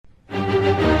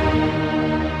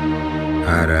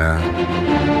არა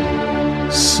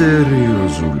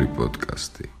სერიოზული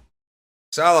პოდკასტი.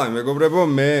 სალამი მეგობრებო,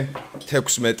 მე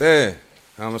 16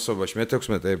 ამასობაში მე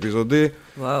 16 ეპიზოდი.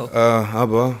 ვაუ.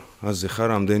 აბა, აზე ხარ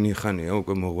ამდენი ხანია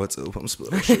უკვე მოღვაწეობ ამ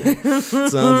სპორტში.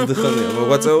 ძალიან ხანია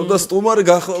მოღვაწეობ და სტუმარი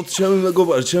გახლავთ ჩემი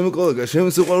მეგობარი, ჩემი კოლეგა, ჩემი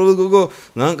სიყვარული გოგო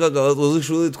ნანკა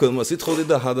კალატოზიშვილი თქვენმა სიტყოდით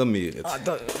და ჰადა მიიღეთ.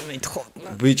 მითხოთ.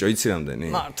 ბიჭო, იცი რამდენი?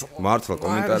 მართლა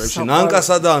კომენტარებში საყვარელი. ნანკა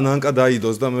სადაა, ნანკა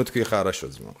დაიდოს და მე თქვი ხარაშო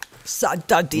ძმა.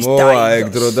 სადადის მოა ეგ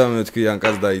დრო და მე თქვი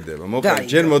ანკას დაიდება. მოკლედ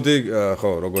ჯერ მოდი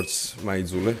ხო, როგორც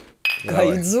მაიძულე.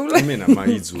 გაიძულე? იმენა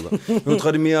მაიძულა. მე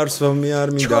ვთხარი მე არ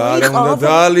მინდა არა უნდა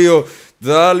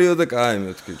დაალიო და კაი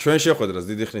მე თქვი. ჩვენ შეხვედრას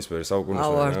დიდი ხნის პერი საუკუნეში.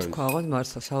 ავარ თქვა, აღარ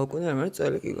მართლა საუკუნე მე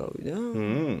წელი კი გავიდა.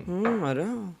 არა.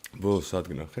 ბოლოს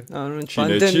ადგნახე. ანუ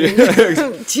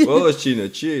ჩინეთში. ბოლოს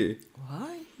ჩინეთში.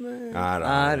 ვაი მე.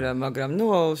 არა, მაგრამ ნუ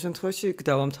შემთხვევაში იქ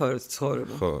დავამთავრეთ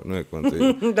ცხოვრება. ხო, ნუ ეგ პანტი.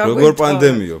 როგორ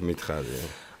პანდემიო მითხარია.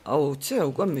 აუ, ცე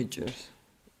უკვე მიჭერს.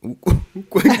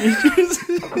 უკვე მიჭერს.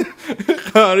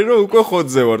 ხარი რომ უკვე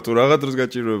ხოძზე ვარ თუ რაღაც დროს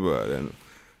გაჭირვება არის, ანუ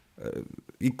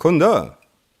იქ ქონდა?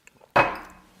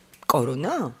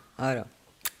 კორონა? არა.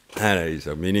 არა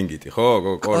ისა მინინგიტი,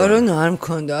 ხო? კორონა არ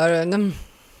მქონდა,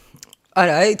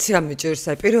 არა, იცი რა მიჭერს,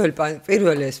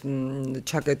 პირველი ეს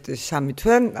ჩაკეტი 3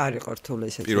 თვე არ იყო რთული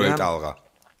ესეთი რა. პირველი ტალღა.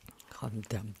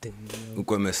 ხამდამდენი.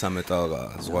 უკვე მესამე ტალღა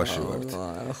ზღვაში ვართ.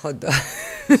 ხო და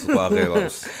ზღვა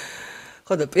ღელავს.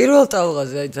 ხო და პირველ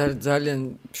ტალღაზე ძალიან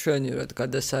მშვენივრად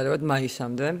გადასარევად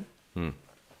მაისამდე.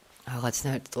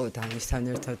 რაღაცნაირად ტყუით ამისთან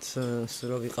ერთად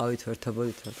სულ ვიყავით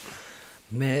ერთობოდით.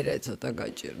 მერე ცოტა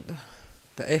გაჭირდა.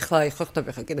 და ეხლა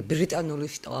ხვდები ხა კიდე ბრიტანული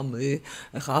შტამი,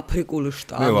 ეხლა აფრიკული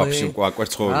შტამი. მე ვაფშე უკვე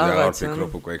ცხოვრობდი, აღარ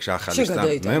ვფიქრობ უკვე ეგ ახალი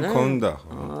შტამი. მე მქონდა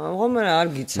ხო. ღომერ არ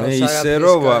გიცავს მე ისე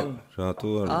რომ რატო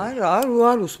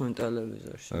არ უსმენ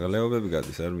ტელევიზორში. საგალეობები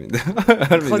გადის არ მინდა.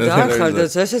 ხო და ახალ და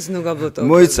ესეც ნუ გაბლოტო.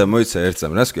 მოიცა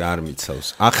ერთსამ, რას კი არ მიცავს.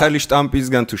 ახალი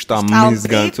შტამპისგან თუ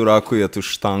შტამისგან თუ რა ქვია თუ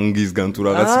შტანგისგან თუ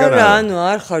რაღაცგან არა, ანუ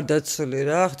არ ხარ დაცული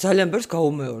რა. ძალიან ბევრს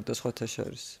გაუმეორდა სხვათა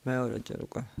შორის. მეორეჯერ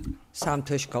უკვე. 3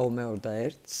 თვეში გაუმეორდა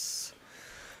ერთს.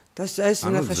 და ეს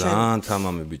ნახე შენ. ძალიან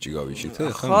თამამი ბიჭი გავიშით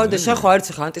ხა. ხო და შენ ხო არც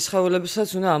ხა ანტისხეულებისაც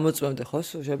უნდა ამოწმებდე ხო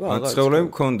შეიძლება აღარ. ანტისხეულები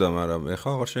მქონდა, მაგრამ ეხლა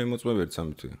აღარ შემოწმები ერთ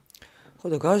 3 თვე. ხო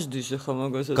და გასდის ახლა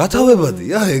მაგასაც.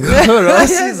 გათავებადია ეგ რა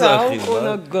სიზახი.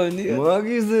 აუყონა გონია.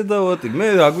 მაგის ზედავატი. მე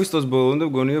აგვისტოს ბოლომდე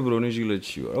მგონია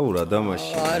ბრონიშილეთში ვარ. აუ რა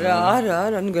დამაში.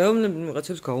 არა, ნუ გეუბნები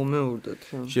რაღაცებს გაუმეორდათ.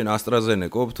 შენ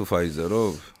AstraZeneca-ობ თუ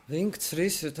Pfizer-ობ? ვინგ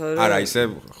 3-ით არა, ისე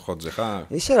ხოძე ხარ?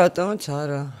 ისე რატომაც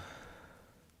არა.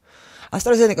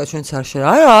 AstraZeneca ჩვენც არ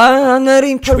არა, ანერი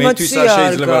ინფორმაცია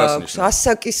აქვს.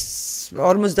 ასაკის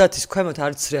 50-ის ქვემოთ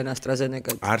არ ცრიან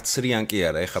AstraZeneca. არ ცრიან კი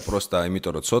არა, ეხა პროსტა,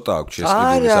 იმიტომ რომ ცოტა აქვს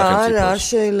შესყიდული სახელმწიფოს. არა, არ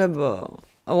შეიძლება.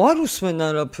 არ უსმენ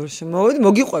არაფერს. მოვედი,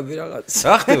 მოგიყვები რაღაც.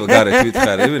 რა ხდება გარეთ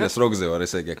ვითხარი, ვინას როგზე ვარ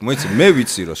ესე იგი. მოიცი, მე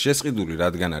ვიცი რომ შესყიდული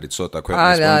რადგან არის ცოტა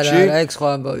ქვეყნის ფონდში. არა, ეგ სხვა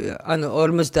ამბავია. ანუ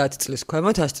 50 წლის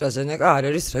ქვემოთ AstraZeneca არ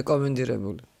არის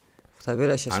რეკომენდირებული. ხთები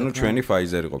რა შესაძლოა. ანუ ჩვენი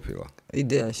Pfizer ყოფილა.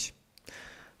 იდეაში.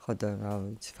 ხო და რა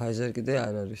ვიცი, Pfizer კიდე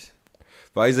არ არის.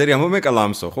 Pfizer-ი ამომეკა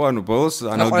ლამსო, ხო? ანუ ბოლოს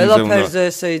ანალიზზე უნდა. ყველაფერზე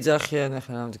ესე იძახიან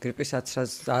ახლა ამ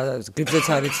გრიპისაცრას, გრიპზეც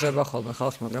არ იცრება ხოლმე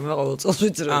ხალხი, მაგრამ მე ყოველ წელს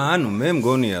ვიწრებ. ანუ მე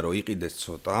მგონია რომ იყიდეს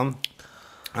ცოტა.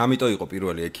 ამიტომ იყო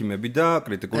პირველი ექიმები და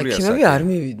კრიტიკული ასაკი. ექიმები არ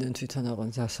მივიდნენ თვითონ აღარ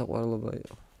დასაყვარლობა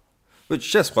იყო. ბიჭი,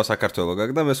 შენ სხვა საქართველო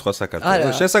გაქვს და მე სხვა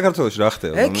საქართველო. შენ საქართველოში რა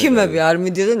ხდება? ექიმები არ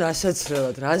მიდიოდნენ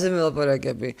ასაცრელად, რაზე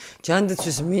მელაპარაკები.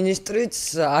 ჯანდაცვის მინისტრიც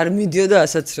არ მიდიოდა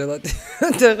ასაცრელად.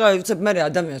 და ხა ვიცი, მე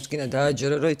ადამიანს გინდა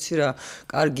დააჯერო, რომ იცი რა,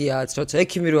 კარგიაა, როცა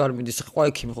ექიმი რო არ მიდის, ხო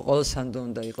ექიმი ხო ყოველ სანდო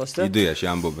უნდა იყოს და. იდეაში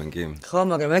ამბობენ კი. ხო,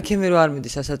 მაგრამ ექიმი რო არ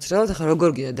მიდის ასაცრელად, ხა როგორ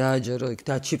გინდა დააჯერო, იქ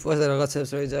დაჩიპოს და რაღაცებს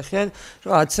რო იძახიან,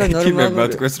 რომ აცრა ნორმალური. ექიმებმა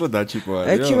თქვენს რომ დაჩიპო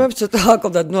არის. ექიმებს ცოტა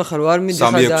აკლდათ, ნუ ხა რო არ მიდის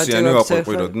ხა დააჯერო. 3-იანი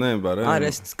ვაყვიროდნე, ბარა. არა,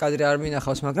 ეს კადრი არ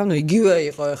მინახავს, მაგრამ ნუ იგივე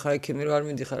იყო ახლა ექიმი რო არ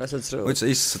მიდიხარ ასაცრელად. ვიცი,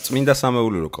 ის წმინდა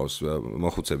სამეული რო ყავს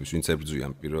მოხუცების, ვინც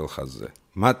ებრძვიან პირველ ხაზზე.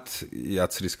 მათ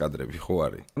აცრის კადრები ხო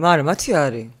არის? მაგრამ მათი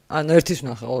არის. ანუ ერთის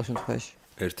ვნახე ყოველ შემთხვევაში.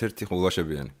 ერთ-ერთი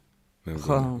ულაშებიანი. მე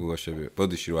მგონი ულაშები.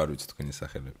 ბოდიში რო არ ვიცი თქვენი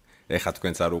სახელები. ეხა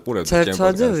თქვენც არ უყურებთ ჩემ პოდკასტს.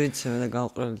 ცერცვაძე ვიცი მე და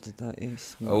გავყრელდი და ის.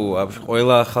 აუ, აბშ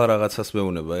ყველა ახალ რაღაცას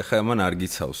მეუნება. ეხა ამან არ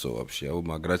გიცავსო ვაფშე. აუ,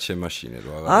 მაგრად შემაშინე რო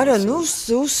აღარ. არა, ნუ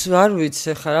არ ვიცი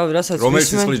ახლა რა, რასაც ვიცი. რომელიც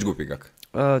სისხლის ჯგუფი გაქვს?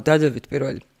 დადებით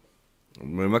პირველი.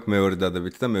 მე მაქვს მეორე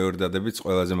დადებით და მეორე დადებიც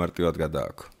ყველაზე მარტივად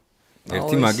გადააქვს.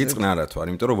 ერთი მაგი წყნარა თუ არ,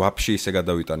 იმიტომ რომ ვაფშე ისე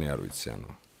გადავიტანი არ ვიცი, ანუ.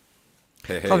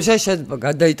 ხო, შეიძლება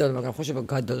გადაიტანო, მაგრამ ხო შეიძლება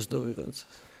გადასდო ვიღაც.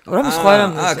 რამე სხვა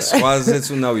რამე. აქ სხვაზეც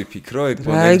უნდა ვიფიქრო, ეგ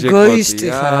პროექტი. ეგოისტი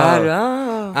ხარ, არა?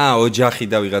 ოჯახი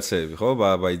და ვიღაცები, ხო?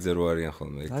 ბაიძე რო არიან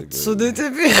ხოლმე ეგ. ცუდი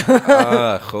ტიპი.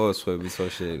 ხო, სხვების ხო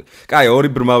შეიძლება. კაი, ორი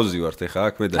ბრმავზი ვართ ეხა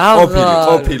აქ მე და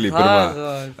ყოფილი ბრმა.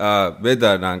 მე და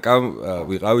ნანკა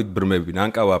ვიყავით ბრმები,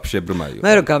 ნანკა ვაფშე ბრმა იყო.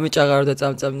 მე რო გამიჭაღარო და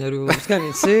წამწამნერი ვუსგან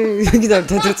იცი? კიდევ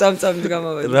თეთრი წამწამით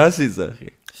გამოვედი. რა სიძახი?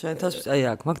 შენ თავს აი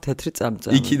აქ მაგ თეთრი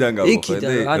წამწამი. იქიდან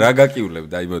გამოხედე, რა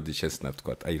გაკიულებდა, აი მოდი შეცნავ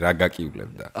თქვა, აი რა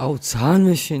გაკიულებდა. აუ ძალიან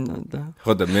მეშინოდა.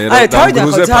 ხო და მე რა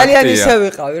დამგრუზე ფაქტია. ძალიან ისე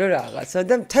ვიყავი რომ რაღაცა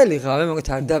და მთელი ღამე მოგეთ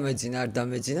არ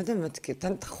დამეძინა და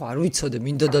მეთქეთან ხო არ ვიცოდე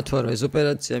მინდოდა თუ არა ეს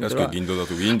ოპერაცია იმიტომ რომ გინდოდა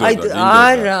თუ გინდოდა. აი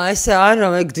არა, ესე არა,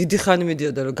 ეგ დიდი ხანი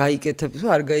მიდიოდა რომ გაიკეთებ თუ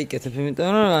არ გაიკეთებ, იმიტომ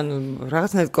რომ ანუ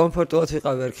რაღაცნაირად კომფორტულად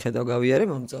ვიყავი ვერ ხედავ გავიარე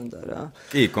მომწონდა რა.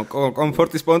 კი,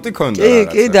 კომფორტის პონტი ქონდა რა.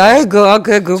 კი და ეგ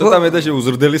ცოტა მე და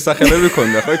შეუზრდელი სახელები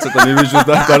ქონდა, ხო, ცოტა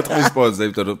მივიჟვდა დარტყმის პოზზე,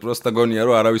 იმიტომ რომ პროსტა გონია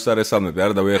რომ არავის არ ესალმები,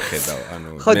 არა და ვერ ხედავ, ანუ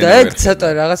ხო და ეგ ცოტა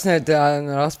რაღაცნაირად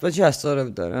რაღაც პოჩი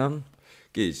ასწორებდა რა.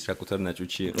 კი, საკუთარ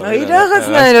ნაჭუჩი იყო. აი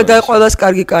რაღაცნაირად და ყველას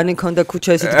კარგი კანი ქონდა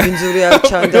ქუჩა ისეთ ბინძური არ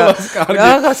ჩანდა.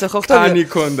 რაღაცა ხო ხტები. კანი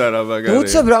ქონდა რა მაგარი.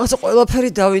 უცებ რაღაცა ყველაფერი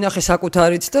დავინახე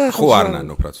საკუთარით და ხო არ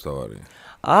ნანო ფრაცთავარი.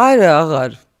 არა,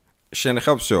 აღარ. შენ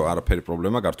ხა всё, არაფერი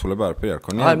პრობლემა, გართულება არაფერი არ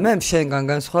ქონია. არა, მე შენგან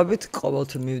განსხვავებით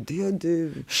ყოველთვის მივდიოდი.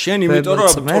 შენ იმიტომ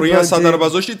რომ ტრიან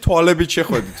სადარბაზოში თვალებით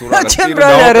შეხვედი თუ რაღაც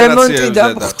რემონტი და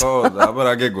ხო, აბა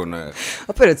რა გეგონა.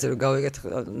 ოპერაცია რო გავიგეთ,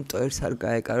 მტვერს არ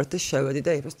გაეკაროთ და შევედი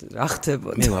და იფოს რა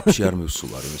ხდებოდა. მე ვაფშე არ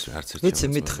მივსულა რომ ის არც ერთი. ვიცი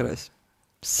მითხრეს.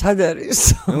 სად არის?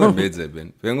 მე მეძებენ.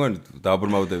 მე მგონი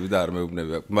დაბრმავდები და არ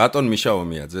მეუბნები. ბატონ მიშაო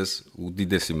მიაძეს,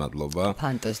 უდიდესი მადლობა.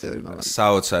 ფანტასტიკური მამაკაცი.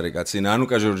 საოცარი კაცი,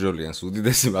 ნანკა ჟორჟოლიანს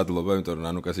უდიდესი მადლობა, იმიტომ რომ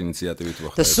ნანკას ინიციატივით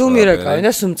მოხდა. და სულ მირეკავენ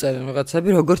და სულ წერენ რაღაცები,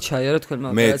 როგორ ჩაიარა თქვენმა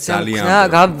ოპერაციამ. მე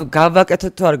ძალიან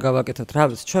გავაკეთოთ თუ არ გავაკეთოთ, რა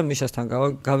ვიცი, ჩვენ მიშასთან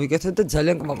გავიკეთეთ და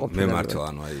ძალიან კმაყოფილები. მე მართლა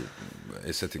ანუ აი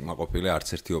ესეთი კმაყოფილი არც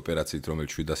ერთი ოპერაციით რომელიც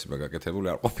 700-მა გაკეთებული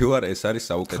არ ყოფილა, ეს არის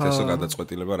საუკეთესო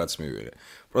გადაწყვეტილება რაც მივიღე.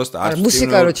 პროსტა არ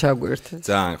მუსიკა რო ჩაგვერთე.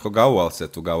 ძალიან, ხო გავვალსეთ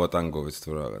თუ გავატანგოვეთ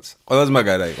თუ რაღაც. ყველაზე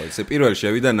მაგარი იყო, ესე პირველი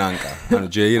შევიდა ნანკა, ანუ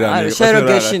ჯეირანი იყო. შენ რო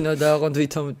გეშინოდა ოღონდ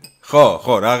ვითომ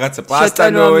ხო, რაღაცა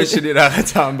პასტანოვეშინი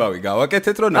რაღაცა ამბავი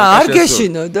გავაკეთეთ რომ ნანკა არ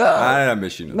გეშინოდა? არა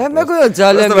მეშინოდა. მე მეგონა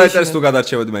ძალიან მეინტერესებს თუ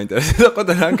გადარჩევოდი მაინტერესებს. ხო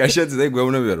და ნანკა შეძე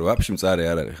გვეუბნებია რომ ვაფშე მწარე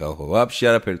არ არის ხალხო, ვაფშე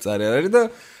არაფერი მწარე არ არის და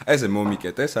ესე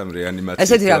მომიკეტეს ამ რეანიმაციას.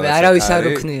 ესეთი რამე არავის არ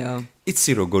უქნია.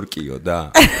 იცი როგორ კიო და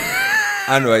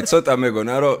ანუ აი ცოტა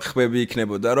მეგონა რომ ხმები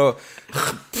იქნებოდა რომ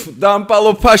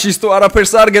დამპალო ფაშისტო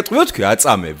არაფერს არ გეტყვიო თქვი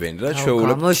აწამებენ რა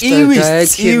ჩვეულებრივ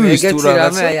წივის თუ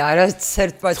რაღაცა აი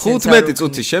არასერთ პაციენტს 15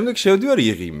 წუთის შემდეგ შევდივარ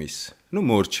იღიმის ну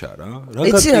მორჩა რა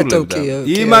გაკეთებდა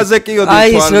იმაზე კიო და აი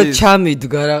ის რო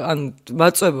ჩამიდგა რა ან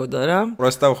მაწვებოდა რა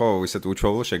პროსტა ხო ისეთ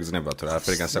უჩვეულო შეგრძნებათ რა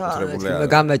არაფერი განსაკუთრებული არა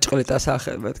გამეჭყლით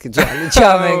ასახე მეთქი ძალი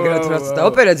ჩამენგროთ რა და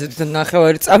ოპერაციით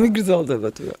ნახევარი წამი გრძელდება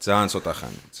თუ რა ძალიან ცოტა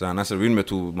ხანი ძალიან ასე ვინმე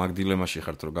თუ მაგ დილემაში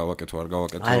ხართ რომ გავაკეთო არ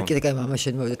გავაკეთო აი კიდე კაი მამა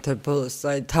შენ მოვიდა ბოლოს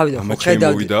აი თავიდან ხო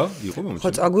ხედავდი იყო მამა ხო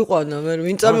წაგვიყვანა მე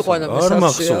ვინ წამიყვანა მე არ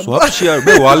მახსოვს ვაფშე არ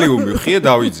მე ვალიუმი ხიე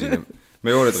დავიძინე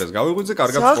მეორე დღეს გავიღვიძე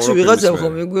კარგად ცხოვრობ. სახში ვიღაცა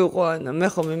ხომ მიგვიყვანა, მე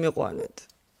ხომ მიმიყვანეთ.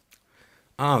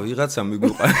 ვიღაცა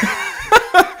მიგვიყვანა.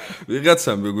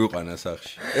 ვიღაცა მიგვიყვანა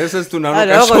სახში. ესეც თუ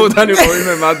ნანკა შოუდან იყო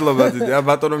იმე მადლობა დიდი.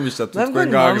 ბატონო მიშა თუ თქვენ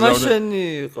გააგზავნეთ. მამა შენი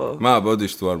იყო.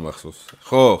 ბოდიშ თუ არ მახსოვს.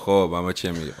 ხო, მამა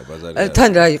ჩემი იყო ბაზარში.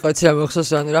 თან რა იყო, იცი რა მახსოვს,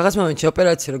 ანუ რაღაც მომენტში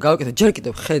ოპერაცია რო გავაკეთე, ჯერ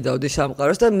კიდევ ხედავდი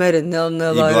სამყაროს და მე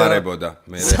ნელ-ნელა იბლარებოდა.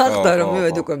 მე ხო. სახდა რომ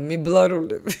მივედი უკვე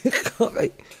მიბლარულები. ხო, აი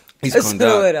ის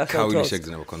კონდა ქავილი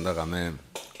შეგზნება კონდა ღამე?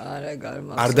 არა,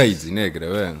 გარმახსოვს. არ დაიძინე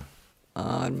ეგრევე?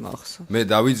 არ მახსოვს. მე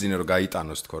დავიძინე რომ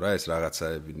გაიტანოს თქო რა ეს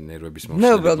რაღაცაები ნერვების მომშენებლობა.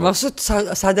 მე უბრალოდ მახსოვს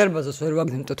სადარბაზოს ვერ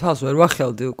ვაგდიმტო თავს ვერ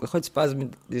ვახელდი უკვე ხო სპაზმი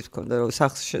ის კონდა რომ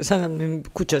სახში სანამ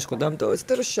ქუჩაში ხო დამტოვეთ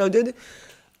და რომ შევდიოდი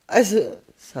ეს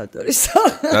სად არის?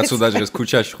 რაც უდაჟეს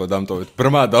ქუჩაში ხო დამტოვეთ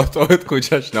ბრმა დავტოვეთ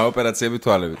ქუჩაში და ოპერაციები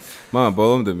თვალებით. მამა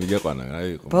ბოლომდე მიგეყვანა რა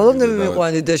იყო. ბოლომდე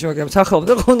მივიყვანი დეშ მაგრამ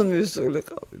სახელმწიფო ხონდა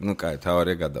მივისულიყავი. ნუ კაი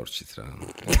თავარია გადავრჩით რა.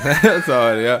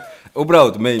 თავარია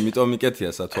უბრალოდ მე იმიტომ მიკეთია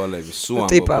სათვალეები სუ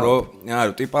ამბობ რომ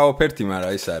არა ტიპაო ფერთი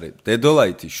მაგრამ ის არის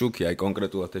დედოლაითი შუქი აი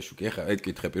კონკრეტულად ეს შუქი ეხა ეგ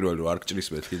კითხე პირველი რომ არ გჭრის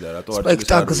მეთქი და რატო არ გჭრის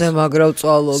სპექტაკლზე მაგრა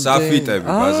ვწვალობდი საფიტები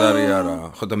ბაზარი არა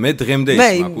ხო და მე დღემდე ის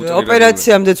მაქვს მე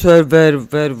ოპერაციამდეც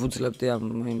ვერ ვუძლებდი ამ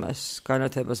იმას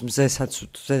განათებას მზესაც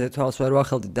მზეზე თვალს ვერ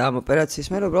ვახელდი და ამ ოპერაციის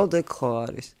მე უბრალოდ ეგ ხო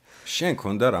არის შენ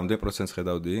ქონდა რამდენ პროცენტს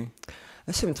ხედავდი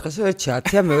ესე მითხეს ერთი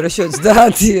 10-ია მეორეში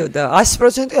 30-იო და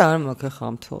 100% არ მაქვს ახლა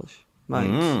ამ თვალში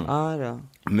მაინც არა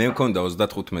მე მქონდა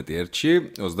 35 ერთში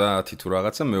 30 თუ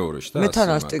რაღაცა მეორეში და მე თან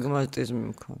ასტიგმატიზმი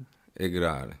მქონდა ეგ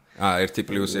რა არის ერთი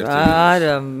პლუს ერთი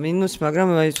არა მინუს მაგრამ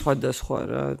მე სხვადასხვა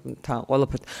რა თან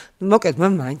ყველაფერს მოკეთ მე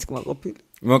მაინც კმაყოფილი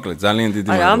მოკლედ ძალიან დიდი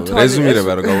მადლობა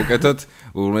რეზუმირება რომ გავუკეთოთ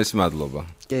ურმეს მადლობა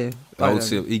კი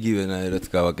აუცილებლად იგივენაირად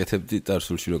გავაკეთებდი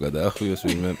წარსულში რომ გადაახვიოს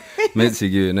ვინმე მეც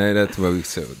იგივენაირად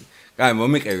მოვიქცეოდი. კაი,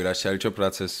 მომიყევი რა შარიჩო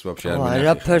პროცესს ვაფშე არ მინახე.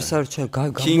 არაფერს არ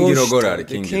ჩაგაგა. კინგი როგორ არის,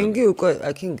 კინგი? კინგი უკვე,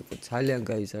 კინგი ძალიან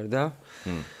გაიზარდა.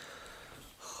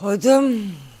 ხო და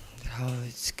რა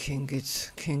ვიცი,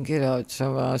 კინგი რა ვიცი,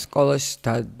 სკოლაში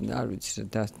არ ვიცი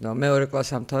და მეორე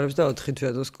კლასს ამთავრებს და 4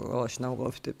 თვეა სკოლაში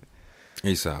ნამყოფი ტიპი.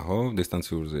 ისა, ხო,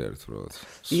 დისტანციურზე არის უბრალოდ.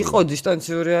 იყო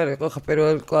დისტანციური არ იყო, ხა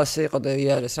პირველი კლასი იყო და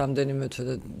იარეს რამდენიმე თვე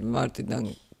და მარტიდან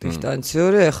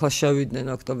დისტანციური, ახლა შევიდნენ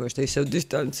ოქტომბერში და ისევ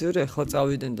დისტანციური, ახლა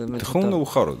წავიდნენ და მე ხო უნდა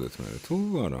უხაროდეთ მე, თუ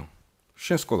არა.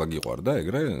 შენ სკოლა გიყვარდა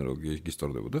ეგრე, რომ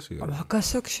გისტორდებოდა სიარული?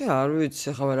 მაგასაკში არ ვიცი,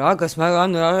 ხა მაგრამ აგას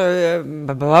ანუ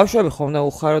ბავშვები ხომ უნდა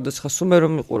უხაროდეს, ხა სუმე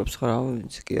რომ მიყურებს, ხა რა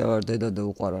ვიცი, კი ავარ დედა და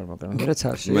უყარ, მაგრამ რაც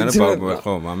არ შეიძლება. მე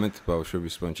ხო, მამეთ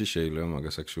ბავშვების პანჩი შეიძლება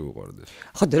მაგასაკში უყარდეს.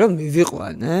 ხო და რომ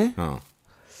მივიყვანე?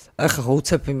 ახლა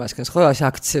უცებ იმასკენ ხო რა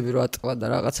აქციები რო ატყვა და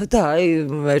რაღაცა და აი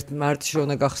მარტში რო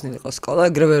უნდა გახსნილიყო სკოლა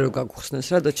ეგრევე რო გაგხსნეს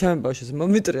რა და ჩემი ბავშვს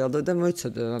მომიტრიალდა და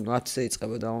მოიცოდა ანუ 10-ზე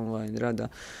იწყებოდა ონლაინ რა და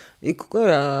იქ უკვე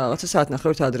რაღაცა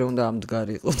საათნახევრით ადრე უნდა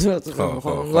ამდგარიყო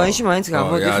ხო ონლაინში მაინც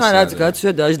გამოდიხარ რაც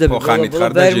გაცვია დაждები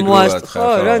ვერ მოასწ ხო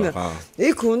რა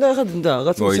იქ უნდა ახლა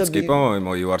რაღაც მოიწკიპო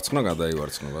მოივარცხნო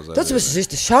გადაივარცხნო ბაზარი და ეს ის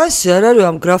შანსი არ არის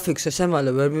ამ გრაფიკს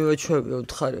ესემალე ვერ მივეჩვევია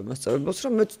უთხარი მასწავლებლებს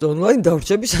რომ მე ონლაინ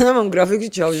დავრჩები სანამ ამ გრაფიკში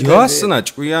ჩავიჯდები იასნა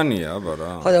ჭკვიანია აბა რა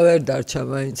ხო და ვერ დარჩა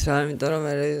მაინც რა იმიტომ რომ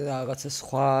მე რაღაცა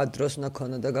სხვა დროს უნდა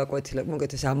ქონა და გაკვეთილებ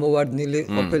მოგეთ ეს ამოვარდნილი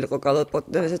ყოფილიყო კალატპოტი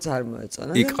და ესაც არ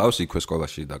მოეწონა იქ ყავს იქვე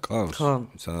სკოლაში და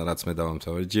სადაც მე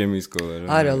დავამთავრე ჯემის სკოლა რა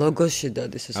არა ლოგოში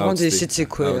დადის ეს ხონდა ისიც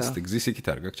იქვეა გზის იქით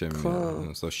არ გაქვს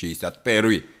ჩემი სოში ისად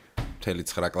პერვი მთელი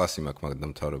 9 კლასი მაქვს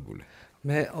მაგდამთავრებული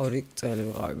მე 2 წელი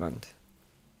ვიყავი მანდ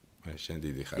მე შენ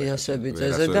დიდი ხარ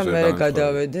იასებიძეზე და მე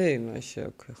გადავედი იმაში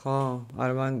აქვე ხო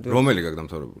არ მანდ რომელი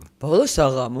გაგდამთავრებული ბოლო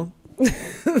საღამო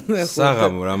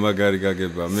საღამო რა მაგარი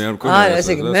გაგება მე არ მქონია არა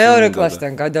ესე იგი მეორე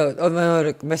კლასიდან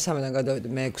გადავედი მესამედან გადავედი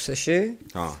მე-6-ში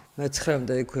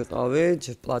მე-9-მდე იქ ვიყავი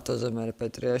პლატოზე მე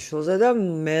პეტრიაშვილზე და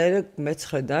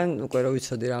მე-9-დან უკვე რო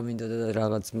ვიცოდი რა მინდოდა და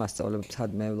რაღაც მასწავლებლებს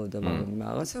სად მევლოდა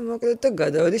რაღაცა მოკლედ და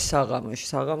გადავედი საღამოში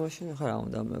ხა რა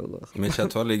უნდა მევლო ახლა მე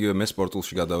ჩათვალე იგივე მე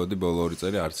სპორტულში გადავედი ბოლო 2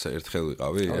 წელი არც ერთხელ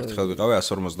ვიყავი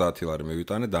 150 ლარი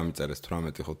მივიტანე დამიწერეს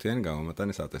 18 ხუთიანი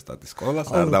გამომატანეს ატესტატი სკოლას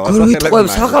არ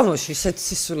დავასახელებ საღამოში ისეთ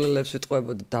სისულელებს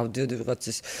ვიტყვებოდი დავდიოდი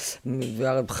ვიღაცის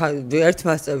ერთ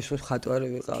მასწავლებლის მხატვარი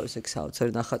ვიყავს ეგ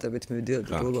საოცარი ნახატებით მივდიოდი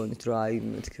გულონით რომ აი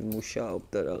მეთქი მუშაობ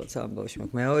და რაღაცა ამბავში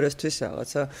მაქვს მეორესთვის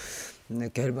რაღაცა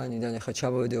გერმანიდან ახლა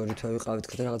ჩამოვედი 2 თვე ვიყავით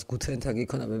და რაღაც გუთენთაგი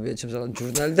იქონა ბებიაჩემს რაღაც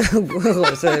ჟურნალი და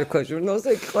ხო ერქვა ჟურნალზე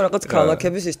იქ იყო რაღაც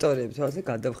ქალაქების ისტორიები თვალზე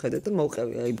გადავხედე და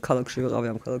მოვყევი აი ქალაქში ვიყავი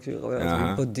ამ ქალაქში ვიყავი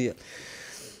რაღაც ბოდია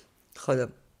ხო და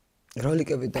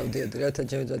როლიკები დავდიოდი რათა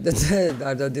ჩემი და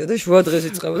არ დავდიოდი შუა დღეს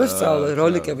იწყებოდა სწავლა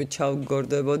როლიკებით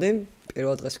ჩავგორდებოდი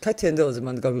პირველ დღეს ქათიენდელზე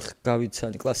მან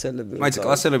გავიცანი კლასელები მაინც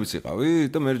კლასელებიც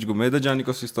იყავი და მე და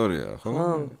ჯანიკოს ისტორია ხო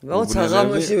ხო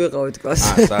საღამოში ვიყავით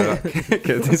კლასში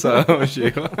კეთი საღამოში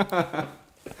იყო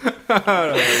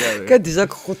კეთი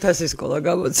ზაკ 500 სკოლა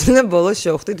გამოცნე ბოლოს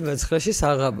შევხვდით მე-9-ში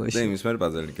საღამოში და იმის მერ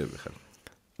პაზელიკები ხარ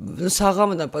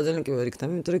საღამოდან პაზელიკი ვერ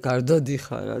იქნები იმიტომ რომ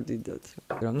გარდადიხარ რა დიდად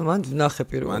რა ნუ მან ვნახე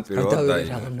პირველად გადავიდე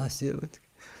რა მასიებად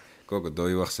გოგო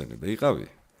დოივახსენე და იყავი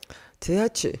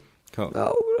თეატრში ხო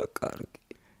აუ რა კარგი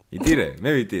იტირე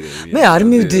მე ვიტირე მე არ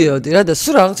მივდიოდი რა და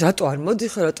სულ რაღაც რატო არ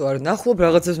მოდიხარ რატო არ ნახულობ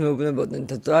რაღაცას მეუბნებოდნენ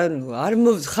და არ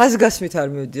ხაზგასმით არ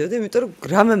მივდიოდი იმიტომ რომ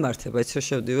რა მემართება ეს რა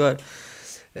შევდივარ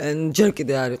ჯერ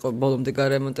კიდე არ იყო ბოლომდე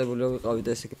გარემონტებული რო ვიყავი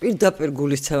და ესე იგი პირდაპირ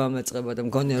გულისცემა მეწყება და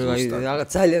მგონია რომ აი რაღაც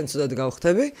ძალიან ცუდად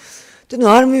გავხდები და ნუ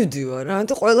არ მივდივარ რა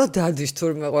და ყველა დადის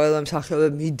თურმე ყველა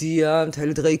მსახიობები მიდიან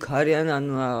მთელი დღე იქ არიან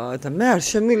ანუ და მე არ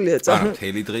შემილია წამო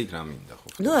მთელი დღე იქ რა მინდა ხო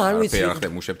ნუ არ ვიცი ფერახ და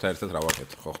მუშებთან ერთად რა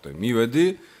ვაკეთე ხო ხდები მივედი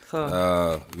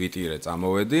ვიტირე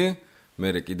წამოვედი მე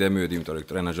კიდე მივედი იმიტომ რომ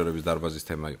ტრენაჟერების დარბაზის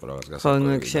თემა იყო რაღაც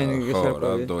გასაკვირი ხო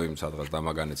რა დოიმ სადღაც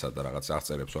დამაგანეცა და რაღაც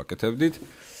აღწერებს ვაკეთებდით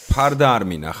ფარდა არ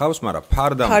მინახავს მაგრამ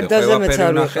ფარდამდე ყველაფერი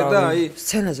ნახე და აი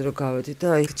სცენაზე რო გავედი და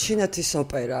აი ჩინეთის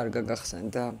ოპერა არ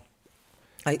გაგახსენდა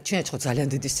აი ჩინეთში ხო ძალიან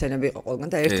დიდი სცენები იყო ყველგან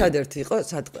და ერთადერთი იყო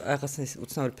რაღაც ის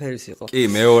უცნაური ფერის იყო კი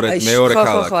მეორე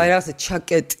ქალაქი ხო აი რაღაცა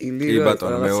ჩაკეტილი კი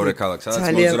ბატონო მეორე ქალაქი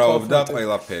სადაც მოძრაობდა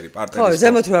ყველაფერი პარტნიორი ხო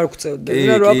ზემოთ რა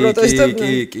გვწევდნენ რა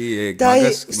პროტესტებდნენ კი და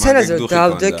აი სცენაზე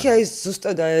დავდექი აი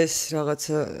ზუსტად ეს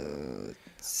რაღაცა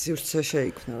სივრცე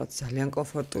შეიქმნა რაღაც ძალიან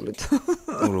კომფორტული და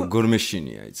როგორ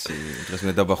მეშინია იცი დღეს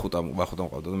მე დაბახუტამ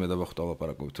ყავდა და მე დაბახუტა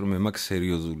ლაპარაკობთ რომ მე მაქვს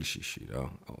სერიოზული შიში რა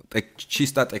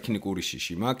ჩისტა ტექნიკური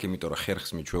შიში მაქვს იმიტომ რომ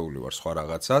ხერხს მიჩვეული ვარ სხვა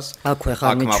რაღაცას აქვე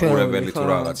ხარ მიჩვეული თუ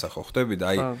რაღაცა ხო ხდები და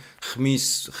აი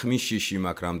ხმის შიში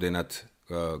მაქვს რამდენად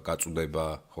გაწუდება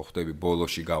ხო ხდები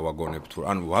ბოლოში გავაგონებ თუ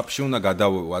ანუ ვაფშე უნდა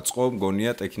გადავაწყო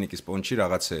მგონია ტექნიკის პონჩი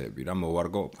რაღაცეები რა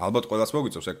მოვარგო ალბათ ყველას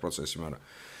მოგვიწევს ეგ პროცესი მაგრამ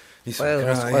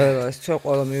ყველას ჩვენ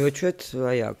ყველა მივეჩვეთ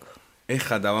აი აქ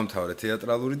ეხა დავამთავრე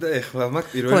თეატრალური და ეხლა მაგ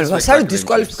პირველი სპექტაკლი. ხო, რა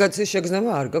დისკვალიფიკაციის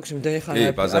შეგრძნება არ გაქვს, იმდენი ხანი.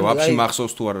 კი, ბაზა ვაფშე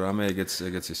მახსოვს თუ არა რამე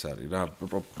ეგეც ის არის რა,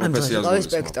 პროფესიაზული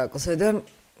სპექტაკლზე და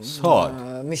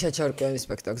მიშა ჩარკვიანის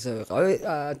სპექტაკლზე ვიყავი,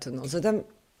 თუნელზე და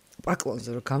პაკლონზე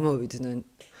რომ გამოვიდნენ.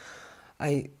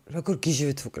 აი, როგორ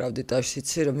გიჟვით უკრავდი ტაშს,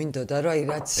 იცი რომ მინდოდა რომ აი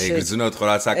რაც ეგრძნოთ ხო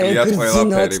რაც აკლიათ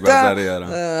ყველაფერი ბაზარი არა.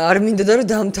 არ მინდოდა რომ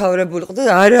დამთავრებულიყო და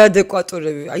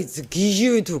არაადეკვატურები. აი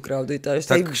გიჟვით უკრავდი ტაშს.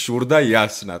 აი შურდა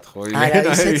იასნათ ხო? არა,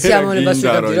 ისეთ სიამოვნებას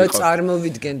ვიღებდი რომ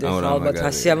წარმოვიდგენდე ხო ალბათ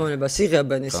ასიამოვნებას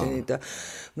იღებენ ისინი და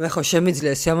მე ხო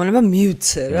შემიძლია სიამოვნება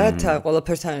მივცე რა თა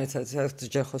ყველაფერთან ერთად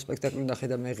ჯერ ხო სპექტაკლი ნახე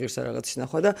და მე ღირსა რაღაც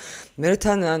ნახვა და მე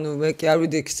თან ანუ მე კი არ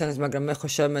ვიდი იქ სცენას მაგრამ მე ხო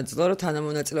შემეძლო რომ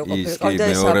თანამონაწილე ყოფილიყავ და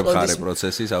ეს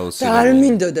პროცესის აუცილებლად არ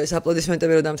მინდოდა ეს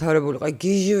აპლოდისმენტები რომ დამთავრებულიყო აი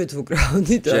გიჟივით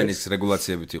უკრავდი და შენის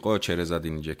რეგულაციებით იყო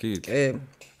ჩერეზადინი ჯეკით კი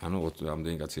ანუ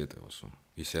ამდენი კაცი ეტევოს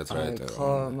ისეაც რა ეტევა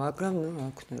ხო მაგრამ ნუ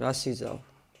აქვთ რას იზავ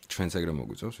ჩვენც ეგრე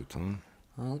მოგვიწევს თვითონ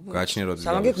გააჩნია რომ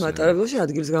სამაგეთ მატარებელში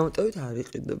ადგილს გამოტევით არ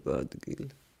იყიდება ადგილი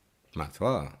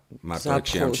მართლა მარტო ეგ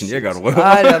შეამჩნია გარღვევა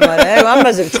არა მაგრამ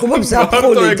ამაზე ვჩხუბობ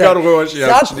ზაფხული და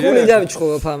ზაფხული და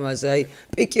ვჩხუბობ ამაზე აი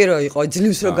პიკი რო იყო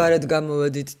ძლივს რო გარეთ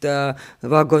გამოვედით და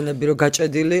ვაგონები რო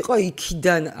გაჭედილი იყო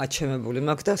იქიდან აჩემებული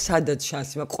მაქვს და სადაც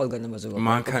შანსი მაქვს ყველგან ამაზე ვაკეთებ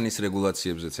მანქანის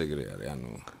რეგულაციებზეც ეგრე არის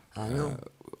ანუ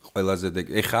ყველაზე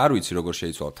ეხა არ ვიცი როგორ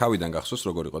შეიცვალა თავიდან გახსოვს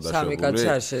როგორ იყო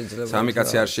დაშვებული სამი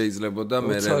კაცი არ შეიძლებოდა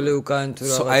მე ცოლი უკან თუ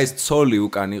რა აი ეს ცოლი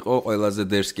უკან იყო ყველაზე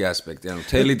დერსკი ასპექტი ანუ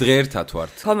თელი დღე ერთად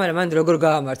ვართ ხო მაგრამ მან როგორ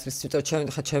გაამართლეს თვითონ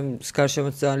ჩემს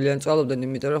გარშემოც ძალიან წვალობდნენ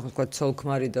იმიტომ რომ თქვა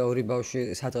ცოლ-ქმარი და ორი ბავშვი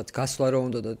სადღაც გასვლა რო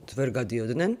უნდა და ვერ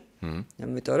გადიოდნენ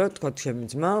იმიტომ რომ თქვა ჩემი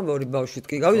ძმა ორი ბავშვით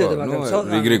კი გავიდა და მაგრამ ცოლ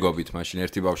რიგრიგობით მაშინ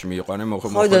ერთი ბავშვი მიიყვანენ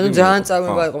ხო და ძალიან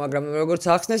წამება იყო მაგრამ როგორც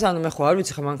ახსნეს ანუ მე ხო არ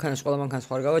ვიცი ხა მანქანაში ყველა მანქანას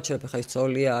ხარ გავაჩერებ ხა ის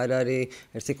ცოლია არ არის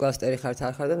ერთი კლასტერი ხართ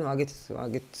არ ხარ და მაგით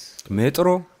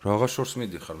მეტრო რაღა შორს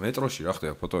მიდიხარ მეტროში რა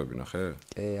ხდება ფოტოები ნახე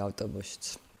კი ავტობუსშიც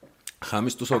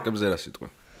ხამის თუ სოკებზე რა სიტყვი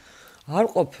არ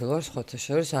ყოფილვარ სხვათა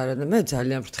შორის არა და მე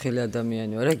ძალიან ფრთხილი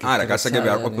ადამიანი ვარ ეგ არა გასაგები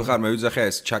არ ყოფილხარ მე ვიძახე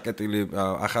ეს ჩაკეტილი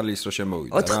ახალი ის რო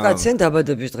შემოვიდა რა 4 კაციან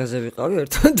დაბადების დღეზე ვიყავი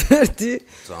ერთადერთი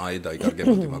აი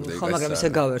დაიკარგებოდი მაგდა ხო მაგრამ ისე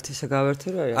გავერთი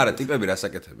რა არა ტიპები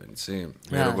რასაკეთებენ იცი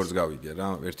მე როგორც გავიგე რა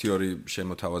 1-2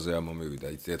 შემოთავაზეა მომივიდა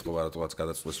იცი ეთყობა რატოაც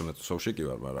გადაწყვეს უნდა სოუში კი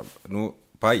ვარ მაგრამ ნუ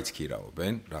ბაიც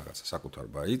ქირაობენ რაღაცა საკუთარ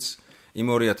ბაიც იმ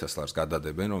 2000 ლარს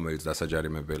გადადებენ რომელიც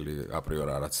დასაჯარიმებელი აპრიორ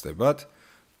არ აცდებათ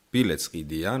ბილეთს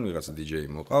ყიდიან, ვიღაცა DJ-ი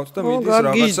მოყავთ და მიდის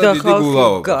რაღაცა დიდი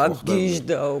გულაობა.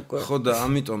 გაგიჟდა უკვე. ხო და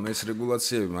ამიტომ ეს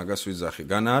რეგულაციები მაგას ვიძახი.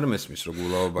 განა არ მესმის რომ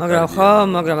გულაობა კარგია. მაგრამ ხო,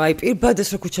 მაგრამ აი პირბადეს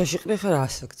რო ქუჩაში ყრი ხარ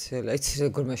ასაქციელი. აი ცი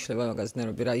როგორ მეშლება მაგას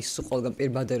ნერვები რა ის ყველგან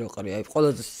პირბადე რო ყრი. აი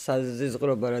ყველაზე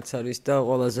საზიზღრობა რაც არის და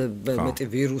ყველაზე მეტი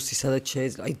ვირუსი სადაც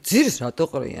შეიძლება. აი ძირს რატო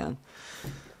ყრიან?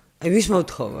 აი ვის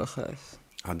მოთხოვა ხა ეს?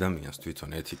 ადამიანს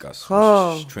თვითონ ეთიკას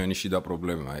ჩვენი შიდა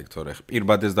პრობლემაა ეგ თორე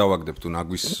პირბადეს დავაგდებ თუ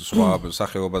ნაგვის სხვა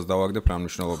სახეობას დავაგდებ რა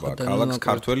მნიშვნელობაა ქალაქს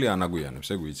ქართველი ანაგვიანებს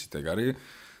ეგ ვიცით ეგ არის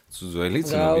ძველი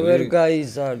ცნობილი ვერ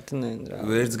გაიზარდნენ რა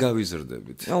ვერც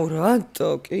გავიზრდებით აუ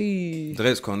რატო კი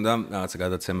დღეს ქონდა რაღაცა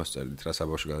გადაცემა სწორედ რა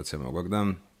საბავშვო გადაცემა გვაქვს და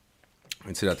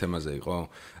იცი რა თემაზე იყო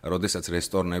როდესაც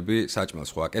რესტორნები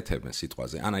საჭმელს ხო აკეთებენ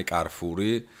სიტყვაზე ან აი კარფური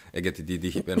ეგეთი დიდი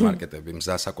ჰიპერმარკეტები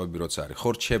მზასაკვები როცა არის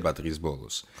ხო რჩება დღის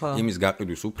ბოლოს იმის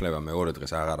გაყიდვის უფლება მეორე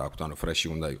დღეს აღარ აქვთ ანუ ფრეში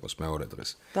უნდა იყოს მეორე დღეს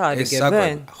ეს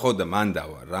საკვები ხო და მან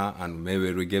დავა რა ანუ მე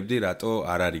ვერ ვიგებდი რატო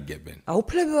არ არიგებენ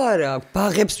უფლება არა აქვს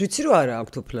ბაღებს ვიცი რომ არა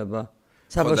აქვს უფლება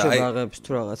საბავშვო ბაღებს თუ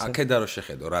რაღაცა აქედა რო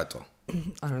შეხედო რატო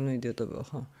არა ნუ იდიოტებია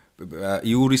ხო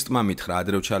იურისტმა მითხრა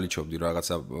ადრე ჩალიჩობდი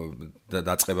რაღაცა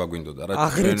დაწყება გვინდოდა რა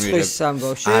აღრიცხვის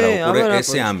ამბავში არა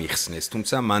ესე ამიხსნეს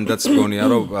თუმცა მანდაც მგონია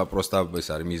რომ პროსტა ეს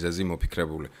არის მიზეზი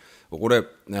მოფიქრებული უყურე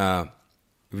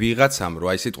ვიღაცამ რო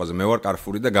აი სიტყვაზე მე ვარ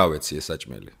კარფური და გავეცი ეს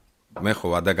საჭმელი მე ხო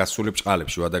ვადაგასული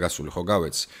ბჭყალებში ვადაგასული ხო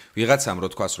გავეცი ვიღაცამ რო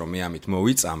თქვას რომ მე ამით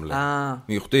მოვიწამლე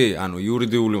მიხვდი ანუ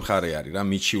იურიდიული მხარე არის რა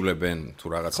მიჩივლებენ თუ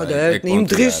რაღაცა ეგ იმ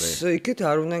დღეს იქით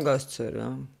არ უნდა გასცე რა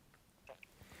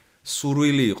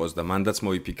სურვილი იყოს და მანდაც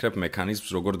მოიფიქრებ მექანიზმს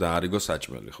როგორ დაარიგო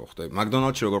საჭმელი ხო ხდება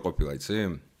მაკდონალდში როგორ ყოფილა იცი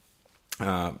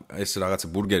ეს რაღაცა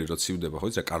ბურგერი რო ცივდება ხო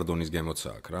იცი რა კარდონის გემოცა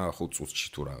აქვს რა 5 წუთში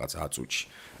თუ რაღაც 10 წუთში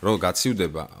რო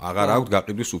გაცივდება აღარ აქვს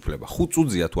გაყიდვის უფლება 5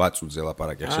 წუთზეა თუ 10 წუთზე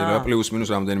ლაპარაკი შეიძლება პლუს მინუს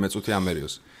რამდენიმე წუთი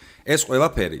ამერიოს ეს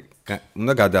ყველაფერი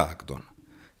უნდა გადააგდონ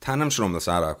თანამშრომელს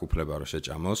არ აქვს უფლება რომ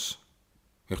შეჭამოს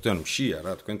მიხდი ანუ შია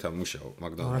რა თქვენთან მუშაობ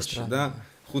მაკდონალდში და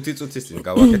 5 წუთის წინ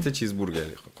გავაკეთე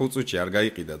ჩიზბურგერი ხო 5 წუთში არ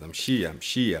გაიყიდა და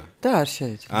მშია და არ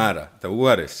შეიძლება არა და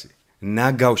უარესი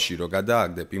ნაგავში რო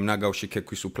გადააგდებ იმ ნაგავში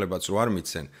ქეკვის უფლებაც რო არ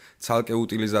მიცენ ცალკე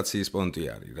უტილიზაციის პონტი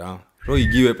არის რა რო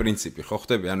იგივე პრინციპი ხო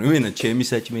ხტები? ანუ იმენა ჩემი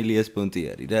საჭმელია სპონტი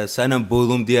არის რა, სანამ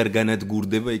ბოლომდე არ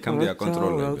განადგურდება, იქამდე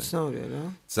აკონტროლებენ.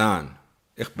 ძალიან.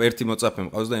 ეხლა ერთი მოწაფე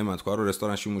მყავს და ემან თქვა რომ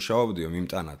რესტორანში მუშაობდიო,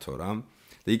 მიმტანათო რა.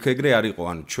 და იქ ეგრე არ იყო,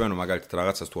 ანუ ჩვენო მაგალითად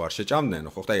რაღაცას თუ არ შეჭამდნენ,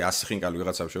 ხო ხტა 100 ხინკალი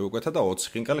ვიღაცამ შევუკვეთა და 20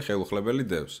 ხინკალი ხელუხლებელი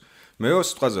დევს. მე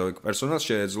სიტყვაზე იქ პერსონალს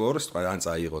შეეძლო რომ სიტყვა ან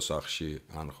წაიღოს სახში,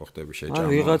 ან ხო ხტები შეჭამა. ან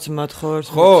ვიღაც მათხოვარს.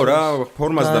 ხო რა,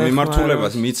 ფორმას და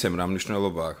მიმართულებას მიცემ რა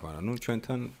მნიშვნელობა აქვს, მაგრამ ნუ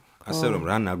ჩვენთან ასე რომ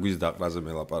რა ნაგვის დაყრაზე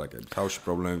მელაპარაკებ, თავში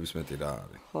პრობლემების მეტი რა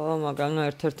არის. ხო, მაგრამ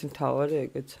ერთ-ერთი მთავარი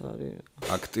ეგეც არის.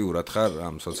 აქტიურად ხარ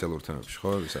ამ სოციალურ თემებში,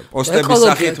 ხო? ისა პოსტების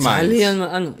სახით მაინც. ძალიან,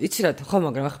 ანუ იცი რა, ხო,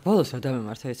 მაგრამ ახლა ბოლოს რა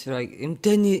დამემართა, იცი რა,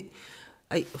 იმდენი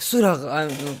აი, სულ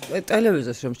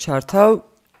ტელევიზორს რომ ჩართავ,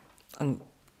 ანუ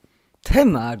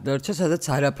თემა არ დარჩა, სადაც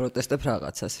არ აპროტესტებ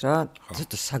რაღაცას რა.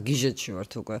 ცოტა საგიჟეთში ვარ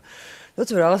უკვე.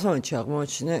 როცა რაღაც მომენტში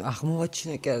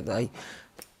აღმოვაჩინე კი არა და აი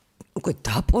უკვე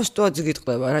დაპოსტოაც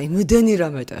გიტყდება რა, იმდენი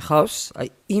რამე ტეხავს, აი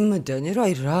იმდენი რა,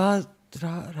 აი რა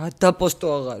დაპოსტო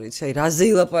აღარ იცი, აი რაზე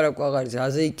ილაპარაკო აღარ იცი,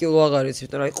 რაზე იკილო აღარ იცი,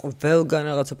 იმიტომ რომ აი ყველგან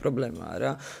რაღაცა პრობლემაა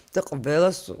რა. და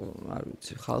ყველას არ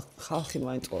ვიცი, ხალხი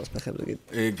მაინც ყოველს ფეხებზე გიდ.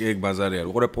 ეგ ბაზარი არ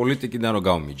უყურე პოლიტიკიდან რომ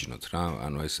გავმიჯნოთ რა,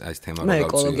 ანუ ეს თემა რომ მე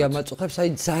ეკოლოგია მაწუხებს, აი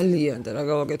ძალიან და რა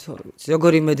გავაკეთო რა ვიცი.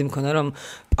 როგორი იმედი მქონდა რომ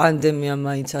პანდემია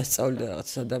მაინც ასწავლიდა რაღაც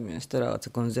ადამიანს და რაღაცა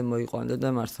გონზე მოიყვანდა და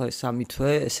მართლა 3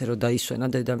 თვე ესე რომ დაისვენა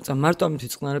დედამიწა. მარტო ამით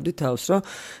ვიწყნარებდი თავს რომ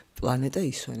პლანეტა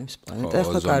ისვენებს, პლანეტა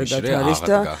ახლა კარგად არის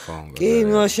და კი,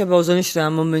 ნუ შეიძლება ოზონიში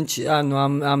ამ მომენტში, ანუ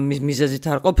ამ მიზეზით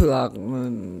არ ყოფილა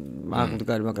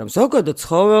აღმდგარი, მაგრამ ზოგადად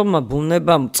ცხოველმა,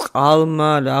 ბუნებამ,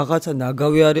 წყალმა რაღაცა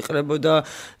ნაგავი არ იყრებოდა.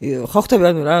 ხო ხტები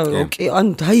ანუ რა,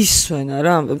 ანუ დაისვენა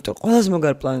რა, იმიტომ ყველაზე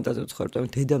მაგარი პლანეტაზე ვცხოვრობ, ანუ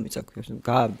დედამიწა ქვია,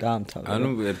 დაამთავრა. ანუ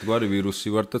ერთგვარი ვირუსი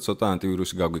ვარ და ცოტა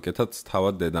ანტივირუსი გაგვიკეთათ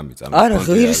თავად დედამიწა. არა,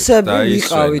 ღირსები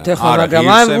ვიყავით ახლა, მაგრამ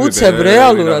აი უცებ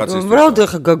რეალურად, უბრალოდ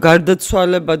ახლა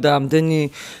გარდაცვალება და ამდენი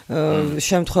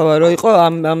შემთხვევა რო იყო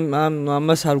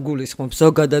ამას არ გულისხმობ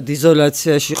ზოგადად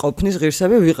იზოლაციაში ყოფნის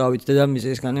ღირსები ვიყავით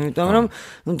დედამიწისგან იმიტომ რომ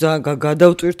ნუ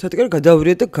გადავტვირთეთ კი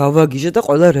გადავრიეთ და გავაგიჟეთ და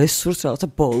ყველა რესურს რაღაცა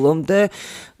ბოლომდე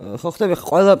ხო ხტები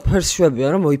ყველა ფერსშვებია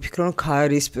რომ მოიფიქრონ რომ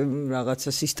ქარის რაღაცა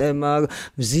სისტემა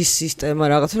მზის სისტემა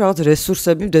რაღაც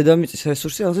რესურსები დედამიწის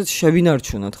რესურსი რაღაცა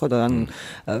შევინარჩუნოთ ხო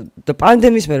და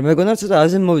პანდემიის მერე მეგონა ცოტა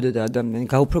აზე მოვიდა და ადამიანი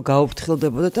უფრო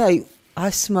გაუფრთხილდებოდა და აი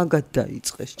ასმაგად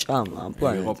დაიწყეს ჭამა ამ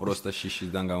პლანეტაზე. იყო პროსტა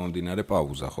შიშიდან გამომდინარე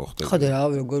პაუზა ხო ხდება. ხო და რა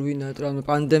როგორ ვინატრა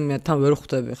პანდემიათან ვერ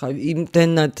ხვდები ხა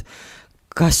იმდენად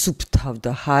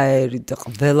გასუფთავდა ჰაერი და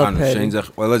ყველაფერი. ანუ შენ ძახ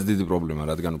ყველაზე დიდი პრობლემა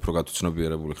რადგან უფრო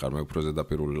გათუცნობიერებული ხარ მე უფრო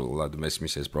ზედაპირულად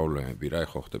მესმის ეს პრობლემები რა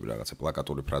ხო ხდები რაღაცა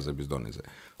პლაკატური ფრაზების დონეზე.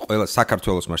 ყველა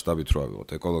საქართველოს მასშტაბით რო ავიღოთ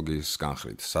ეკოლოგიის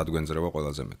განხრით სად გვენძრევა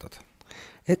ყველაზე მეტად.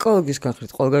 ეკოლოგიის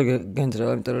განხრით ყველგან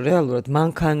გენძრევა იმიტომ რომ რეალურად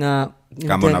მანქანა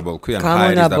გამონაბოლქვი ან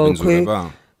ჰაერის დაბინძურება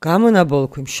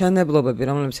გამონაბოლქვი მშენებლობები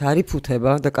რომლებიც არ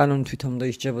იფუთება და კანონით თვითონ და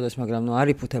ისჯებოდეს მაგრამ ნუ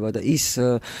არ იფუთება და ის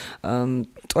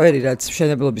ტვერი რაც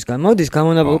მშენებლობისგან მოდის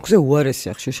გამონაბოლქვზე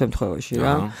უარესია ხშირ შემთხვევაში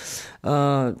რა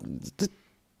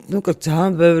ну как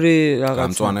ძალიან ბევრი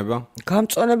რაღაც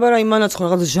გამწვანება რა იმანაც ხო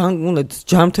რაღაც უნდა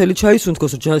ჯამთელი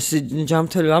ჩაისუნთქოს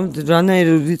ჯამთელი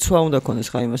რანაირი რიცვა უნდა ქონდეს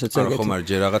ხა იმასაც ეგეთი ხო მაგრამ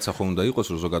ჯერ რაღაცა ხო უნდა იყოს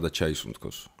რომ ზოგადად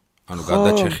ჩაისუნთქოს ანუ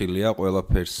გადაჭეხილია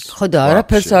ყველაფერს ხო და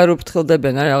არაფერს არ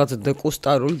უფრთხილდებიან არა რაღაცა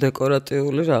დეკუსტარული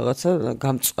დეკორატიული რაღაცა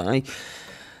გამწვანა აი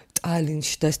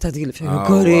ტალინში და ეს ადგილებში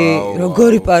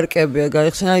როგორი პარკებია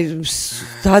გაიხსნა აი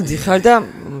დადიხარ და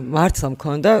მართლა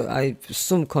მქონდა აი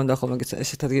სულ მქონდა ხოლმე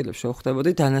ესეთ ადგილებში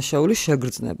ხდებოდი დანაშაული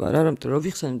შეგრძნება რა რომ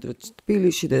ვიხსენე რომ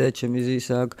თბილისში დედაჩემი ზის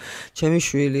აქ ჩემი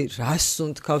შვილი რას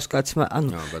უნთქავს კაცმა ანუ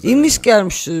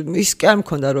ის კი არ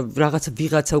მქონდა რომ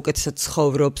ვიღაცა უკეთესად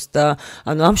ცხოვრობს და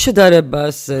ანუ ამ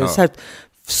შედარებას საერთოდ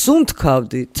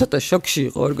სუნთქავდი, ცოტა შოკში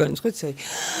იყო ორგანიზმიც, აი.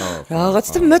 რაღაც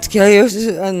და მეთქი, აი,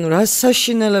 ანუ რა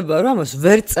საშინელება რა ამას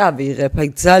ვერ წავიღებ, აი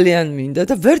ძალიან მინდა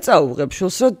და ვერ წაუღებ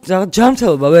შულს, რომ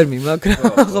ჯანმრთელობა ვერ მიმაგრა.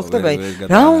 ხო ხდება, აი,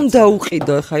 რა უნდა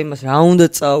უყიდო, ხა იმას რა უნდა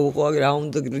წაუღო, რა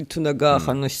უნდა რით უნდა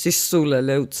გაახანო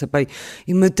სისულელე, უცებ, აი,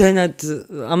 იმდენად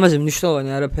ამაზე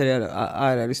მნიშვნელოვანი არაფერი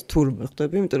არ არის თურმე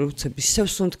ხდები, იმიტომ რომ უცებ ისევ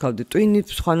სუნთქავდი, ტვინი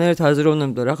სხვანაირად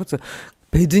აზროვნებ და რაღაცა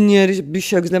ბედნიერი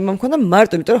შეგრძნება მქონდა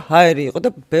მარტო იმიტომ რომ ჰაერი იყო და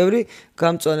ბევრი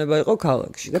გამწვანება იყო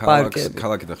ქალაქში და პარკები.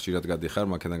 ქალაქი და ხშირად გადიხარ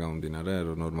მაქედან გამომდინარე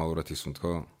რომ ნორმალურად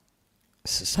ისუნთქო?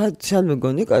 სად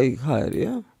მეგონი კაი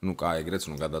ჰაერია? ნუ კაი ეგრეც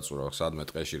ნუ გადაწურავ სადმე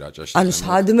ტყეში რაჭაში. ანუ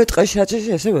სადმე ტყეში რაჭაში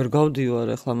ესე ვერ გავდივარ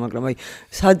ახლა მაგრამ აი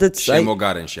სადაც აი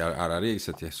შემოგარენში არ არის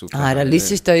ისეთი სუპერ. არა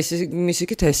ლისის და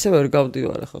ისიქით ესე ვერ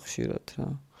გავდივარ ახლა ხშირად რა.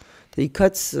 და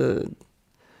იქაც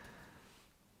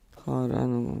არა,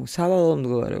 ну, სავალალო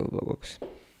მდგომარეობა გვაქვს.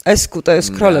 ეს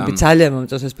სკროლები ძალიან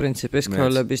მომწონს ეს პრინციპი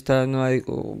სკროლების და ну, აი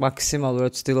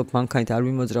მაქსიმალურად ვცდილობ მანქანით არ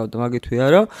მიმოძრავ და მაგითვია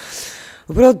რომ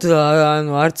უბრალოდ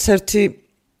ანუ არც ერთი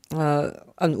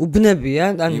ან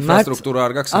უბნებია, ან ინფრასტრუქტურა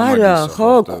არ გაქვს სამაგისო. არა, ხო,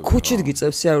 ქუჩით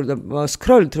გიწევს სიარული და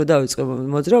სკროლით რო დავიწყე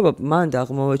მოძრაობა, მან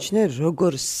აღმოვაჩინე,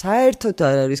 როგორ საერთოდ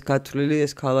არ არის გათვლილი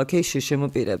ეს ქალაქი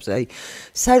შიშემოპირებზე. აი,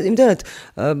 იმდანაც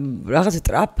რაღაცა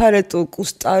ტრაფარეტო,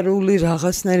 კუსტარული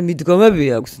რაღაცნაირი მიდგომები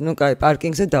აქვს. ნუ კაი,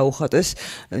 პარკინგზე დაუხატეს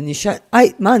ნიშა. აი,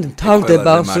 მან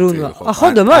თავდება ზრუნვა. ხო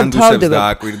და მან თავდება.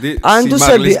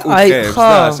 პანდუსები, აი,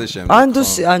 ხო.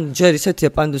 პანდუსი, ან ჯერ ისეთია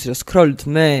პანდუსი, რომ სკროლით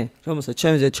მე, რომელსაც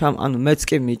ჩემზე ანუ მეც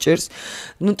კი მიჭირს.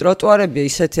 ნუ ტროტუარები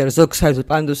ისეთია, რომ ზოგ საერთოდ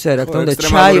პანდუსი არ აქვს, უნდა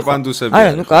ჩაიყო.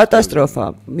 არა, ნუ კატასტროფა.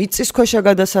 მიწისქვეშა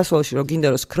გადასასვლელში რომ გინდა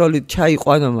რომ სკროლით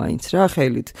ჩაიყვანო მაინც რა,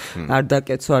 ხელით არ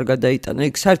დაკეცო, არ გადაიტანო.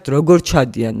 იქ საერთოდ როგორ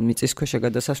ჩადიან მიწისქვეშა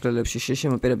გადასასვლელებში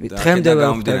შიშემოპირები. დღემდე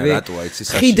ვხვდები.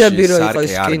 ხიდები რო იყო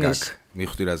ის სკინის.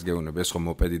 მიხვდი რას გეუბნები, ეს ხომ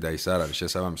მოპედი და ის არ არის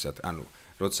შესაბამისად. ანუ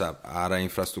როცა არა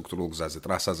ინფრასტრუქტურულ გზაზე,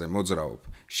 ტრასაზე მოძრაობ,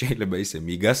 შეიძლება ისე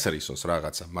მიგასრისოს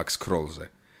რაღაცა მაქს სკროლზე.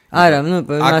 არა, ნუ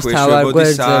მას თავარ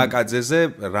გვერდზე სააკაძეზე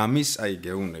რამის აი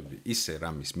გეუნები, ისე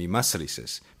რამის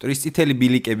მიმასრისეს. თორე ის წითელი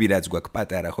ბილიკები რაც გვაქვს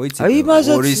პატარა, ხო იცი?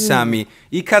 2-3,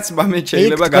 იქაც მამე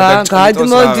შეიძლება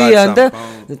გადმოდიან და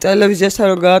ტელევიზიასთან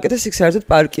რო გააკეთეს, იქ საერთოდ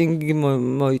პარკინგი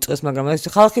მოიწეს, მაგრამ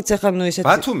ხალხიც ახლა ნუ ისეთი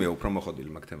ბათუმია უფრო მოხდილი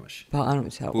მაგ თემაში. ანუ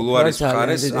ვიცი, ბულვარის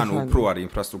მხარეს, ანუ უფრო არის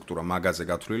ინფრასტრუქტურა მაგაზე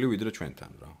გათვლილი ვიდრე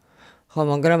ჩვენთან რა. ხო,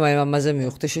 მაგრამ აი ამაზე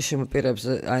მივხვდი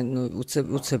შიშემოპირებზე, აი ნუ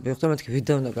უცებ მივხვდი, მეთქი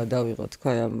ვიდეო უნდა გადავიღო,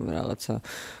 თქვა ამ რაღაცა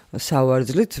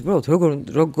სავარძლით, უბრალოდ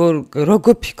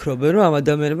როგორ ფიქრობენ, რომ ამ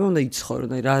ადამიანებმა უნდა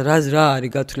იცხოვრონ, აი რა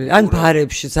არის გათვლილი, ან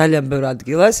ბარებში ძალიან ბევრ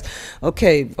ადგილას,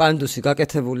 ოკეი, პანდუსი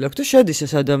გაკეთებული აქვს და შედის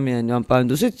ეს ადამიანი ამ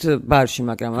პანდუსით ბარში,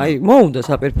 მაგრამ აი მოუნდა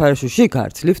საპირფარეშოში იქ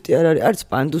არც ლიფტი არ არის, არც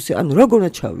პანდუსი, ანუ როგორ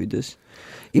უნდა ჩავიდეს?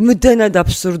 იმდენად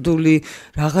აბსურდული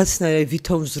რაღაცნაირი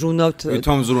ვითომ ზრუნავთ.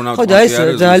 ხო და ეს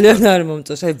ძალიან არ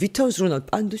მომწონს. აი ვითომ ზრუნავთ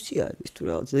პანდუსი არის თუ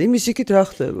რაღაცა. იმის იქით რა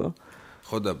ხდება?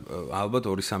 ხო და ალბათ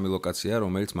 2-3 ლოკაცია,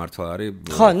 რომელიც მართლა არის.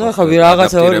 ხო, ნუ ახლა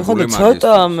რაღაცა ხო და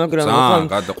ცოტა, მაგრამ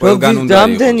ყველგან უნდა იყოს.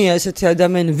 რამდენია ესეთი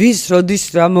ადამიანი, ვის როდის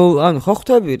რა ანუ ხო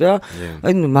ხვდები რა?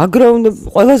 აი მაგრა უნდა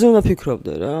ყველაზე უნდა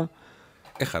ფიქრობდე რა.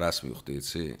 ეხლა რას მივხვდი,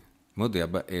 იცი? მოდი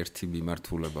აბა ერთი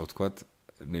მიმართულება ვთქვათ.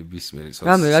 ნებისმიერი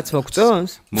რამე რაც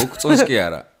მოგწონს? მოგწონს კი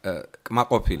არა,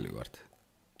 კმაყოფილი ვართ.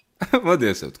 მოდი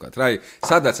ესე ვთქვათ, რა,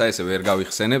 სადაც აი ესე ვერ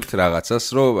გავიხსენებთ რაღაცას,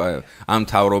 რომ ამ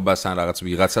თავრობას ან რაღაც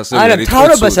ვიღაცას ვერ ითხოვს. არა,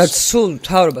 თავრობასაც სულ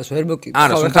თავრობას ვერ მოკითხავ.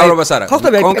 არა, სულ თავრობას არა.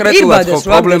 კონკრეტულად ხო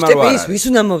პრობლემა რა არის? ვის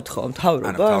უნდა მოვთხოვ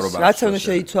თავრობას? რაც უნდა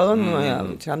შეიცვალონ, ნუ აი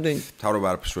რამდენი თავრობა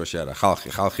არ ფშვაში არა,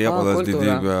 ხალხია ყველაზე დიდი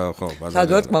ხო, ბაზარი. სად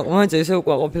ვარ კმაყოფილი, ესე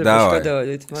უკმაყოფილებას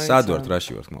გადავედით, მაინც. სად ვარ,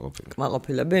 რაში ვარ კმაყოფილი?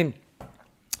 კმაყოფილები?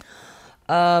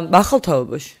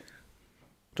 მახალთაობაში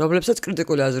რომლებსაც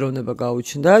კრიტიკული აზროვნება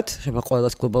გაუჩნდათ, შეიძლება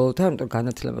ყველას გლობალურად, იმიტომ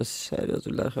განათლებას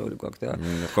სერიოზული არხეული გვაქვს და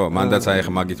ხო, მანდაც აი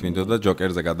ხა მაგით მინდოდა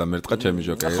ჯოკერზე გადამერტყა ჩემი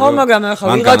ჯოკერი. ხო, მაგრამ ახლა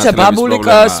ვიღაცა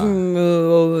ბაბულიკას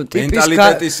ტიპის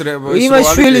იმას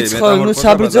შვილიც ხო, ნუ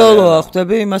საბრძოლოა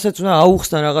ხვდები, იმასაც უნდა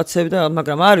აუხსნა რაღაცები და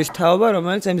მაგრამ არის თაობა,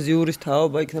 რომელიც მზიურის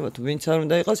თაობა იქნება თუ ვინც არ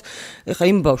უნდა იყოს. ეხლა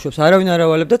იმ ბავშვებს არავინ არ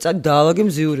ავალებ და წადი დაალაგე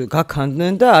მზიური,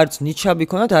 გაქანდნენ და არც ნიჩაბი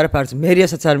ქონათ, არაფერს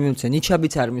მერიასაც არ მიუცე,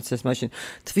 ნიჩაბიც არ მიცეს მაშინ.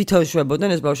 თვითონ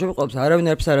შვებოდნენ ბავშვები ყობს არავინ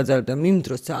არაფერს არ აძალებდა იმ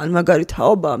დროს ძალიან მაგარი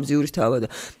თაობაა მზიურის თაობა და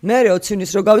მე 20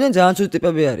 ივნის რო გავიდნენ ძალიან ცუდი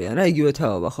ტიპები არიან რა იგივე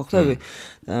თაობა ხო ხვდები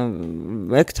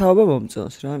ეგ თაობა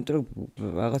მომწონს რა იმიტომ რომ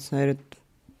რაღაცნაირად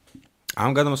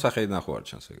ამ გადამოსახედიდან ხო არ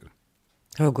ჩანს ეგრე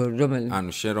როგორ რომელი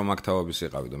ანუ შენ რომ აქ თაობის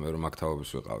იყავი და მე რომ აქ თაობის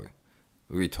ვიყავი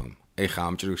ვითომ ეხა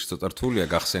ამ ჭრილში ცოტა რთულია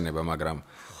გახსენება მაგრამ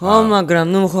ხო მაგრამ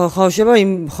ნუ ხო შევა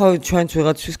იმ ხო ჩვენც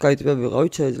ვიღაცის კაი ტიპები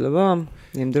ვიყავით შეიძლება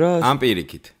იმ დროს ამ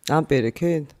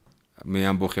პირიქით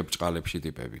მე ამბოხებ ჭყალებში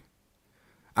ტიპები.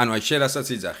 ანუ აი შერასაც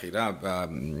იძახი რა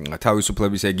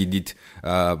თავისუფლების ეგიდით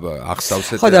ახსავს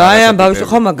ეს ხო და აი ამ ბავშვი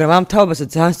ხო მაგრამ ამ თაობასაც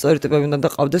ძალიან სწორი ტიპები უნდა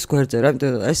დაყავდეს გვერდზე რა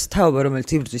ეს თაობა რომელიც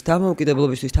იბრძვის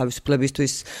დამოუკიდებლობისთვის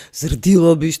თავისუფლებისთვის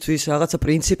ზრდილობისთვის რაღაცა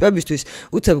პრინციპებისთვის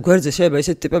უცებ გვერდზე შეიძლება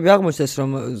ესეთი ტიპები აღმოჩნდეს რომ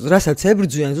რასაც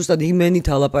ებრძვიან ზუსტად იმენით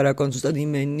ალაპარაკონ ზუსტად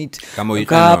იმენით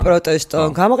გააპროტესტონ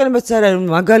გამოყენებაც არ არის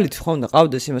მაგალითი ხო უნდა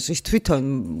ყავდეს იმას ის თვითონ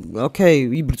ოკეი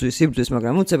იბრძვის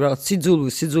მაგრამ უცებ რაღაც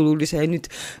სიძულვილის ენით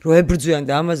რო ებრძვიან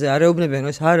და ამაზე არეუბნებიან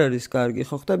ეს არ არის კარგი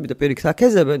ხო ხტები და პირიქით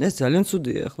აკეზებენ ეს ძალიან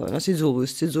ცუდია ახლა რა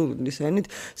სიძულვილის ენით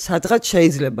სადღაც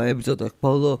შეიძლება ებრძოდა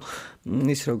ბოლო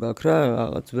ის რო გაქვს რა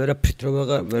რაღაც ვერაფრით რო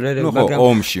ვერერებ მაგრამ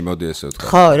ომში მოდი ესე ვთქვა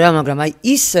ხო რა მაგრამ აი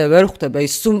ისე ვერ ხვდება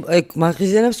ის ეგ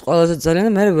მაღიზიანებს ყველაზე ძალიან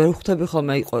და მე ვერ ხვდები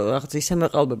ხოლმე აი რაღაც ისე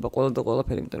მეყალბება ყველა და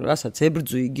ყველაფერი იმიტომ რომ რასაც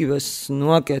ებრძვი იგივეს ნუ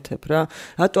აკეთებ რა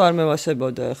რატო არ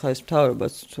მევასებოდა ახლა ეს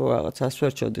მთავრობას თუ რაღაც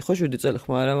ასვერჩოდი ხო 7 წელი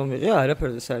ხმა არ მომიღია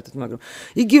არაფერზე საერთოდ მაგრამ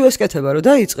იგივეს კეთება რომ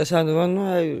დაიწყეს, ანუ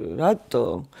აი რატო?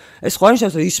 ეს ხო არის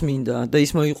რომ ის მინდა და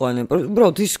ის მოიყვანენ.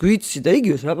 უბრალოდ ის გვიცი და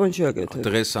იგივეს რა პონჩი აკეთებ.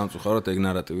 დღეს სამწუხაროდ ეგ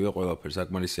ნარატივია ყველაფერს,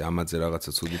 საკმარისი ამაზე რაღაცა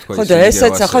ცუდი თქვა ხო და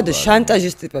ესეც ხო და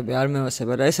შანტაჟის ტიპები არ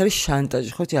მევასება რა, ეს არის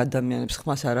შანტაჟი, ხო ადამიანებს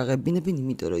ხმას არ აღებინებინ,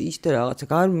 იმიტომ რომ ის და რაღაცა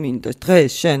გარმინდა.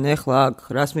 დღეს შენ ეხლა აქ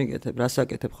რას მიგეთებ, რას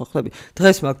აკეთებ ხო ხლები?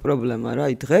 დღეს მაქვს პრობლემა რა,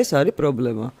 აი დღეს არის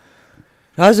პრობლემა.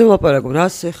 რაზე ვლაპარაკობ,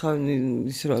 რას ეხა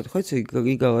ის რა ხო იცი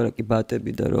იგავარაკი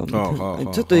ბატები და რომ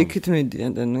ცოტა იქით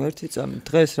მიდიან და ნუ ერთი წამი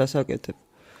დღეს რას აკეთებ?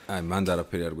 აი მან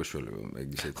არაფერი არ გვეშველება ეგ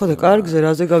ისეთი. ხო და კარგზე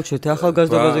რაზე გავჩერდე,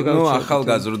 ახალგაზრდობაზე გავჩერდე. ნუ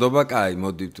ახალგაზრდობა, კაი,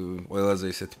 მოდით ყველაზე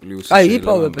ისეთ პლუსი. აი,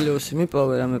 იპოვე პლუსი,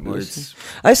 მიპოვე რამე პლუსი.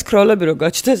 აი სკროლები რო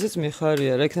გაჩნდა, ესეც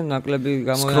მიხარია, რა იქნება ნაკლები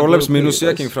გამოიყენო. სკროლებს მინუსი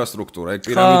აქვს ინფრასტრუქტურა, ეგ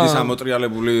პირამიდის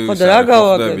ამოტრიალებული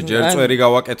საერთოდ ჯერ წვერი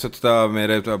გავაკეთოთ და მე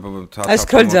აი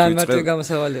სკროლი ძალიან მარტივი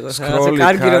გამოსავალი იყო, რაღაცა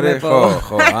კარგი რომ ეპოვო.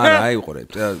 ხო, არა, აი უყურეთ.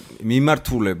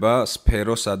 მიმართულება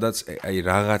სფერო, სადაც აი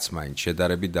რაღაც მაინც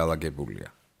შედარებით დალაგებულია.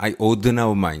 აი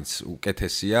ოდნავ მაინც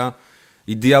უკეთესია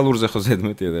იდეალურზე ხო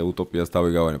ზედმეტია და უტოპიას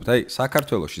დავიგავანებთ. აი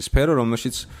საქართველოში სფერო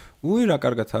რომელშიც უი რა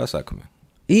კარგათაა საქმე.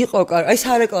 იყო აი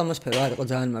სარეკლამო სფერო არ იყო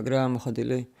ძალიან მაგრა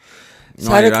მოხდილი.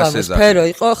 სარეკლამო სფერო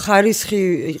იყო, ხარისხი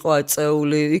იყო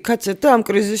აწეული. იქაც და ამ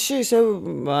კრიზისში ისე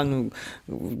ანუ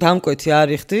დამკვეთი არ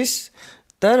იხდის.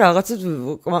 და რაღაცა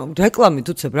რეკლამით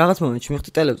უცებ რაღაც მომენტში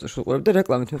მივხვდი ტელევიზორში უყურებ და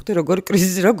რეკლამით მივხვდი როგორი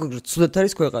კრიზისი როგორ ცუდად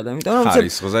არის ქვეყანა იმიტომ რომ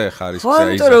ხარისხზე ხარისხზე აი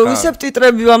იმიტომ რომ ისევ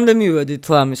ტიტრებამდე მივედით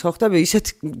ლამის ხო ხტები ისეთ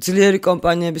ძლიერი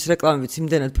კომპანიების რეკლამებიც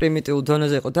იმდენად პრიმიტიულ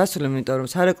დონეზე იყო დასული იმიტომ რომ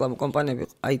სარეკლამო კომპანიები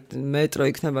აი მეტრო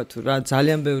იქნება თუ რა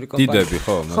ძალიან ბევრი კომპანია დიდები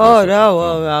ხო ხო რა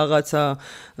რაღაცა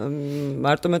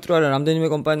მარტო მეტრო არა რამდენიმე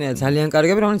კომპანია ძალიან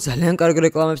კარგები რომელიც ძალიან კარგ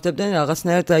რეკლამებს დებდნენ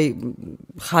რაღაცნაირად აი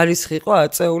ხარისხი იყო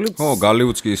აწეული ხო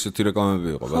გალივუდს კი ისეთი რეკლამები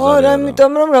ხო,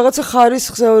 ამიტომ რომ რაღაცა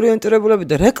ხარისხზე ორიენტირებულები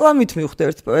და რეკლამით მივხვდი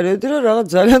ერთ პერიოდში რომ რაღაც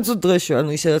ძალიან ცუდ დღეში ანუ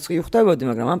ისედაც კი ხვდებოდი,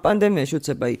 მაგრამ ამ პანდემიაში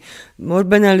უცებ აი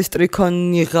მორბენალის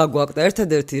ტრიქონიღა გვაქვს და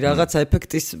ერთადერთი რაღაცა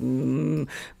ეფექტის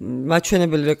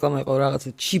მაჩვენებელი რეკლამა იყო რაღაცა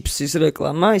ჩიპსის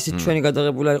რეკლამა, ისიც ჩვენი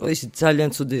გადაღებული არ იყო, ისიც ძალიან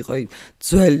ცუდი იყო, აი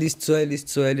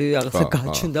ძველი რაღაცა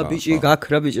გაჩნდა ბიჭი,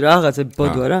 გაქრა ბიჭი, რაღაცა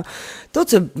ბოდვა რა.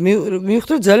 თორე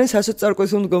მივხვდი ძალიან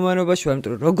სასოწარკვეთილ მდგომარეობაში ვარ,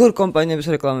 იმიტომ რომ როგორ კომპანიების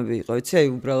რეკლამები იყო, იცი, აი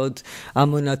უბრალოდ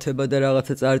ამონათება და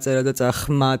რაღაცა წარწერა და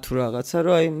წახმა თუ რაღაცა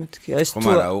რომ აი მეთქი ეს თუ ხო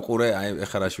მაგრამ უყურე აი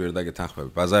ეხლა რაში ვერ დაგეთანხმები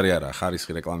ბაზარი არა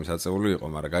ხარისხი რეკლამის აწეული იყო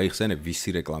მაგრამ გაიხსენე ვისი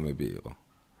რეკლამები იყო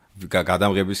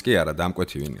გადამღების კი არა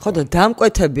დამკვეთი ვინ იყო ხო და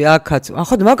დამკვეთები აქაც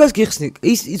ხო და მაგას გიხსნი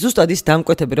ის ზუსტად ის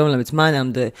დამკვეთები რომლებიც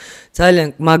მანამდე ძალიან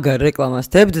მაგარ რეკლამას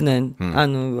დებდნენ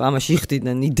ანუ ამაში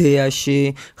იხდიდნენ იდეაში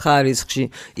ხარისხში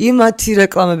იმათი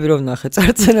რეკლამები რომ ნახე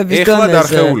წარწერების დონეზე ეხლა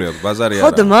დარხეული აქვს ბაზარი არა ხო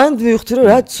და მან მივხვდი რომ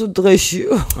რა ცუდ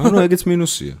დღეშიო ანუ ეგეც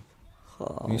მინუსია ხო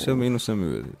ისე მინუსზე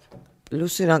მივედით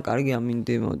პლუსი რა კარგი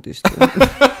ამინდი მოდის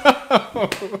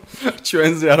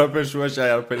ჩვენზე არაფერ შუაში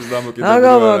არაფერს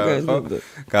დამოკიდებულია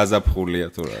გაზაფხულია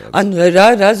თუ რაღაც ანუ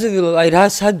რაზე ვილო აი რა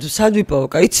სად ვიპოვო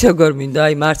კაი იცი როგორ მინდა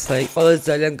აი მართლა აი ყველაზე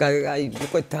ძალიან აი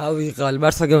უკვე დავიღალ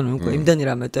მართლა გეუბნები უკვე იმდენი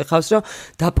რამე ტეხავს რომ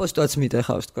დაპოსტვაც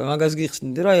მიტეხავს თქვენ მაგას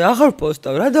გიხსნით რომ აი აღარ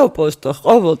პოსტავ რა დავპოსტო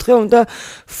ყოველდღე უნდა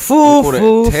ფუ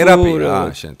თერაპია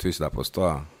შენთვის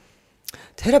დაპოსტვა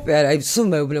თერაპია არა, აი სულ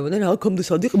მეუბნებოდნენ, აქამდე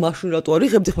სად იყო, მაშინ რატო არ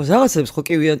იღებდი ხმას, რაღაცებს ხო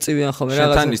კივიან წივიან ხოლმე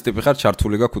რაღაცა. შენთან ის ტიპი ხარ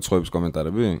ჩართული გაქვს უცხოების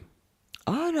კომენტარები?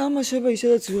 არა, ამაშება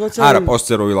ისედაც ვიღაცა არა,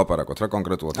 პოსტზე რო ვილაპარაკოთ რა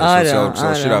კონკრეტულად სოციალურ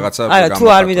ქსელში რაღაცა არა, თუ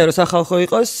არ მინდა რომ სახალხო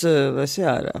იყოს, ესე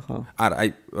არა, ხო. არა, აი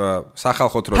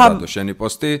სახალხოთ რო დადო შენი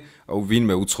პოსტი,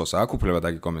 ვინმე უცხოს აქვს უფლება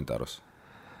დაგიკომენტაროს.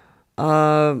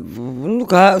 ნუ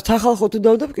სახალხო თუ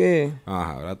დავდებ კი?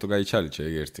 აჰა, რატო გაიჩალიჩე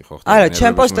ეგ ერთი ხო ხტა. არა,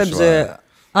 ჩემ პოსტებზე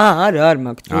არა, არ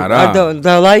მაქვს.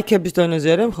 და ლაიქების დონეზე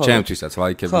არა მხოლოდ. ჩემთვისაც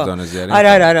ლაიქების დონეზე არის.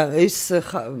 არა, ის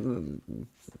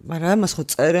მაგრამ ამას ხო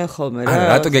წერენ ხოლმე რა. არა,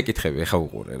 რატო გეკითხები, ეხა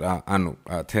უყურე რა. ანუ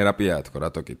თერაპიაა თქო,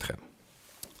 რატო კითხე.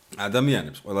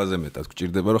 ადამიანებს ყველაზე მეტად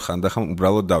გჭირდება რომ ხანდახან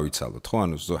უბრალოდ დავიცალოთ, ხო?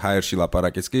 ანუ ჰაერში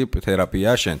ლაპარაკიც კი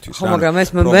თერაპიაა შენთვის. ხო, მაგრამ ეს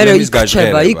მე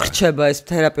იქრჩება ეს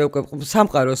თერაპია უკვე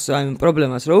სამყაროს აი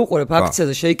პრობლემას რო უყურებ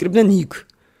აქციაზე შეიკრიბდნენ იქ.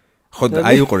 ხო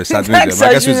აი უყურე სადმეზე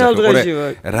მაგას ვიზახ უყურე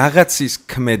რაღაცის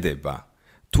ქმედება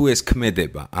თუ ეს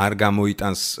ქმედება არ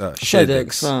გამოიტანს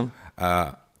შედეგს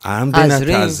ამდენად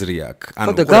აზრი აქვს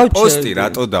ანუ პოსტი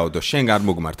რატო დავდო შენ არ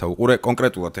მოგმართა უყურე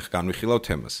კონკრეტულად ეხ განვიხილავ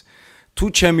თემას თუ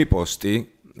ჩემი პოსტი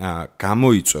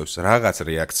გამოიწვევს რაღაც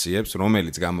რეაქციებს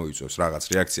რომელიც გამოიწვევს რაღაც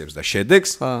რეაქციებს და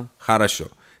შედეგს ხარაშო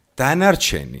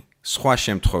დანარჩენი სხვა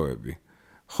შემთხვევები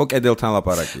ხო კედელთან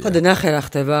ლაპარაკია. ხო და ნახე რა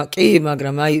ხდება. კი,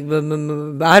 მაგრამ აი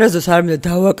არასდროს არ მინდა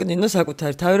დავაკნინო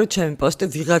საკუთარი თავი, რომ ჩემი პოსტი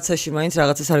ვიღაცაში მაინც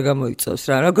რაღაცას არ გამოიწვევს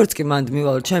რა. როგორც კი მანდ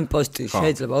მივალ ჩემი პოსტი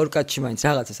შეიძლება ორ კაცში მაინც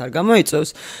რაღაცას არ გამოიწვევს,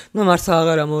 ნუ მართლა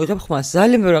აღარ ამოვიღებ ხმას.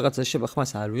 ძალიან ბევრი რაღაცა შეიძლება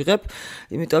ხმას არ ვიღებ,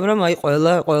 იმიტომ რომ აი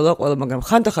ყველა, მაგრამ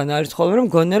ხანდახან არის ხოლმე რომ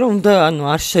გონე რომ უნდა ანუ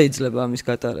არ შეიძლება ამის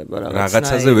გატარება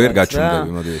რაღაცაზე ვერ გაჩვენდები,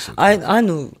 მოდი ესე. აი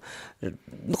ანუ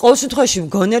ყოველ შემთხვევაში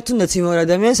მგონია თუნდაც იმ ორ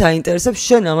ადამიანს აინტერესებს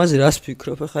შენ ამაზე რას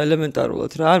ფიქრობ ახლა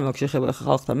ელემენტარულად რა არ მაქვს შეხება ახლა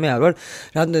ხალხთან მე არ ვარ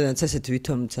რამდენადაც ესეთი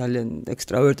ვითომ ძალიან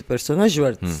ექსტროვერტი პერსონაჟი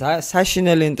ვარ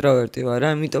საშინელი ინტროვერტი ვარ რა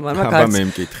იმიტომ არ მაქვს აბა მე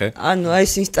მკითხე ანუ აი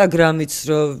ეს ინსტაგრამიც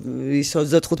რომ ის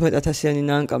 35,000-იანი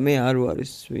ნანკა მე არ ვარ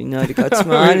ის ვინ არის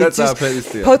კაცმა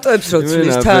არის ფოტოებს რო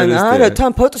ცვლის თან არა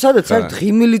თან ფოტო სადაც არის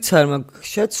ღიმილიც არ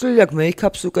მაქვს შეცვლილი აქვს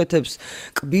მეიქაპს უკეთებს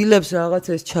კბილებს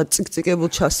რაღაცა ეს ჩაწიკწიკებულ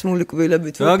ჩასმული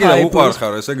კბილებით რა უყარს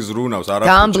ხარ ესე იგი ზრუნავს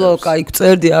არაფერი დამბლოკა იქ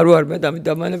წერდი არ ვარ მე და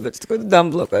დამანებეც თქვა და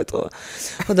დამბლოკა ეთქვა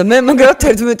ხო და მე მაგრამ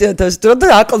 11,000 დრო და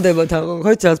აკლდება თან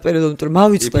ხო იცი რაც პერიოდში რომ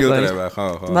მავიწყდება ხო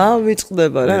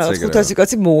მავიწყდება რა 500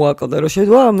 კაცი მოაკლდა რომ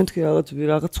შევა მეთქი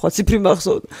რაღაც სხვა ციფრი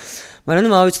მახსოვდა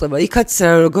მაგრამ მავიწყდება იქაც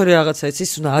როგორი რაღაცა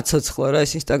იცის უნდა აცოცხლო რა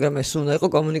ეს ინსტაგრამის უნდა იყო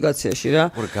კომუნიკაციაში რა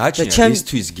ხო გაჩნია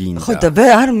ისთვის გინდა ხო და მე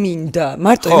არ მინდა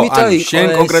მარტო იმიტომ იყო შენ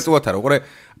კონკრეტულად არა უყურე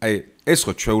აი ეს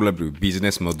ხო ჩვეულებრივი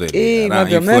ბიზნეს მოდელია რა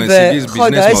ინფლუენსინგის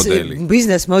ბიზნეს მოდელი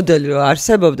ბიზნეს მოდელი რო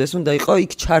არსებობდეს უნდა იყო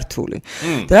იქ ჩართული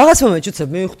და რაღაც მომენტში უცებ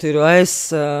მივხვდი რომ აი ეს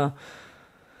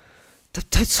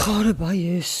და ცხოვრება აი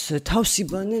ეს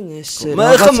თავსიბანენ ეს მე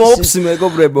ხა მოფს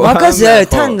მეგობრებო მაგაზე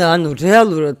თან ანუ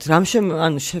რეალურად რამშე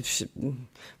ანუ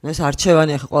ეს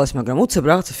არჩევანი ახლა ყოველს მაგრამ უცებ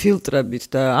რაღაც ფილტრებით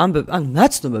და ანუ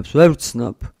ნაცნობებს ვერ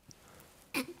ვცნობ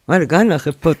მერე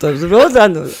განახებ ფოტოს როდ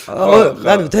ანუ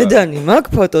დედანი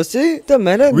მაქვს ფოტოსი და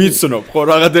მე ვიცნობ ხო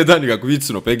რაღა დედანი გაქვს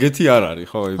ვიცნობ ეგეთი არ არის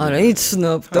ხო არა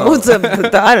იცნობ და უცებ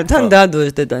და არა თან დადო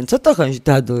ეს დედანი ცოტა ხანში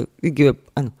დადო იგივე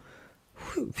ანუ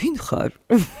ვინ ხარ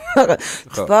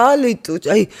თვალი თუ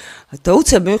აი და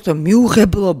უცებ მე ვხვდი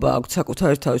მიუღებლობა აქვს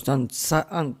საკუთარი თავის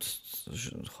ანუ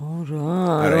ხო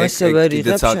რა ესე ვერ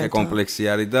იღებ შენ კომპლექსი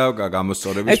არის და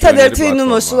გამოსწორების ერთადერთი ნუ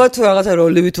მოსულა თუ რაღაცა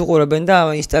როლივით უყურებენ და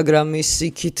ინსტაგრამის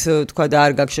იქით თქვა და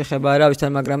არ გაქვს შეხება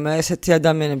არავისთან მაგრამ ესეთი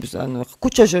ადამიანების ანუ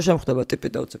ქუჩაში შემხდება ტიპი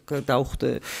და უცებ დავხვდე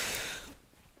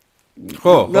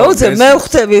ხო მე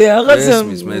ვხვდები რაღაცა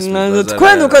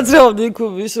თქვენ უკაცრავდი იქ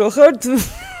რო ხართ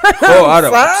ხო არა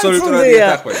აბსოლუტურად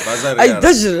ეთახვე ბაზარი არა აი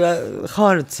და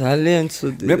ხარ ძალიან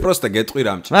ცუდი მე პროსტა გეტყვი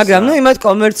რამჭი მაგრამ ნუ იმათ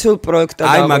კომერციულ პროექტად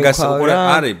აი მაგას უყურე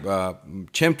არის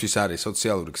ჩემთვის არის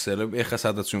სოციალური ქსელები ეხა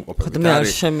სადაც ვიმყოფებით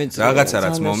არის რაღაცა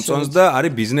რაც მომწონს და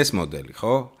არის ბიზნეს მოდელი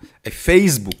ხო აი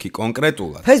Facebook-ი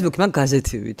კონკრეტულად Facebook-ი მაგ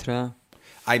გაზეთივით რა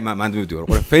აი მანდ მივდივარ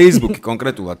უყურე Facebook-ი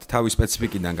კონკრეტულად თავის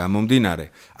სპეციფიკიდან გამომდინარე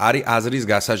არის აზრის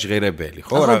გასაჟღერებელი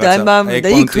ხო რაღაცა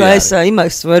და იქ რა ესა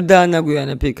იმას ვერ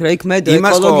დაანაგვიანებ იქ რა იქ მე და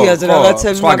ეკოლოგიაზე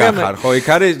რაღაცები მაგრამ ხო იქ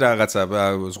არის რაღაცა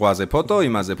ზღვაზე ფოტო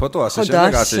იმაზე ფოტო ასე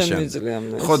შემდეგ ასე შემდეგ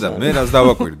ხო და მე რას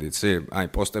დავაკვირდით იცი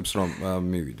აი პოსტებს რომ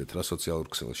მივიდეთ რა სოციალურ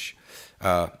ქსელში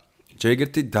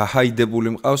ჯერგერთი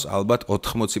დაჰაიდებული მყავს ალბათ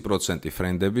 80%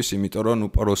 ფრენდების, იმიტომ რომ ნუ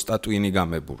პროსტა ტვინი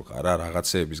გამებურღა რა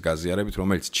რაღაცეების გაზიარებით,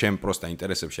 რომელიც ჩემ პროსტა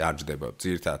ინტერესებში არ ჯდება.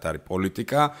 ძირითადად არის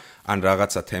პოლიტიკა, ან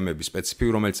რაღაცა თემები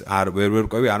სპეციფიკური, რომელიც ვერ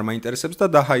ვერკვევი, არ მაინტერესებს და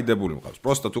დაჰაიდებული მყავს.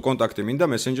 პროსტა თუ კონტაქტი მინდა,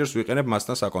 მესენჯერს ვიყენებ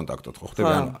მასთან საკონტაქტოდ, ხო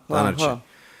ხდება ანუ დანარჩენი.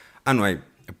 ანუ აი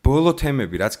ბოლო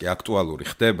თემები რაც კი აქტუალური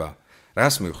ხდება,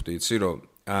 რას მივხვდი, იცი რომ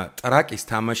ტრაკის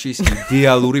თამაშის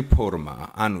იდეალური ფორმაა.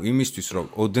 ანუ იმისთვის რომ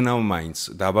ოდნავ მაინც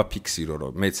დავაფიქსირო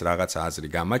რომ მეც რაღაცა აზრი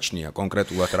გამაჩნია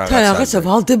კონკრეტულად რაღაცა. თან რაღაცა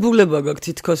ვალდებულება გაქვს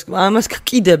თითქოს. ამას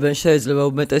გკიდებენ შეიძლება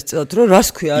უმეტესწილად რომ რას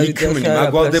ქვია არის და იქნი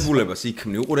მაგვალდებულებას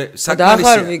იქნი. უყურე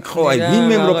საკმარისი ხო აი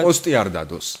ვინმემ რო პოსტი არ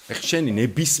დადოს. ეხ შენი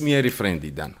ნებისმიერი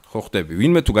ფრენდიდან ხო ხდები.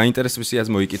 ვინმე თუ გაინტერესებს იაზ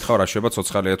მოიკითხავ რა შეება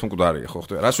ცოცხალია თუ მკვდარია ხო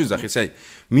ხდები. რას ვიზახი აი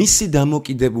მისი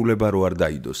დამოკიდებულება რო არ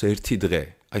დაიდოს ერთი დღე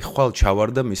აი ხვალ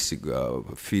ჩავარ და მისი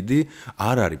ფიდი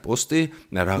არ არის პოსტი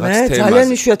რაღაც თემაზე. მე ძალიან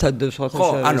იშვიათად დებს ხალხს. ხო,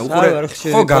 ანუ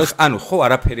ანუ ხო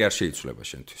არაფერი არ შეიცვლება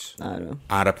შენთვის. არა.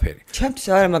 არაფერი. ჩემთვის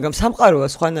არა, მაგრამ სამყაროა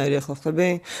სხვანაირი ხო ხდები?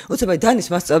 უცებ აი დანის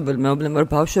მასწავლებელი მეუბნება რომ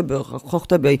ბავშვები ხო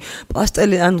ხდები აი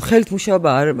პასტელი ანუ ხელით მუშაობა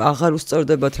აღარ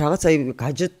უსწორდებათ რაღაც აი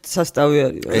გაჯეთ სასტავი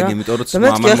არის რა. ეგ იმიტომ რომ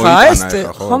მამა მოიტანა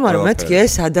ხო, მაგრამ მეთქი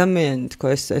ეს ადამიანი თქო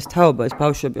ეს თაობა ეს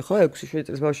ბავშვები ხო 6-7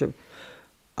 წლის ბავშვები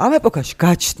ამ ეპოქაში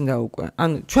გაჩნდა უკვე.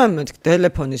 ანუ ჩვენ მეთქ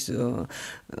ტელეფონის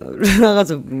რაღაც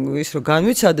ის რომ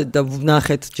განვიცადეთ და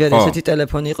ვნახეთ ჯერ ესეთი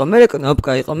ტელეფონი იყო, მე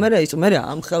კნოპკა იყო, მე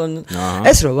ამ ხელონ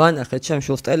ეს რომ ვანახეთ ჩემ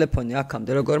შულს ტელეფონი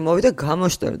აქამდე როგორ მოვიდა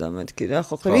გამოშტერდა მეთქი რა,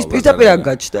 ხო ხდება ის პირდაპირ აქ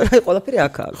გაჩნდა რა, ყველაფერი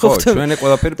აქ არის. ხო, ჩვენი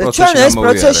ყველაფერი პროცესში ჩვენ ეს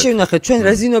პროცესში ვნახეთ, ჩვენ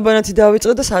რეზინობანათი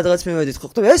დავიწყეთ და სადღაც მივედით, ხო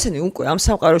ხდება ესენი უკვე ამ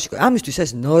სამყაროში ამისთვის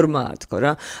ეს ნორმაა თქო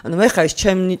რა. ანუ მე ხა ის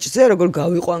ჩემ ნიჭზე როგორ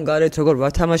გავიყვან გარეთ, როგორ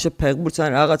ვათამაშებ ფეხბურთს ან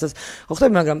რაღაცას, ხო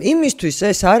ხდება, მაგრამ იმისთვის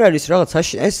ეს არ არის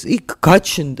რაღაცაში, ეს იქ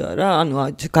გაჩნდა რა, ანუ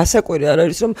გასაკვირი არ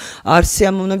არის რომ არ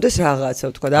სიამოვნებდეს რაღაცა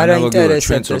თქვა და არ აინტერესებდეს რა.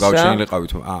 ჩვენც რო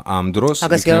გავჩენილიყავით ამ დროს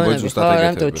იქნებოდა ზუსტად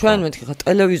ეგეთი. ჩვენ მეთქი ხა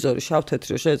ტელევიზორი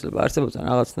შავ-თეთრი შეიძლება არსებობდა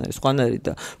რაღაცნაირი სხვანაირი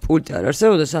და პულტი არ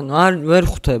არსებობდეს, ანუ არ ვერ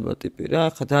ხვდება ტიპი რა.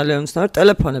 ხა ძალიან უცნაური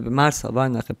ტელეფონები მარსალ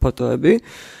ვანახე ფოტოები.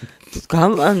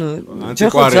 ანუ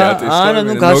არა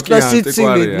ნუ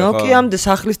გასკლასიცილი ნოკიამდე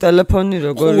სახლის ტელეფონი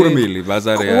როგორი ყურმილი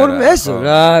ბაზარი არა ყურმი ეს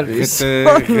რა არის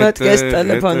მეთქი ეს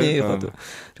ტელეფონი იყო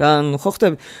რა ნუ ხო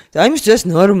ხტები და იმისთვის ეს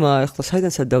ნორმაა ახლა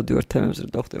საიდანაც დავდივარ თემებზე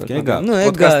რომ დავხტება ნუ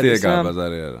პოდკასტი ეგა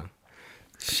ბაზარი არა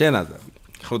შენადა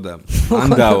ხოდა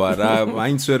ანდავა რა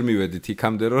მაინც ვერ მივედით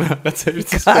იქამდე რომ რაღაცები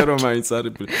ცისე რომ მაინც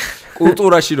არის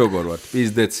კულტურაში როგორ ვართ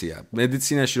პიზდეცია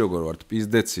მედიცინაში როგორ ვართ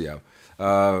პიზდეცია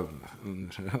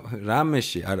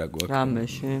რამეში არა გვაქვს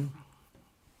რამეში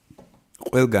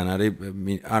ყველგან არის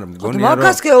არ მგონია რომ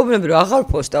მაგას გეუბნები რომ აღარ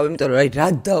პოსტავ იმიტომ რომ აი რა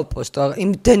დავპოსტო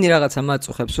იმდენი რაღაცა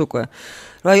მაწუხებს უკვე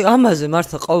რა ამაზე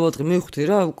მართლა ყოველდღე მივხვდი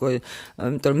რა უკვე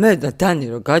იმიტომ რომ მე და დანი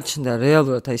რომ გაჩნდა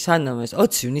რეალურად აი სანამ ეს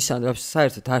 20 ივნისამდე ვაფშე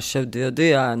საერთოდ არ შევდიოდი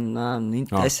ან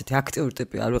ესეთი აქტიური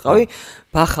ტიპი არ ვიყავი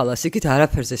ბახალას იქით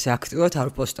არაფერზე ესე აქტიურად არ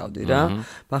პოსტავდი რა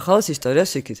ბახალას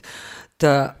ისტორიას იქით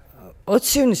და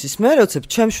 20 ივნისის მე როცა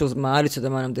ჩემშულმა არ იცოდა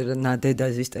მანამდე რა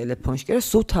დედაზის ტელეფონში კი რა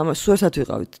სულ ერთად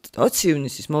ვიყავით 20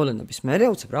 ივნისის მოვლენების მერე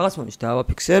უცებ რაღაც მომენტში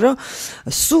დავაფიქსერო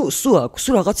სულ აქვს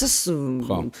სულ რაღაცას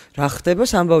რა ხდება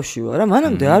სამბავში ვარ რა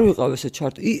მანამდე არ ვიყავ ესე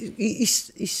ჩარტ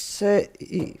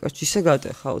ისე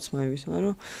გატეხა უცმაების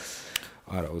მაგრამ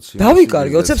არა 20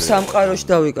 დავიკარგე უცებ სამყაროში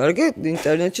დავიკარგე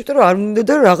ინტერნეტში იმიტომ რომ არ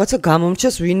მინდოდა რომ რაღაცა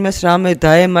გამომჩეს ვინმეს რამე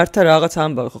დაემართა რაღაც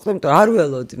ამბავი ხო ხტები იმიტომ არ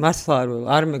ველოდი მართლა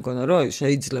არ მეგონა რომ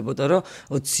შეიძლებოდა რომ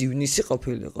 20 ივნისი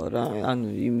ყოფილიყო რა ანუ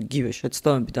იგივე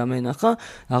შეცდომები დამენახა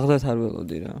აღდათ არ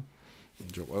ველოდი რა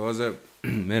ჯო ყველაზე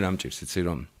მე რამ ჭირს იცი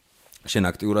რომ შენ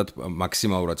აქტიურად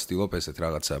მაქსიმალურად ცდილობ ესეთ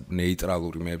რაღაცა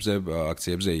ნეიტრალური მეებზე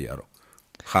აქციებზე იარო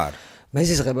ხარ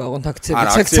მეზიზღება ოღონდ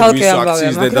აქციები ცალკე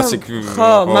ამბავია მაგრამ ხო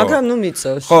მაგრამ ნუ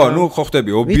მიწევს ხო ნუ ხო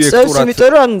ხტები ობიექტურად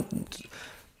იმიტომ რომ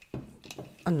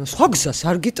ანუ სხვა გზას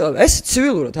არ გიტოვ ეს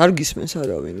ცივილურად არ გისმენს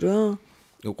არავინ რა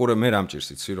უყურე მე რამ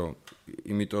ჭირს იცი რომ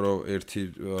იმიტომ რომ ერთი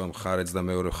მხარეც და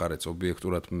მეორე მხარეც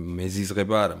ობიექტურად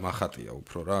მეზიზღება არა מחატია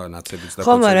უფრო რა ნაცებიც და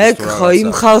ხო მაგრამ ეგ ხო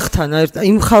იმ ხალხთან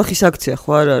იმ ხალხის აქცია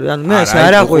ხო არ არის ანუ მე ეს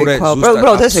არ აღვიქვა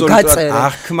უბრალოდ ესე გაწერე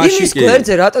იმის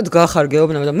გვერდზე რატოდ გახარ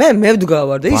გეუბნება და მე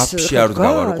ვდგავარ და ის ვაფშე არ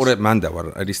ვდგავარ უყურე მან დავარ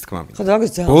ის თქმა მინდა ხო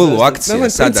მაგას ძალიან ბოლო აქცია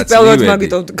სადაც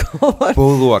მივედი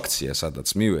ბოლო აქცია სადაც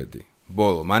მივედი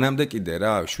ბოლო მანამდე კიდე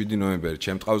რა 7 ნოემბერი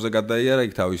ჩემ ტყავზე გადაიარა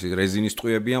იქ თავისი რეზინის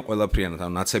ტყუებიან ყველაფრიანად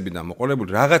ანუ ნაცები და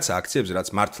მოყოლებული რაღაცა აქციებზე რაც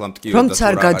მართლა მტკიოდა რომ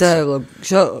წარ გადაევლო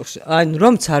ანუ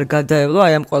რომ წარ გადაევლო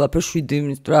აი ამ ყველაფერს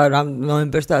 7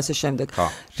 ნოემბერს და ასე შემდეგ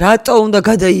რატო უნდა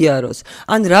გადაიაროს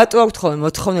ან რატო აქვს ხოლმე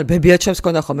მოთხოვნები ბებიაჩემს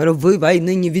ქონდა ხოლმე რომ ვაი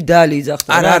ნინი ვიდალი იძახდა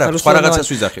არა სხვა რაღაცას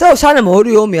ვიძახი და სანამ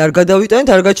ორი ომი არ გადავიტანეთ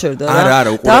არ გაჩერდა რა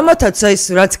და ამათაც ეს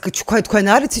რაც თქვენ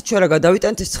არიცით ჩვენ რა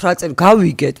გადავიტანეთ ეს 9 წელი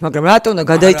გავიგეთ მაგრამ რატო უნდა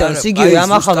გადაიტანოს იგი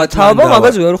ამახალმა თაობა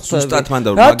მაგას ვერ ხვდები. ზუსტად მან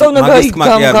და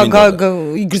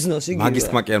იგრძნოს იგი. მაგის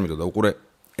თქმა კი არ მინდოდა. უყურე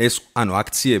ეს ანუ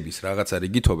აქციების რაღაცა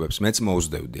რიგითობებს მეც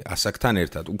მოუძდევდი. ასაკთან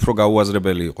ერთად უფრო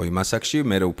გაუაზრებელი იყო იმ ასაკში,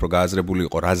 მე უფრო გააზრებული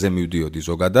იყო რაზე მივდიოდი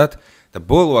ზოგადად და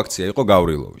ბოლო აქცია იყო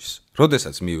გავრილოვის.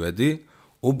 როდესაც მივედი,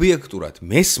 ობიექტურად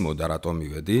მესმოდა რატომ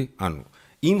მივედი, ანუ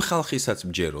იმ ხალხისაც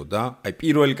მჯეროდა, აი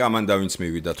პირველი კამანდა ვინც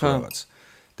მივიდა თუ რაღაც.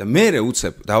 და მე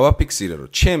უცებ დავაფიქსირე რომ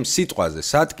ჩემ სიტყვაზე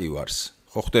სატკივარს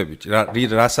ხო ხტებით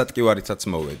რა სატკივარიცაც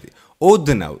მოვედი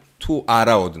ოდნავ თუ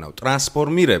არაოდნავ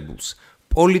ტრანსფორმირებულს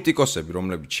პოლიტიკოსები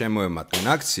რომლებიც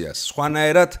შემოემატნენ აქციას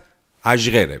სხვანაირად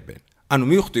აჟღერებენ ანუ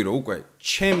მივხვდი რომ უკვე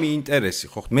ჩემი ინტერესი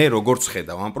ხო მე როგორც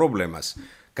ხედავ ამ პრობლემას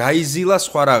გაიზილა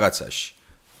სხვა რაღაცაში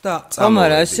და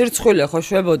წამარა სირცხვილი ხო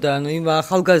შვებოდა ანუ იმ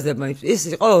ახალგაზრდებმა ის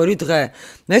იყო 2 დღე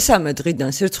მესამე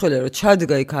დღიდან სირცხვილი რომ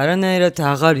ჩადგა იქ არანაირად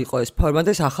აღარ იყო ეს ფორმა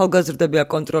და ეს ახალგაზრდები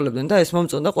აკონტროლებდნენ და ეს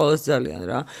მომწონდა ყოველს ძალიან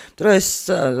რა იმიტომ რომ ეს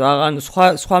ანუ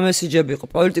სხვა მესიჯები იყო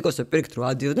პოლიტიკოსები პირიქით რომ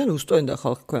ადიოდნენ უსტოენდა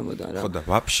ხალხი ქვემოდან რა ხო და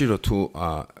ვაფშე რომ თუ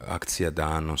აქცია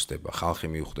დაანონსდება ხალხი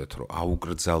მივხვდეთ რომ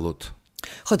აუგრძალოთ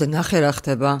ხო და ნახე რა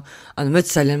ხდება. ანუ მეც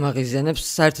ძალიან მაღიზიანებს,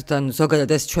 საერთოდ ანუ ზოგადად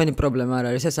ეს ჩვენი პრობლემა არ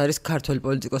არის, ეს არის ქართველი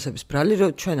პოლიტიკოსების ბრალი,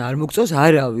 რომ ჩვენ არ მოგწევს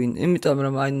არავინ, იმიტომ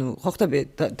რომ ანუ ხო ხტები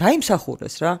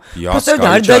დაიმსახურეს რა. просто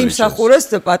არ დაიმსახურეს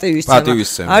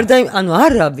პატივისცემა. ანუ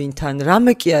არავინთან,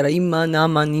 რამე კი არა,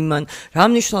 იმან, რა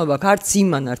მნიშვნელობა აქვს არც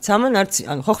იმან, არც ამან, არც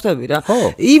ანუ ხო ხტები რა.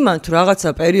 იმან თუ რაღაცა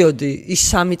პერიოდი ის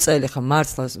 3 წელი ხა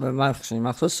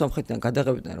მართლაც სომხეთიდან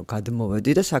გადაღებდნენ რომ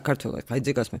გადმოვედი და საქართველოს ხა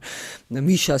იძეგას მე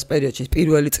მიშას პერიოდში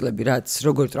პირველი წლები რაც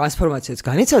როგორ ტრანსფორმაციაც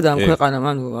განიცადა ამ ქვეყანამ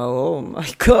ანუ oh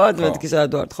my god მეთქი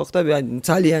სადო არ ხო ხტები აი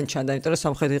ძალიან ჩანდა იმიტომ რომ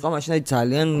სომხეთი იყო მაშინ აი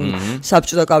ძალიან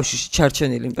საბჭოთა კავშირში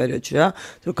ჩარჩენილი იმ პერიოდში რა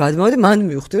რომ გადმოვედი მან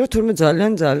მივხვდი რომ თურმე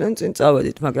ძალიან წინ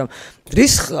წავედით მაგრამ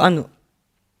რის ანუ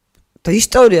და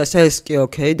ისტორიას ეს კი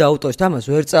ოკეი დაუტოვეს და ამას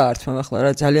ვერ წაართმევ ახლა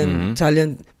რა ძალიან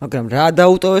მაგრამ რა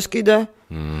დაუტოვეს კიდე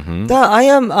და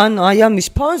აი ამის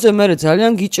ფონზე მე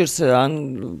ძალიან გიჭირს ან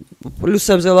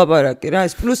პლუსებზე ლაპარაკი რა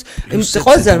ეს პლუს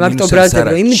ყველაზე მარტო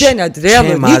ბრაზდება იმდენად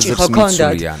რეალურად ნიჭი ხო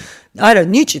ქონდათ არა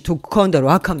ნიჭი თუ გქონდა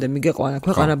რომ აქამდე მიგეყვანა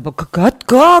ქვეყანა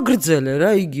გააგრძელე რა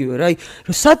იგივე რა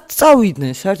რომ სად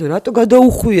წავიდნენ საერთოდ რატო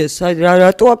გადაუხვიეს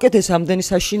რატო აკეთეს ამდენი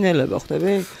საშინელება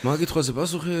ხვდები მაგითხვაზე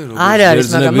პასუხი რომ არ არის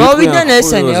მაგრამ მოვიდნენ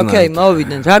ესენი ოკეი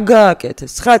მოვიდნენ რა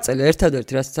გააკეთეს 9 წელი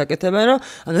ერთადერთი რასაც აკეთებენ რომ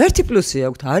ანუ ერთი პლუსი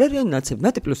აქვთ არ არიან ნაცები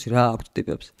მეტი პლუსი რა აქვთ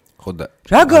ტიპებს ხო და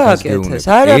რა გააკეთეს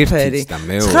არაფერი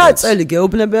 9 წელი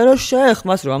გეუბნებიან რომ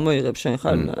შეხმას რომ ამოიღებ შენ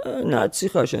ხარ ნაცი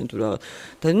ხარ შენ თუ რა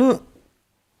და ნუ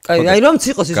აი რომ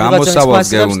ციყოს ის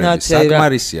ვიღაცას ნაცია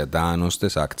საკმარისია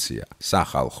დაანონსდეს აქცია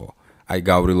სახალხო აი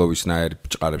გავრილოვისნაირი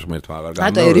ბჭყარებს ღმერთმა აღარ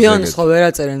გამოვიდა და რიონის ხო ვერ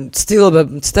აწერენ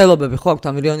ცდილობები ხო აქვს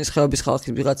ამ რიონის ხეობის ხალხი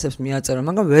ვიღაცებს მიაწერენ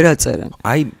მაგრამ ვერ აწერენ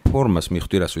აი ფორმას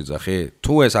მიხვდი რას ვიძახი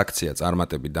თუ ეს აქცია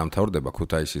წარმატებით დამთავრდება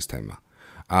ქუთაისის თემა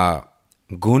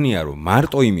მგონია რომ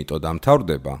მარტო იმიტომ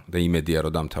დამთავრდება და იმედია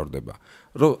რომ დამთავრდება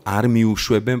რომ არ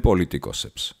მიუშვებენ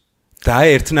პოლიტიკოსებს და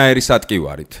ერთნაირი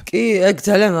სატკივარით. კი, ეგ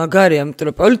ძალიან მაგარია,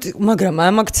 მაგრამ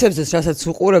ამ აქციებზეც რასაც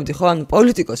უყურებდი, ხო, ანუ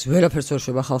პოლიტიკოსი ვერაფერს ვერ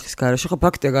შვება ხალხის გარეშე, ხო,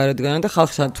 ფაქტია გარეთ და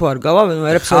ხალხს თუ არ გავა,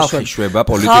 ვერაფერს ვერ შვება. ხალხი შვება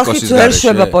პოლიტიკოსის გარეშე. ვერ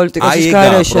შვება პოლიტიკოსის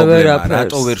გარეშე ვერაფერს.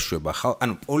 რატო ვერ შვება?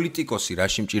 ანუ პოლიტიკოსი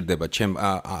რაში მჭირდება ჩემ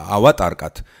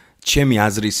ავატარკად, ჩემი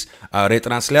აზრის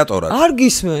რეტრანსლატორად. არ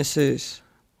გისმენს ის.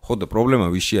 ხო და პრობლემა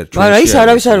ვიში არის ჩვენ მაგრამ ის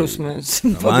არავის არ უსმენს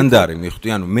ვანდარი მიხვდი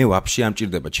ანუ მე ვაფშე ამ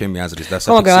ჭირდება ჩემი აზრის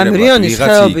დასაფიქსირება მაგრამ რიონის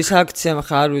ხეობის აქცია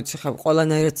ხა არ ვიცი ხა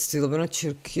ყველანაირად ცდილობენ რომ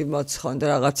ჩირკი მოცხონ და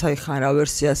რაღაცა ხან რა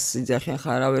ვერსიას იძახიან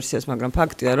ხან რა ვერსიას მაგრამ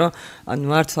ფაქტია რომ ანუ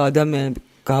მართლა ადამიანები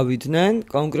გავიდნენ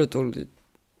კონკრეტული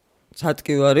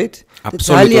სატკივარით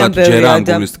ძალიან ბევრი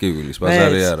ადამიანის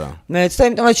ბაზარი არა მეც და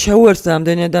იმიტომ შეუერთდა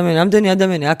ამდენი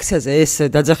ადამიანი აქციაზე ეს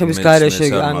დაძახების გარეშე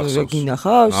ანუ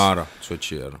გინახავს არა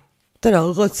სოჩი არა და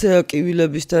რაღაცა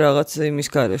კივილების და რაღაცა იმის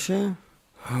გარეშე?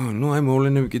 ნუ აი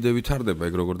მოვლენები კიდე ვითარდება,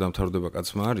 ეგ როგორ დამთავრდება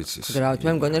კაცმა არ იცის. და რა თქმა უნდა,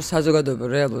 მე მგონია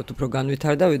საძოგადოებრივ რეალურად უფრო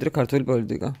განვითარდა ვიდრე ქართული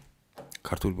პოლიტიკა.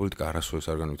 ქართული პოლიტიკა არასოდეს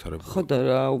არ განვითარება. ხო და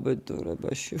რა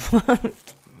უბედურებაში ვარ.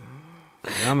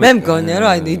 მე მგონია რომ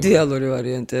აი იდეალური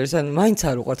ვარიანტი არის ანუ მაინც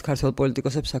არ უყვართ ქართულ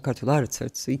პოლიტიკოსებს საქართველოს არც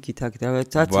ერთს იქით აქ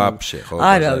რაღაცა ვაფშე ხო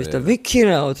არავის და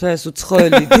ვიქირავთ რა ეს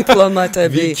უცხოელი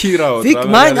დიპლომატები ვიქირავთ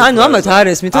მან ანუ ამათ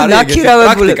არის მithon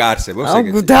ნაქირავებული პრაქტიკა არსებობს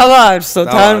ეგეთი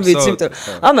დავაარსოთ არ ვიცი იმიტომ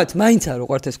ამათ მაინც არ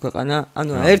უყვართ ეს ქვეყანა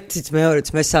ანუ ერთიც მეორეც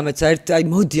მესამეც ერთ აი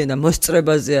მოდიან და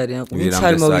მოსწრებაზე არიან ვინც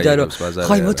არ მოვიდა რომ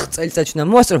ხო 4 წელიწადში და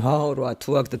მოასწრო აუ 8 თუ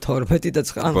აქ და 12 და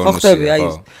ან ხო ხტები აი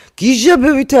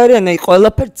გიჟებივით არიან აი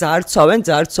ყველაფერი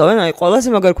ძარცვავენ აი ყველაზე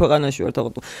მაგარ ქვეყანაში ვართ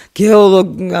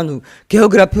ანუ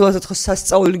გეოგრაფიულად ხო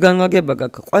სასწაული განლაგება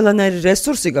გაქვს ყველანაირი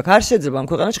რესურსი გაქვს არ შეიძლება ამ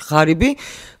ქვეყანაში ღარიბი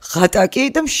ღატაკი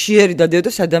და მშიერი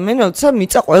დადიოდეს ადამიანი როცა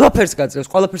მიწა ყველაფერს გაძლევს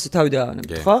ყველაფერს თავი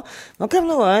დაავანებთ ხო მაგრამ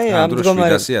ნუ აი ამ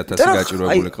მდგომარეობაში 1000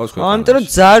 გაჭირვებული ყავს ქვეყანაში ამიტომ რომ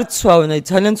ძარცვავენ აი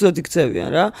ძალიან ძველი იქცევიან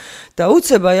რა და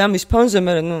უცებ აი ამის ფონზე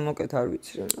მე ნუ მოკეთ არ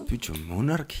ვიცი რა ბიჭო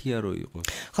მონარქია რო იყო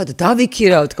ხო და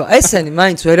დავიქირავთ ხო ესენი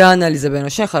მაინც ვერ აანალიზებენ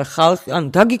რომ შენ ხარ ხალხი ანუ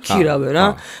დაგიქირავე რა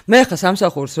მე ხა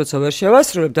სამსახურს როცა ვერ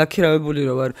შევასრულებ დაქირავებული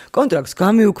რო ვარ კონტრაქტს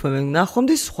გამიუქმებენ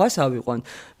ნახომდი სხვას ავიყვან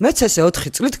მეც ესე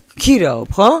 4 წლით ქირავობ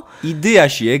ხო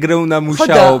იდეაში ეგრე უნდა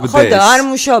მუშაობდეს ხო და არ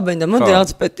მუშაობენ და მოდი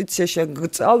რაღაც პეტიციაში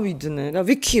წავიდნენ რა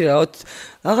ვიქირავთ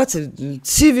რაღაც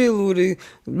ცივილური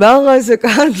რაღაცა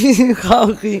კარგი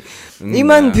ხალხი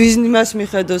იმან ბიზნეს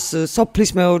მიხედოს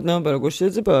სოფლის მეურნეობა როგორ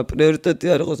შეიძლება პრიორიტეტი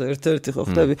არ იყოს ერთ-ერთი ხო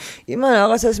ხტები იმან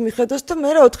რაღაცას მიხედოს და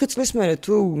მე რა 4 წლის მერე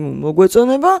თუ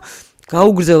მოგვეწონება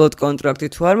გაუგრძელოთ კონტრაქტი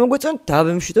თუ არ მოგვეწონთ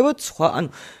დავემშვიდობოთ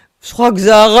სხვა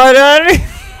გზა აღარ არის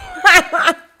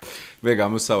მე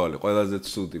გამოსავალი ყველაზე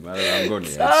ცუდი მაგრამ რა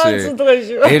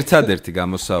მგონია ერთადერთი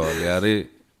გამოსავალი არის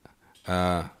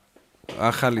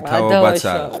ახალი თაობაც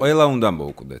არა. ყველა უნდა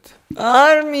მოუკვდეთ.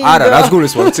 არ მინდა. არა, რას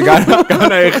გულისხმობ,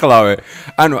 განაეხლავე.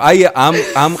 ანუ აი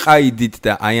ამ ყაიდით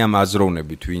და აი ამ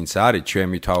აზროვნებით ვინც არის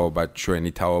ჩემი თაობა,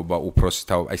 ჩვენი თაობა, უფროსი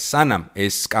თაობა, აი სანამ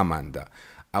ეს კამანდა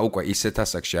უკვე ისეთ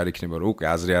ასაკში არ იქნება, რომ უკვე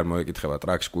აზრი არ მოეკითხება,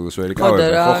 ტრაქში კულს ვერ იკავებ,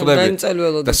 ხო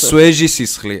ხდები? და სვეჟი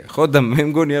სისხლი, ხო და მე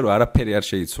მგონია რომ არაფერი არ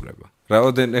შეიცვლება.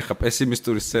 რაოდენ ეხა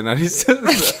პესიმისტური სცენარის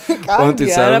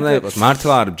კონტიც არ უნდა იყოს,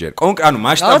 მართლა არ ბჯერ. ანუ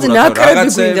მასშტაბურად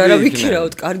რაღაცა გვინდა რა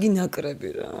ვიქირავთ, კარგი ნაკრები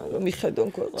რა, რომ მიხედონ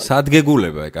ქვეყანა.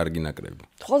 სადგეგულება კარგი ნაკრები.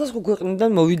 სხვადასხვა ქვეყნიდან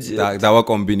მოვიძიოთ. და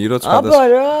დავაკომბინიროთ სხვადასხვა. აბა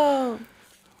რა.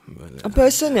 აბა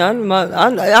ესენი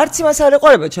ან არც იმას არ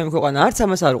ეყარება ჩემი ქვეყანა, არც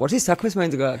ამას არ უყვარს, ის საქმეს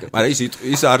მაინც გააკეთებს. მაგრამ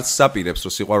ის არც საპირებს,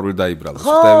 რომ სიყვარული დაიბრალოს,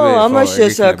 ხდები? ხო, ამაში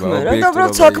საქმე რა, და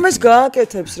უბრალოდ საქმეს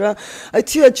გააკეთებს რა. აი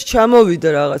თეატრში ჩამოვიდა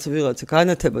რაღაცა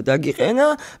განათება დაგიყენა,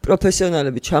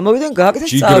 პროფესიონალები ჩამოვიდნენ,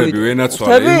 გააკეთეს წავიდნენ. გიგრები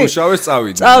ვენაცვალე, იმუშავეს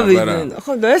წავიდნენ. წავიდნენ.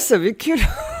 ხო და ესე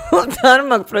ვიქირავ. არ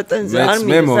მაქვს პრეტენზია, არ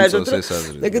მიმოწევს ეს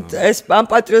აზრი. ეს ამ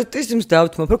პატრიოტიზმს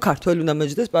დავთმობ, რომ ქართველი უნდა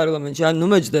მეჯდეს პარლამენტში, ან ნუ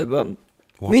მეჯდება.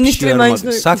 მინისტრი მაინც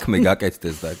საქმე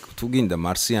გაკეთდეს და თუ გინდა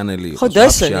მარსიანელი იყოს. ხო და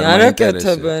ესენი არ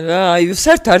აკეთებენ რა. აი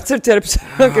არც ერთი არაფერს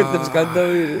აკეთებს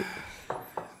გადავირი.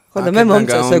 ხო და მე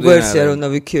მომწონს ეგ ვერსია რომ უნდა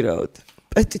ვიქირავთ.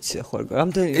 პეტიცია ხო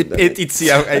რამდენი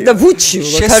პეტიცია და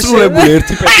ვუჩივლო შესრულებული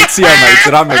ერთი პეტიცია მაინც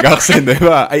რამე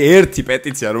გახსენდება. აი ერთი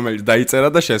პეტიცია რომელიც დაიწერა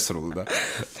და შესრულდა.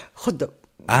 ხო და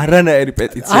არანაირი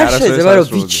პეტიცია არ შეიძლება რომ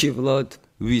ვიჩივლოთ.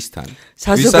 ვისთან?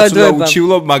 საზოგადოებამ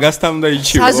უჩივლობ მაგასთან უნდა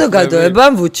იჩივლო.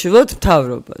 საზოგადოებამ ვუჩივლოთ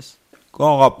მთავრობას.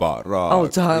 გაღაპარა. აუ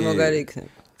ძალიან მაგარი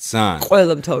იქნება. ძალიან.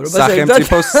 ყველა მთავრობას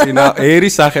სახელმწიფოს წინა, ერი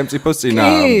სახელმწიფოს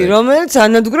წინააღმდეგ. კი, რომელიც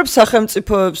ანადგურებს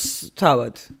სახელმწიფოებს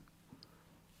თავად.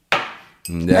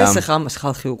 ეს ხა ამას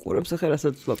ხალხი უყურებს, ახლა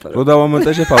რასაც ვლაპარაკობ. რო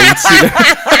დავამონტაჟებ აუცილე.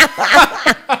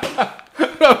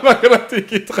 მაგრად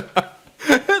იკითხა.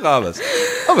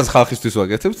 ამას ხალხისთვის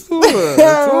ვაკეთებ თუ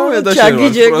მე და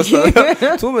შევარ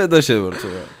თუ მე და შევარ თუ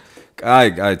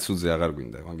კაი ცუძე აღარ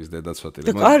გვინდა მაგის დედაცვატილი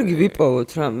და კარგი ვიპოვოთ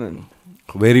რამე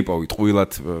ვერ იპოვით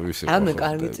ყვილად ვისე ამე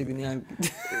კარგი ციგნი არ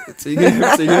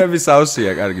ციგნები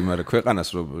სავსეა კარგი მაგრამ ქვეყანას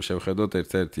რომ შევხედოთ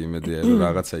ერთ-ერთი იმედია რომ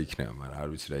რაღაცა იქნება მაგრამ არ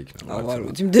ვიცი რა იქნება არ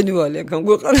ვიცი იმდენი ვალია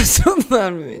ქვეყანას რომ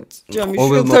არ ვიცი ჯამი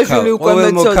შვილთაშვილი უკვე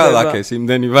მეწოდება მოქალაქეს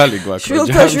იმდენი ვალი გვაქვს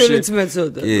შვილთაშვილიც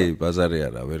მეწოდება კი ბაზარი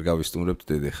არა ვერ გავისტუმრებთ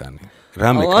დედეხანი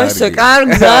რამე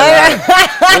კარგი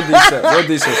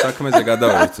მოდი ისე საქმეზე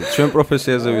გადავარდეთ ჩვენ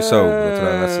პროფესიაზე ვისაუბროთ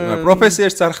რაღაც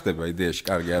პროფესიას არ ხდება იდეაში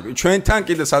კარგი არის ჩვენთან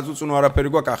კიდე საწუწუნო არაფერი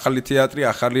გვაქვს ახალი თეატრი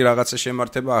ახალი რაღაცა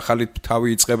შემართება ახალი თავი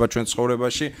იწყება ჩვენ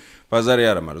ცხოვრებაში ბაზარი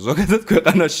არა მაგრამ ზოგადად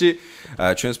ქვეყანაში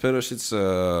ჩვენ სფეროშიც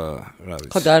რა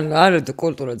ვიცი ხო და არა და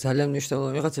კულტურა ძალიან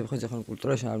მნიშვნელოვანი რაღაცები ხო ეხლა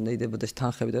კულტურაში არ უნდა იდებოდეს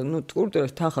თანხები და ნუ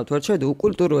კულტურაში თანხად ვერ ჩაიდე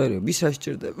უკულტუროერია ვის არ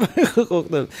სჭირდება ხო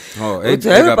ხდება ხო ეგ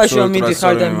ევროპაში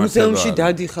მიდიხარ და მუზეუმში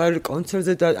დადიხარ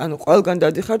კონცერტზე და ანუ ყველგან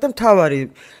დადიხარ და მთავარი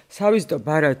სავიზიტო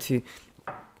ბარათი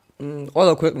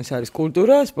ყველა ქვეყნის არის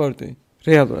კულტურა სპორტი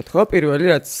რეალურად ხო პირველი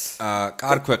რაც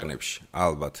კარგ ქვეყნებში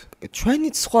ალბათ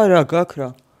ჩვენიც სხვა რა გაქვს რა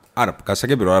არა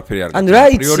გასაგები რა არაფერი არ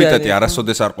გაქვს პრიორიტეტი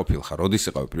არასოდეს არ ყოფილხარ როდის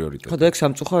იყავი პრიორიტეტი ხო და ეგ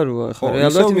სამწუხაროა ხო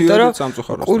რეალურად იმიტომ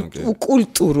რომ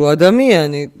უკულტურო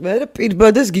ადამიანი მე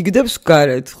პირბადეს გიგდებს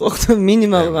გარეთ ხო ხდა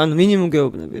მინიმუმ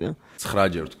გეუბნები რა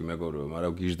 9 ჯერ თქვი მეგობრებო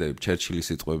მაგრამ გიждები ჩერჩილის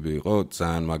სიტყვები იყო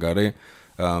ძალიან მაგარი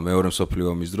მეორე მსოფლიო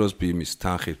ომის დროს ბიმის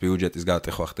თანხით ბიუჯეტის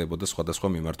გატეხვა ხდებოდა სხვადასხვა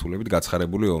მიმართულებით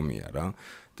გაცხარებული ომია რა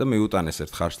და მიუტანეს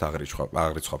ერთ ხარჯს აღრიცხვა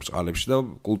ბჭყალებში და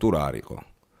კულტურა არ იყო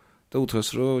და უთხრეს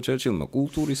რომ ჩერჩილმა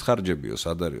კულტურის ხარჯებიო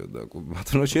სადარიო და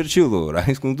ბატონო ჩერჩილო რა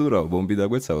ის კულტურაა ბომბი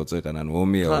დაგვეცავო წეყან ანუ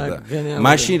ომიაო და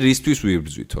მაშინ რისთვის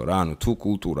ვიბრძვითო რა ანუ თუ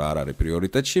კულტურა არ არის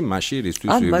პრიორიტეტში მაშინ რისთვის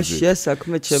ვიბრძვით მაშია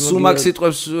საქმე ჩემო სულ მაგ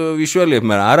სიტყვებს ვიშველიებ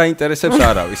მაგრამ არ აინტერესებს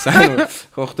არავის ანუ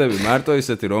ხო ხდები მარტო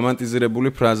ისეთი რომანტიზირებული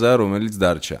ფრაზაა რომელიც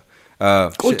დარჩა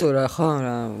კულტურა ხო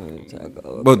რა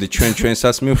მოდი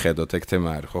ჩვენსაც მივხედოთ ეგ თემა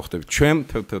არის ხო ხდები ჩვენ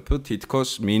თითქოს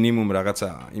მინიმუმ რაღაცა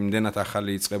იმდენად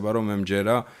ახალი იწყება რომ მე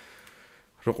მჯერა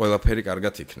რომ ყველაფერი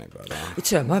კარგად იქნება რა.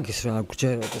 იცი რა მაგის რა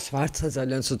გჯეროდეს ვარცა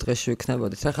ძალიან სულ დღეში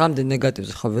ვიქნებოდეთ. ახლა ამდენ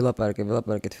ნეგატივზე ხო ველაპარაკე,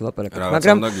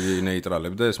 მაგრამ უნდა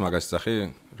გინეიტრალებდა ეს მაგას სახი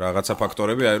რაღაცა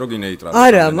ფაქტორები აი რომ გინეიტრალებდა.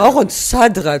 არა, ოღონდ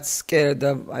სადღაც კი და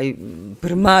აი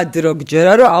ბრმად რო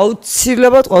გჯერა რომ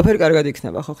აუცილებლად ყველაფერი კარგად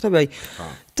იქნება, ხო ხტები? აი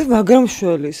და მაგრამ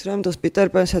შველის რა მდოს პიტერ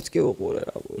პენსაც კი უყურე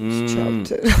რა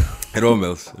ჩავთე.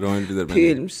 რომელი პიტერ პენი?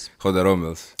 ფილმს. ხო და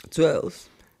რომელს? ძველს.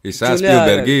 ისა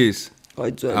სპილბერგის?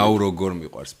 აუ როგორ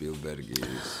მიყვარს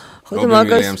სპილბერგის? ხო და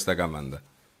მაგას უილიამს და გამანდა.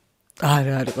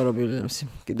 არა, რობი უილიამსი.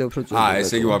 კიდევ უფრო ძველი.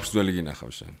 ესე იგი ვაფშე ძველი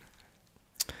გინახავს შენ.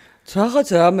 რაღაც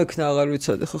ამექნა აღარ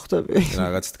ვიცოდი ხო ხტები.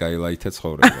 რაღაცით გაილაითე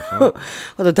ცხოვრება ხო?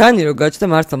 ხო და დანი რო გაჩნდა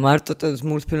მარტო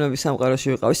მულტფილმების სამყაროში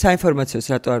ვიყავი, საინფორმაციოს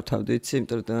რატო არ ვთავდი, იცი,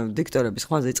 იმიტომ რომ დიქტორების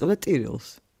ხმაზე იწყებდა ტირილს.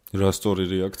 რა სწორი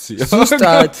რეაქცია.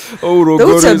 ზუსტად. ოუ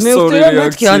როგორი სწორი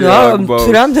რეაქცია.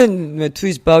 რამდენიმე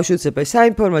თვის ბავშვი უცებ აი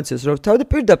საინფორმაციოს რო ვთავდი,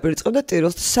 პირდაპირ იწყებდა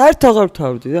ტირილს და საერთოდ აღარ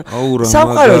ვთავდი და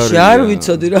სამყაროში არ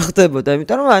ვიცოდი რა ხდებოდა,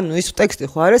 იმიტომ რომ ანუ ის ტექსტი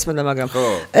ხო არ ესმოდა, მაგრამ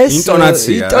ეს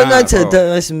ინტონაცია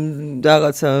ეს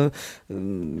რაღაცა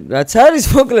რაც არის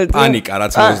მოკლედ პანიკა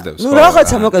რაც მოძდებს. ნუ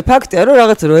რაღაცა მოკლედ ფაქტია რომ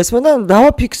რაღაცა რო ესმოდა,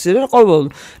 დავაფიქსირე ყოველ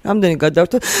რამდენი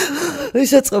გადავთო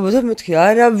ისაწყებოდა მეთქი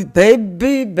არა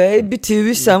baby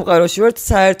TV-ს სამყაროში ვარ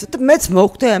საერთოდ და მეც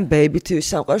მოვხვდი ამ baby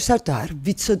TV-ს სამყაროში საერთოდ არ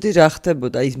ვიცოდი რა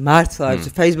ხდებოდა ის მართლა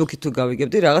არის Facebook-ი თუ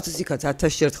გავიგებდი რაღაცას იქაც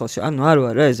 1000-ში ერთხელში ანუ არ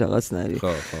ვარ რა ეს რაღაცნაირი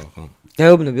ხო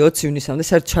გაეუბნები 20 ივნისამდე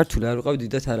საერთოდ ჩართული არ ვიყავი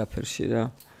დიდად არაფერში რა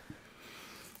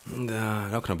და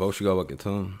რა ქნა ბავშვი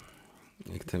გავაკეთო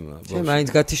იქ თემა ბავშვი მაინც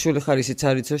გათიშული ხარ ისიც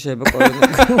არ იცო შეიძლება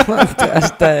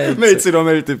ყოველდღე მე იცი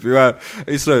რომელი ტიპი ვარ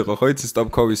ის რა იყო ხო იცი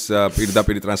სტოპკოვის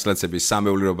პირდაპირ ტრანსლაციების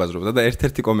სამეულო ბაზრობდა და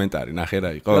ერთ-ერთი კომენტარი ნახე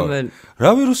რა იყო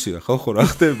რა ვირუსია ხო რა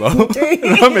ხდება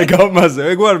რამე გამაზე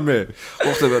ეგ ვარ მე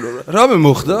ხო ხდება რამე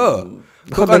მოხდა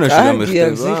ქვეყანაში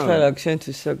გამეხდება ხარ აქ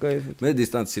შენთვის საკაიფო მე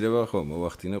დისტანცირება ხო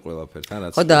მოვახდინე ყველაფერთან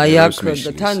რაც ხო და აი აქ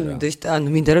და თან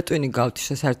ანუ მინდა რომ ტვინი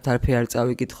გავთიშა საერთოდ არაფერი არ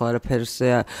წავიკითხო არაფერს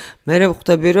მე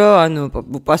ვხვდები რომ ანუ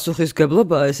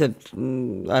პასუხისგებლობა ესე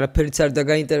არაფერიც არ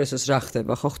დაგაინტერესოს რა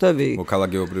ხდება ხო ხვდები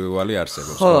მოქალაქეობრივი ვალი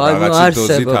არსებობს ხო რაღაცი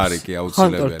დოზით არის კი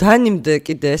აუცილებელი ხო დანიმდე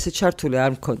კიდე ესე ჩართული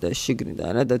არ მქონდა შიგნიდან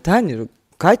რა და დანი რომ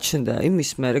გაჩნდა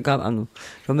იმის მერე ანუ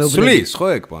რომ მეუბნები სulis ხო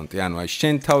ეგ პონტი ანუ აი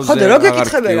შენ თავზე ხო და რო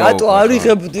გეკითხები რატო არ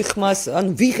ვიღებდი ხმას ანუ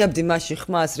ვიღებდი მაშინ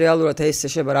ხმას რეალურად ესე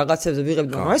შეება რაღაცებზე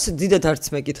ვიღებდი მაგრამ ეს დიდად არც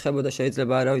მეკითხებოდა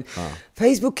შეიძლება არავინ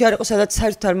Facebook-ი არ იყო სადაც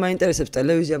საერთოდ არ მაინტერესებს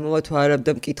ტელევიზია მოვა თუ არა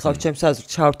და მკითხავს ჩემს აზრს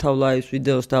ჩავთავ ლაივს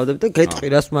ვიდეოს დავდებ და გეტყვი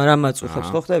რას რა მაწუხებს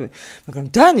ხო ხდები მაგრამ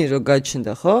დანი რო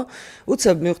გაჩნდა ხო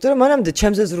უცებ მივხვდი რომ მანამდე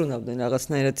ჩემზე ზრუნავდნენ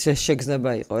რაღაცნაირად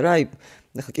შეგზნება იყო რა აი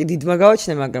ახლა კი დიდმა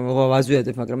გავაჩნე, მაგრამ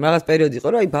ვაზვიადებ, მაგრამ რაღაც პერიოდი იყო,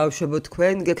 რომ აი ბავშვებო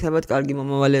თქვენ გექნებათ კარგი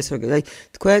მომავალი ეს როგორ აი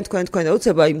თქვენ და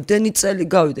უცებ აი იმდენი წელი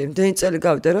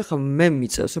გავიდა, რა ხა მე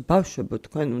მიწევს, რომ ბავშვებო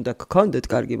თქვენ უნდა გქონდეთ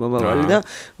კარგი მომავალი და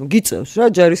გიწევს რა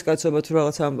ჯარისკაცობა თუ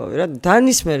რაღაც ამბავი რა.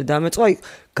 დანის მერე დამეწყო აი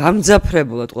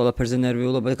გამძაფრებულად ყველაფერზე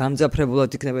ნერვიულობა,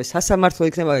 გამძაფრებულად იქნება სასამართლო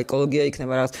იქნება, ეკოლოგია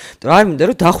იქნება რაღაც. და არ მინდა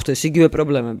რომ დახვდეს იგივე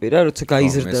პრობლემები რა, როცა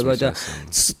გაიზრდება და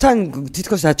თან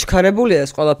თითქოს აჩქარებულია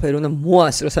ეს ყველაფერი, უნდა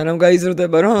მოასწროს ანამ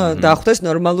გაიზრდება რომ დახვდეს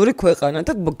ნორმალური ქვეყანა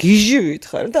და გიჟივით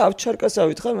ხარ და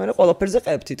ავჩარკასავით ხარ, მე ყველაფერზე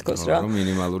ყებ თითქოს რა.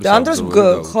 და ამ დროს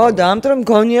ხო და ამ დროს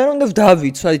მგონია რომ უნდა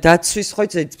დავიცვა, აი დაცვის ხო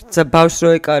იცი ბავშვს რო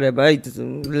ეკარება, აი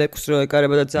ლეკვს რო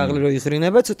ეკარება და ძაღლი რო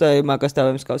იღრინება, ცოტა მაგას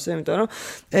დავემსგავსე, იმიტომ რომ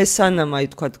ეს სანამ აი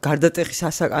თქვა გარდატეხის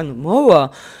ანუ მოვა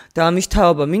და ამის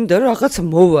თავობა მინდა რომ რაღაცა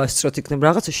მოვასწროთ იქნება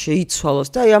რაღაცა შეიცვალოს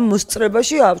და აი ამ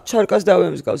მოსწრებაში ჩარკას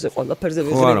დავემსგავსე ყველაფერზე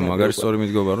ვიღრინება. ხო არა მაგარი სწორი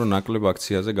მიდგომა რომ ნაკლებ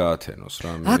აქციაზე გაათენოს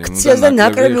რა. აქციაზე და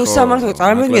ნაკლები უსამართლო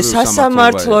წარმოიდგინე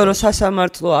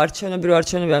სასამართლო არჩევნები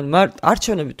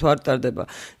არჩევნები თუ არ ტარდება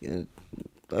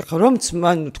ახლა რომც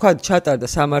მან თქვა ჩატარდა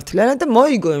სამართლიანად და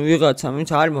მოიგო ვიღაცამ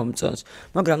ვინც არ მომწონს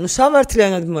მაგრამ ნუ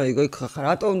სამართლიანად მოიგო იქ ხა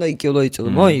რატო უნდა იკილო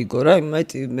იწილო მოიგო რა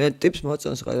მე ტიპს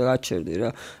მოწონს გაჩერდი რა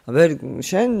ვერ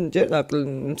შენ ჯერ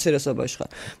მცირესობაში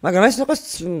ხარ მაგრამ ეს იყოს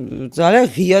ძალიან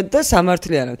ღიად და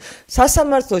სამართლიანად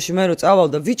სასამართლოში მე რო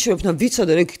წავალ და ვიჩვენებ და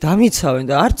ვიცოდე რა იქ დამიცავენ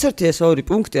და არც ერთი ეს ორი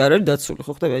პუნქტი არ არის დაცული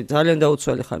ხო ხდება ძალიან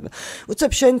დაუცველი ხარ და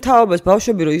უცებ შენ თავობას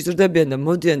ბავშვები რო იზრდებიან და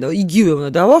მოდიან და იგივე უნდა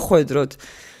დავახვედროთ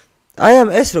აი ამ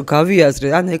ეს რო გავიაზრე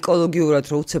ან ეკოლოგიურად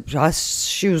რო უცებ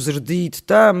რასში ვზრდით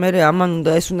და მე ამან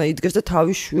უნდა ეს უნდა იდგეს და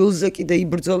თავის შვილზე კიდე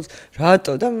იბრძოლს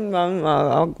რატო და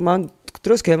მან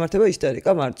დროს გემართება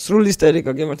ისტერიკა მართ სრული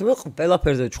ისტერიკა გემართება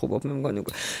ყველაფერზე ჩხუბობ მე მგონი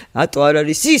უკვე რატო არ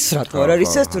არის ის რატო არ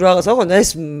არის ეს თუ რაღაც აღვნა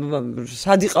ეს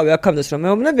სად იყავი აქამდე რომ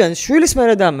მეუბნებიან შვილის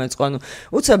მერე დამეწყო ანუ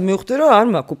უცებ მივხვდი რომ არ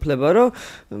მაქვს უფლება რომ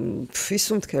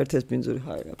ფისუნთქე ერთ-ეს ბინძური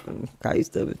ხარ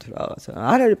გაიზდები თუ რაღაცა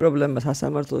არ არის პრობლემა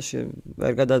სასამართლოში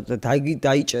ვერ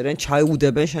დაიჭერენ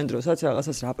ჩაიუდებენ შენ დროსაც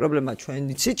რაღაცას რა პრობლემა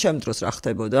ჩვენ იცით ჩემ დროს რა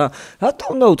ხდებოდა რატო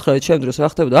უნდა უთხრათ ჩემ დროს რა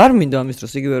ხდებოდა არ მინდა ამის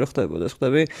დროს იგივე რა ხდებოდა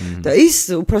ხვდები და ის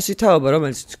უფროსი თაობა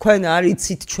რომელიც თქვენ არ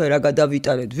იცით ჩვენ რა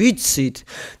გადავიტანეთ ვიცით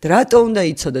და რატო უნდა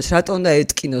იცოდეს რატო უნდა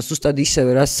ეტკინოს ზუსტად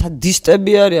ისევე რა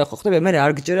სადისტები არიან ხო ხდება მე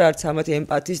არ გჯერა არც ამათი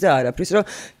ემპათიის და არაფრის რომ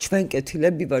ჩვენ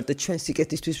კეთილები ვარ და ჩვენ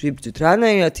სიკეთისთვის ვიბრძვით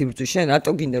რანაირად იბრძვი შენ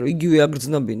რატო გინდა რომ იგივე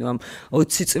აგრძნობინო ამ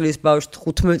 20 წლის ბავშვს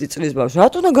 15 წლის ბავშვს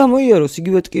რატო უნდა გამოიაროს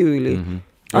იგივე ტკივილი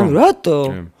ანუ რატო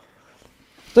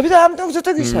და ამიტომ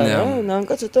ცოტა გისაა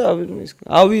ნანკა ცოტა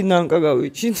ავი ნანკა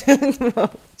გავიჩინე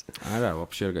არა,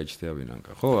 вообще არ გაჩნდები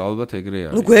ნანკა. ხო, ალბათ ეგრე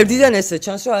არის. ნუ გვერდიდან ესე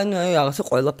ჩანს, რომ ანუ რაღაცა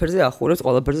ყველაფერზე ახურებს,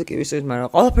 ყველაფერზე კი ვისწრებს, მაგრამ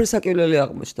ყველაფერი საკივლელი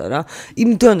აღმოჩნდა რა. იმ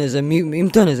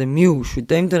დონეზე მიუშვით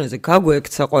და იმ დონეზე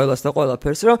გაგვექცა ყველას და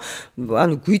ყველაფერს, რომ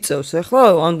ანუ გვიწევს ახლა,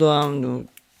 ანუ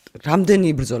რამდენი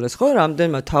იბრძოლეს ხო?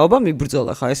 რამდენმა თაობამ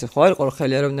იბრძოლა ხა ესე ხო არ იყო რომ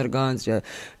ხელი არავინ არ გაანძრია.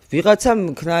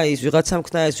 ვიღაცამ ქნა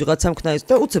ის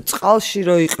და უცებ წყალში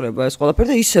რო იყრება ეს ყველაფერი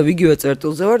და ისევ იგივე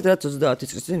წერტილზე ვარ რაც 30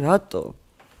 წლის წინ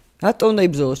რატო უნდა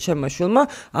იბრძოლოს ჩემმა შვილმა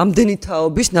ამდენი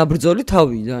თაობის ნაბრძოლი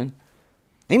თავიდან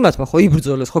იმათმა ხო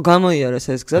იბრძოლეს ხო გამოიარეს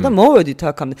ეს გზა და მოვედით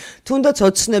აქამდე თუნდაც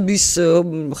ოცნების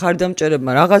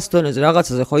ხარდამჭერებმა რაღაც დონეზე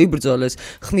რაღაცაზე ხო იბრძოლეს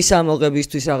ხმის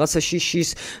ამოღებისთვის რაღაცა შიშის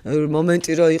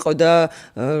მომენტი რო იყო და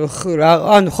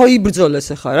ანუ ხო იბრძოლეს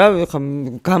ახლა რა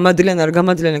გამადლიან არ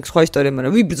გამადლიან ეს სხვა ისტორია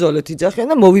მაგრამ ვიბრძოლეთ იძახიან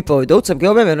და მოვიპოვეთ და უცებ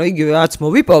გეუბნებიან რომ იგივე რაც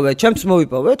მოვიპოვეთ ჩემს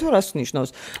მოვიპოვეთ თუ რას ნიშნავს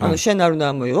ანუ შენ არ უნდა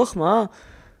ამოიღო ხმა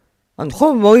ანუ ხო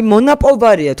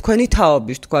მონაპოვარია თქვენი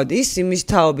თაობის თქვა ის იმის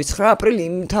თაობის 9 აპრილი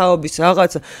იმ თაობის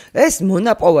რაღაცა ეს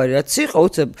მონაპოვარი რაც იყო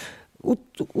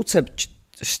უცებ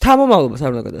შთამომავლობას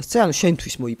არ უნდა გადასცე ანუ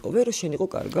შენთვის მოიპოვე რომ შენ იყო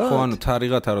კარგად ხო ანუ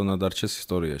თარიღად არ უნდა დარჩეს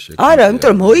ისტორიაში არა იმიტომ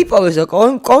რომ მოიპოვეს და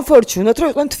კომფორტში უნდა რომ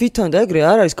იყვნენ თვითონ და ეგრე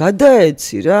არ არის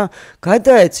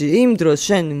გადაეცი იმ დროს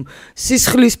შენ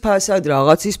სისხლის ფასად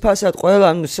რაღაცის ფასად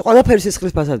ყველაფერი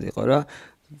სისხლის ფასად იყო რა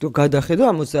გადახედო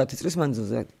 70 წლის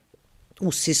მანძილზე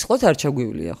უსისხლოდ არ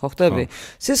ჩაგვივლია, ხო ხტები?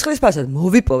 სისხლის ფასად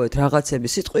მოვიპოვეთ რაღაცები,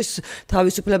 სიტყვის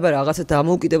თავისუფლება, რაღაცა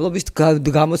დამოუკიდებლობის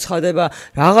გამოცხადება,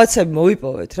 რაღაცები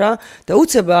მოვიპოვეთ რა და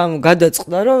უცებ ამ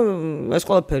გადაწყდა რომ ეს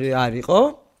ყველაფერი არ იყო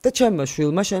და შენმა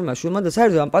შვილმა და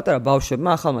საერთოდ ამ პატარა ბავშვებმა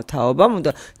ახალმა თაობამ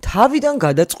უნდა თავიდან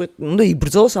გადაწყვიტ, უნდა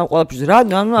იბრძოლოს ამ ყველაფერზე. რა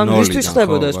ანუ რისთვის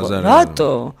ხდებოდა ეს ყველაფერი?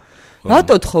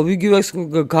 რატო ხო იგივე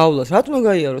გავლას, რატომ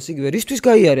გაიაროს იგივე, რისთვის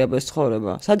გაიარება ეს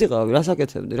ცხოვრება? სად იყავი, რა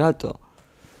საკეთებდი, რატო?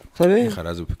 ხა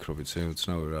რაზე ვფიქრობთ,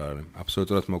 უცნაური რა არის.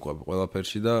 აბსოლუტურად მოყვება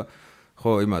ყველაფერში და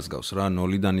ხო, იმას გავს რა,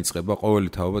 ნოლიდან იწყება ყოველი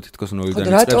თაობა თითქოს ნოლიდან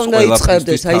იწყებს ყველაფერს. რატო უნდა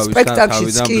იწყებდეს აი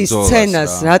სპექტაკლში კი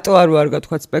სცენას, რატო არ ვარ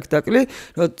გათქვა სპექტაკლი,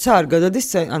 როცა არ გადადის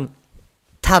ანუ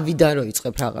თავიდან რო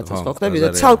იწყებ რაღაცას, ხო ხდები და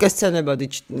ცალკე სცენებადი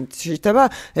ჩიტება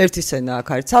ერთი სცენა აქ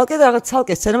არის ცალკე და რაღაც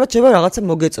ცალკე სცენებად შევა რაღაცა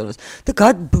მოგეწონოს და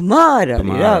ბმა არ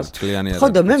არის რა ხო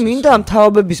და მე მინდა ამ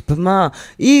თაობების ბმა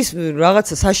ის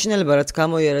რაღაცა საშინელება რაც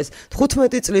გამოიარეს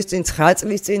 15 წლის წინ 9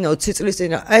 წლის წინ 20 წლის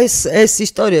წინ ეს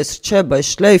ისტორიას რჩება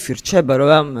შლეიფი რჩება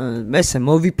რომ მესე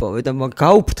მოვიპოვე და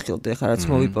გაუფრთხილდე ხა რაც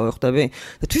მოვიპოვე ხდები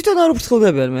და თვითონ არ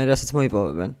უფრთხილდებიან მე რასაც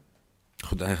მოიპოვებენ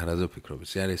ხო და ეხლა რაზე ვფიქრობ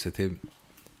ეს არის ესეთი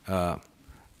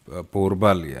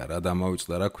ბორბალია რა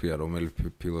დამავიწყდა რა ქვია რომელი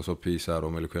ფილოსოფიისა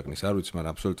რომელი ქვეყნის არ ვიცი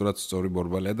მაგრამ აბსოლუტურად სწორი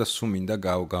ბორბალია და სულ მინდა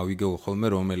გავიგო ხოლმე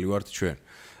რომელი ვართ ჩვენ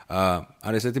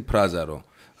არის ესეთი ფრაზა რომ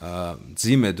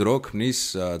ძიმე დრო ქმნის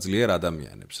ძლიერ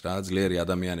ადამიანებს რა ძლიერი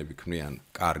ადამიანები ქმნიან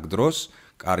კარგ დროს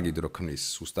კარგი დრო ქმნის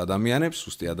სუსტ ადამიანებს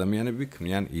სუსტი ადამიანები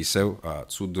ქმნიან ისევ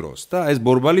ცუდ დროს და ეს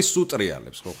ბორბალი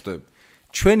სუტრიალებს ხო ხდები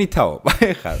ჩვენი თაობა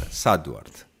ეხლა სად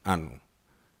ვართ ანუ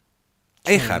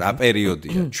ეხლა რა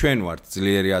პერიოდია ჩვენ ვართ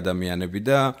ძლიერი ადამიანები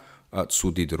და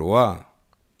ცუდი დროა?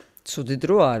 ცუდი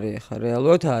დრო არის ეხლა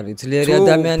რეალურად არის ძლიერი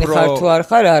ადამიანი ხარ თუ არ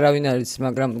ხარ არავინ არ იცის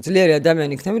მაგრამ ძლიერი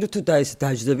ადამიანი იქნები რომ თუ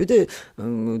დაჯდები და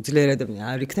ძლიერი ადამიანი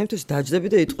არ იქნები თუ დაჯდები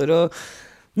და იტყვი რომ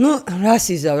ნუ რას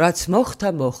იზავ რაც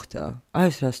მოხდა აი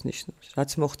ეს რას ნიშნავს რაც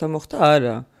მოხდა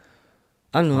არა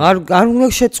ანუ არ უნდა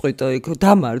შეწყვიტო იქ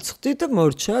დამარცხდი და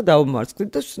მორჩა დაუმარცხდი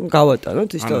და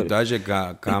გავატაროთ ისტორია. ანუ დაჟე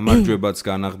გამარჯვებაც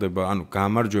განაღდება, ანუ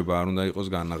გამარჯვება არ უნდა იყოს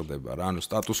განაღდება რა, ანუ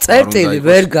სტატუს კვო არ უნდა იყოს. წერტილი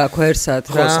ვერ გაქვს ერთსად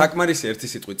რა. ხო, საკმარისი ერთი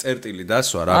სიტყვი წერტილი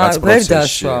დასვა რაღაც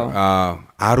პროცესში.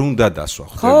 არ უნდა დასვა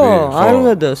ხდები? ხო, არ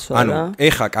უნდა დასვა რა. ანუ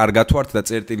ეხა კარგად ვართ და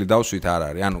წერტილი დავსვით არ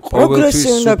არის. ანუ ყოველთვის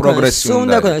პროგრესი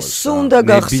უნდა იყოს. უნდა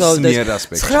გახსოვდეს.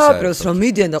 9 აპრილს რომ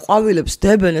მიდიან და ყვავილებს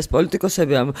დებენ ეს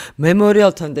პოლიტიკოსები ამ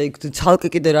მემორიალთან და იქ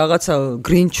კიდე რაღაცა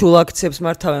გრინჩულ აქციებს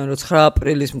მართავენ რომ 9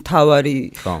 აპრილის მთავარი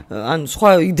ანუ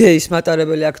სხვა იდეის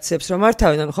მატარებელი აქციებს რომ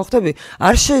მართავენ ანუ ხო ხდები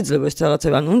არ შეიძლება ეს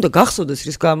რაღაცები ანუ უნდა გახსოვდეს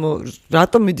რის გამო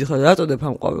რატომ მიდიხარ რატოდებ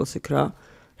ამ ყვავილს იქ რა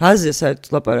რაზე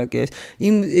საერთოდ ლაპარაკია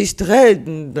ის დღე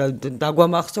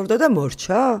დაგვამახსოვდა და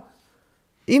მორჩა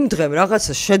იმ დღემ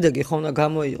რაღაცა შედეგი ხო უნდა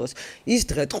გამოიღოს ის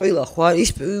დღე ტყილა ხო არის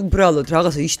ის უბრალოდ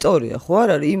რაღაცა ისტორია ხო არ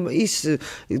არის ის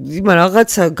იმა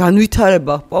რაღაცა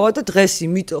განვითარება ჰპოვა და დღეს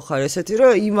იმიტომ ხარ ესეთი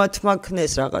რომ იმათმა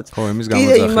ქნეს რაღაც ხო იმის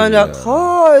გამოძახილია ხო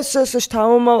ეს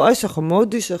შთამომავ აი ეს ხო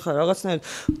მოდის ახლა რაღაცნაირად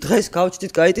დღეს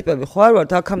გავჩდით კაი ტიპები ხო არ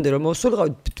ვართ აქამდე რომ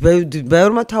მოსულიყავით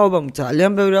ბევრმა თაობამ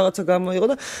ძალიან ბევრი რაღაცა გამოიღო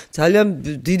და ძალიან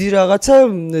დიდი რაღაცა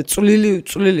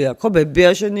წვლილი აქვს ხო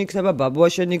ბებიაშენი იქნება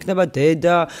ბაბუაშენი იქნება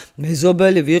დედა მეზობელი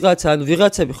ცხოველი ვიღაცა, ანუ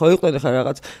ვიღაცები ხო იყვნენ ხა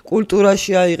რაღაც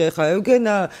კულტურაში აიღე ხა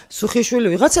ევგენა სუხიშვილი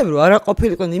ვიღაცები რო არა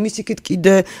ყოფილიყვნენ იმის იქით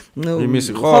კიდე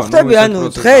ხო ხტები ანუ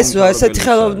დღეს ესეთ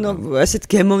ესეთ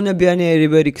გემოვნებიანი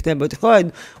ვერ იქნებოდი ხო აი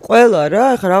ყველა რა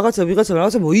ხა რაღაცა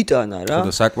ვიღაცა მოიტანა რა ხო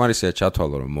და საკმარისია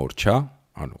ჩათვალო რომ მორჩა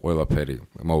ანუ ყველაფერი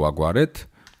მოვაგვარეთ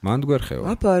მან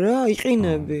გვერხევა აბა რა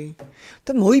იყინები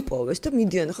და მოიპოვეს და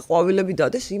მიდიან ხა ყვავილები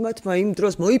დადეს იმათმა იმ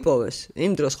დროს მოიპოვეს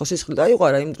იმ დროს ხო სისხლი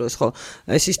დაიყვარა იმ დროს ხო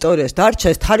ეს ისტორიას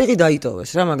დარჩა ეს თარიღი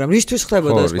დაიტოვეს რა მაგრამ რისთვის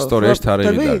ხდებოდა ეს ხო ისტორიაში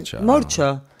თარიღი დარჩა მორჩა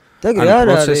და ანუ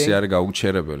პროცესი არის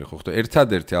გაუჩერებელი ხო ხტო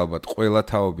ერთადერთი ალბათ ყველა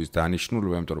თაობის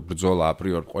დანიშნულება იმიტომ რომ ბრძოლა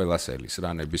აპრიორ ყველას ელის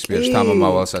რა ნებისმიერ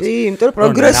შთამომავალსაც კი იმიტომ რომ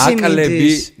პროგრესი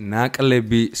მიდის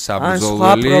ნაკლები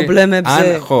საბრძოლველი ან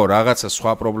ხო რაღაცა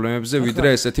სხვა პრობლემებზე ვიდრე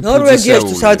ესეთი ფუძესეული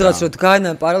ნორვეგიაში სადღაც რო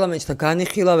დგანა პარლამენტში და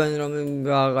განიხილავენ რომ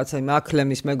რაღაცა იმ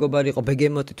აკლემის მეგობარი იყო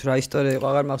ბეგემოტი თუ რა ისტორია იყო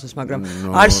აღარ მახსოვს მაგრამ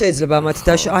არ შეიძლება ამათი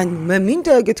და ან მე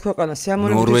მინდა ეგეთ ქვეყანა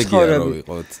სიამოვნების ცხოვრები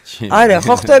არა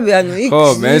ხო ხტები ანუ იქ ხო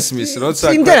მესმის როცა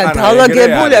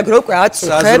დალაგებული აქ როკვე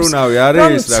აწუხებს საზრუნავი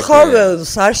არის რა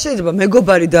ცხოველს არ შეიძლება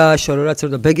მეგობარი დააშორო რაც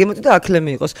რომ და ბეგემოტი და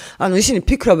აკლემი იყოს ანუ ისინი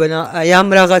ფიქრობენ აი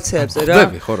ამ რაღაცეებზე რა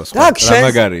ხდები ხო რა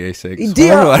მაგარია ისე ეგ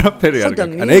ხო არაფერი არ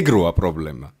გაქვს ან ეგროა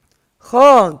პრობლემა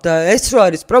ხო და ეს რო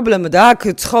არის პრობლემა და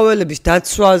აქ ცხოველების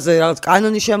დაცვაზე რაღაც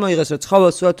კანონი შემოიღეს რომ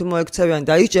ცხოველს თუ მოექცევიან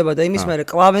დაიჭება და იმის მერე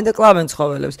კლავენ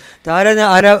ცხოველებს და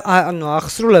არა ანუ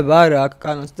ახსრულება არა აქ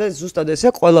კანონს და ზუსტად ესე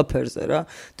ყველაფერზე რა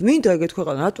მინდა ეგეთ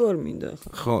ქვეყანა რატო არ მინდა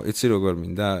ხო იცი როგორ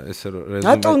მინდა ესე რეზუმე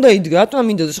რატო უნდა იდგე რატო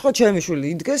მინდოდეს ხო ჩემი შვილი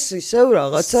იდგეს ისევ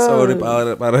რაღაცა ორი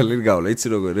პარალელი გავლა იცი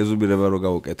როგორ რეზუმირება რო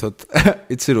გავუკეთოთ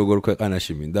იცი როგორ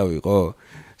ქვეყანაში მინდა ვიყო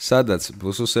სადაც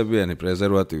ბუსუსებიანი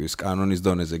პრეზერვატივის კანონის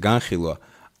დონეზე განხილვა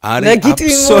არის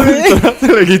აბსოლუტურად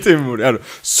ლეგიტიმური. ანუ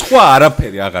სხვა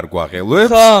არაფერი აღარ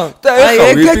გვაღელვებს და ეხლა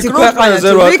ვიფიქროთ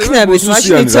პრეზერვატივის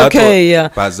ბუსუსიანი რატო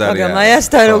მაგრამ აი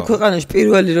ასთან რო ქვეყანაში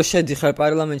პირველი რო შედიხარ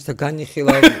პარლამენტში და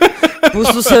განიხილავ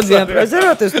ბუსუსებიან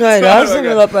პრეზერვატივს, ნუ აი რა არზე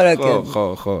მელაპარაკე.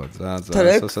 ხო, ძალიან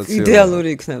სასაცილო. იდეალური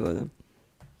იქნებოდა.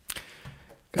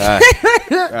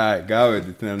 აი,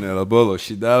 გავედით ნელ-ნელა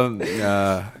ბოლოში და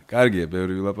კარგია,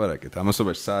 ბევრი ვილაპარაკეთ.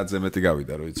 ამასობაში საათზე მეტი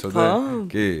გავიდა, რომ იცოდე.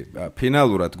 კი,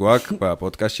 ფინალურად გვაქვს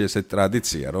პოდკასტში ესეთი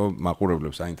ტრადიცია, რომ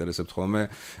მაყურებლებს აინტერესებთ ხოლმე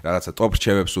რაღაცა ტოპ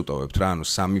რჩევებს უტოვებთ რა, ანუ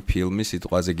 3 ფილმი,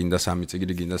 სიტყვაზე გინდა 3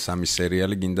 წიგნი, გინდა 3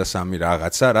 სერიალი, გინდა 3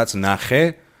 რაღაცა, რაც ნახე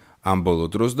ამ ბოლო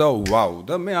დროს და ვაუ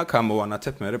და მე აქ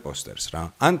ამოვანათებ მე პოსტერს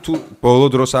რა. ან თუ ბოლო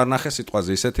დროს არ ნახე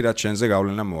სიტყვაზე ისეთი რაც შენზე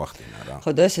გავლენა მოახდინა რა.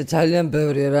 ხო და ესე ძალიან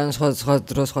ბევრია რა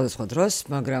სხვა დროს,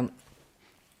 მაგრამ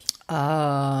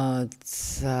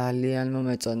ძალიან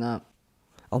მომეწონა.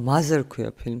 Mother ქვია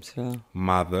ფილმს რა.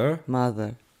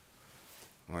 Mother.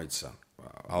 მოიცა.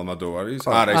 ალმადოვარის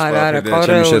არა ეს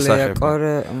ჩემი შესახებ.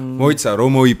 მოიცა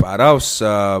რომ მოიპარავს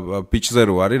ბიჭზე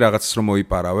რო არის რაღაცას რომ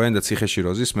მოიპარავენ და ციხეში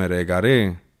როზის მე ეგ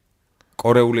არის?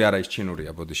 კორეული არა ის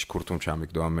ჩინურია, ბოდიში ქურთუმ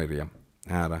ჩამიგდო ამერია.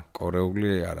 არა,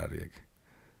 კორეული არ არის ეგ.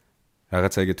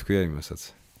 რაღაცა ეგეთ ქვია იმასაც.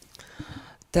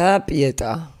 და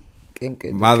პიეტა.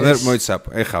 Mother მოიცა,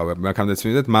 ეხა მაგამდე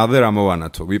წმინდეთ, Mother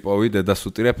ამოვანათო, ვიპოვი დედას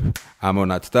უტირებ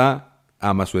ამონათ და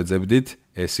ამას ვეძებდით,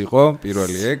 ეს იყო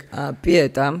პირველი ეგ.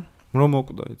 პიეტა. რომ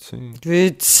მოკვდა იცი?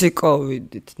 ვიცი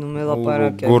კოვიდით, ნუ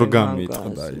მელაპარაკე.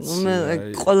 გორგამიტყდა იცი. ნუ მე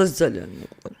ყოველს ძალიან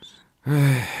მიყვარს.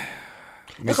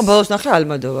 ეხა ბოლოს ნახე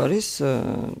ალმადოვარის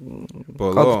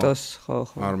კოქტოს, ხო.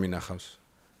 არ მინახავს.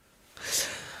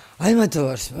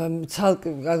 ალმადოვარს ცალკე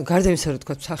გარდა იმისა რომ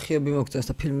თქვა მსახიობი მოგწონს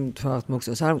და ფილმი თვაღთ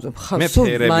მოგწონს არ მოგწონს ხალხს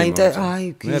მაინტერესებს აი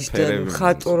გიშდა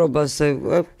ხატრობაზე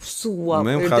სულ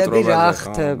აპირდები რა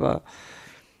ხდება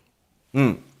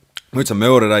მოიცა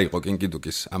მეორე რა იყო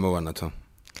კინკიდუკის ამოვანათო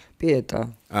პიეტა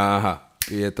აჰა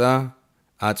პიეტა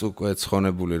აწუკვე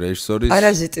ცხონებული რეჟისორის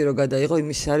პარაზიტი რო გადაიღო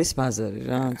იმის არის მაზარი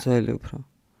რა ძველი უფრო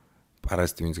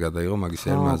პარაზიტი ვინც გადაიღო მაგის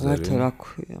არის მაზარი რა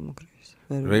ქვია მოგრევის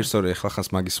რეჟისორი ახლა ხას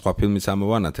მაგის სხვა ფილმიც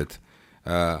ამოვანათეთ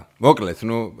მოკლედ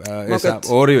ნუ ეს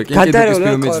ორივე კინკიდუკის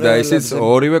ფილმიც და ისიც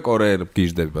ორივე კორეელი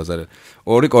გიждები ბაზარი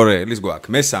ორი კორეელის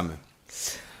გვაქვს მესამე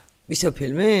ისო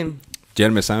ფილმი ჯერ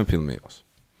მესამე ფილმი იყოს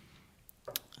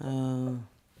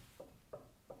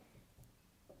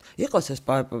იყოს ეს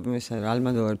მის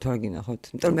ალმადოვარი თუ არ გინახავთ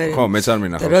იმიტომ მე ხო მეც არ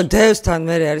მინახავს რომ დევსთან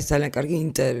მე არის ძალიან კარგი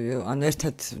ინტერვიუ ანუ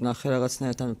ერთად ნახე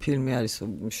რაღაცნაირად ანუ ფილმი არის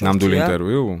ნამდვილი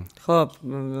ინტერვიუ ხო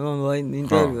ონლაინ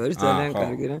ინტერვიუ არის ძალიან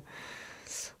კარგი რა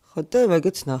ხო და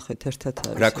მაგაც ნახეთ ერთად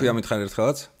არის რა ქვია მითხარ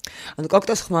ერთხელაც ანუ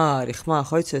კოქტოს ხმა არის ხმა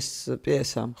ხო იცი ეს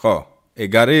პიესა ხო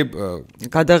ეგ არის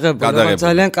გადაღებული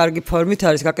ძალიან კარგი ფორმით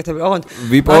არის გაკეთებული. ოღონდ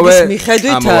ვიპოვე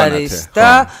მიხედვით არის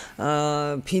და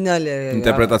ფინალი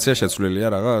ინტერპრეტაცია შეცვლილია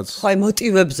რაღაც? ხო, აი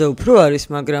მოტივებზე უფრო არის,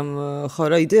 მაგრამ ხო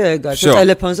რა იდეა ეგ არის.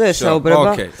 ტელეფონზე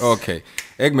ესაუბრება. ოკეი.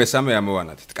 ეგ მესამე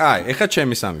ამოვანათით. კაი, ეხლა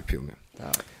ჩემი სამი ფილმი.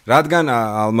 რადგან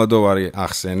ალმოდოვარი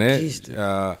ახსენე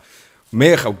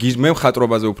მე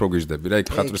მხატვრობაზე უფრო გიждები რა, იქ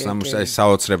მხატვრის სამუშაო აი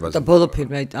საოცრებაზე. და ბოლო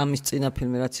ფილმი, აი ამის წინა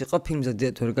ფილმი რაც იყო, ფილმზე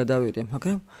დიახ ვერ გადავირე,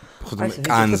 მაგრამ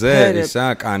კანზე ისა,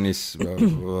 კანის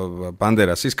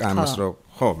ბანდერასის კანს რო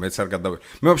ხო, მეც არ გადავირე.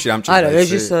 მე ვაფშე ამ ჭირდა. არა,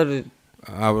 რეჟისორი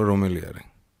რომელი არის?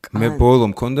 მე ბოლო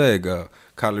მქონდა ეგ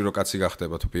ქალი რო კაცი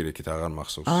გახდება თუ პირიქით აღარ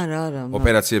მახსოვს. არა.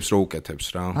 ოპერაციებს რო უკეთებს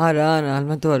რა. არა,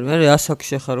 ალმოდოვარი, მე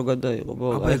ასაკში ხარ რო გადაიღო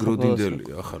ბოლო. აი გროდინდელი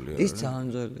ახალი არის. ის ძალიან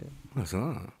ძველია. ასა.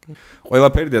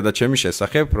 ყველაფერია და ჩემი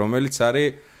შესახებ, რომელიც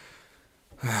არის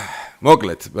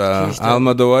მოკლედ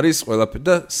ალმოდოვარის ყველაფერი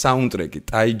და საუნდტრეკი,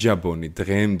 ტაიჯაბონი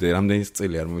დღემდე რამდენი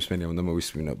წელი არ მომისმენია უნდა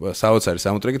მოვისმინო. საოცარი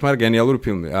საუნდტრეკით, მაგრამ გენიალური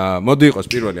ფილმი. მოდი იყოს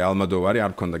პირველი ალმოდოვარი,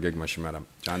 არ მქონდა გეგმაში, მაგრამ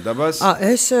ჭანდაბას.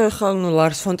 ეს ხა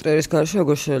ლარს ფონ ტრიერის გარშე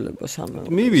როგორ შეიძლება სამეულო.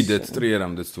 მივიდეთ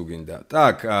ტრიერამდეც თუ გინდა.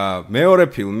 так, მეორე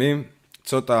ფილმი,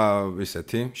 ცოტა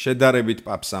ისეთი, შედარებით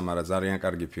პაპსამარა, ძალიან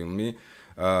კარგი ფილმი.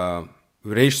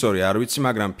 რეჟისორი არ ვიცი,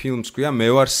 მაგრამ ფილმს ქვია მე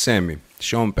ვარ სემი,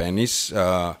 შონ პენის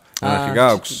ნახე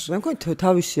გაქვს? მე მგონი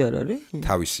თავისი არ არის?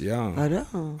 თავისია? არა.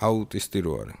 აუტისტი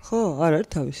რო არის. ხო, არ არის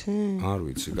თავისი? არ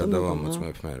ვიცი,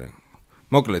 გადავამოწმებ მე.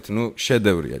 მოკლედ,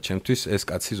 შედევრია ჩემთვის ეს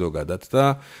კაცი ზოგადად და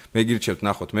მე გირჩევთ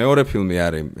ნახოთ მეორე ფილმი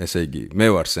არის, ესე იგი, მე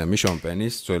ვარ სემი, შონ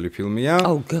პენის ძველი ფილმია.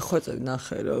 აუ, გეხვეწები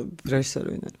ნახე რომ რეჟისორი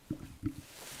ვინ არის?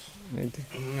 მედი.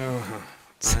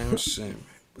 I'm Sam.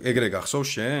 ეგრე გახსოვს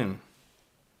შენ?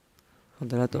 ხო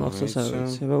და რატომ ახსოვს არ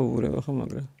ვიცი, ვურევ ხო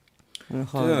მაგრამ.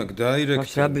 Так,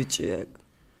 დაირექტორი. რა ბიჭია?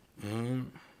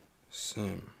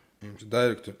 Sam.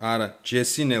 დაირექტორი. არა,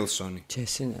 ჯესი ნელსონი.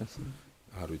 ჯესი ნელსონი.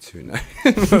 არ ვიცი ვინ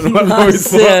არის.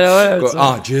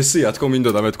 ჯესია თქო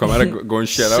მინდოდა მე თქვა, მაგრამ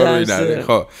გონში არა ვინ არის,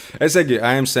 ხო. ესე იგი,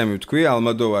 I am Sam ვთქვი,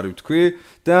 ალმოდოვარი ვთქვი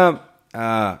და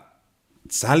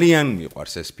ძალიან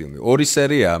მიყვარს ეს ფილმი. ორი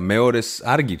სერია, მეორეს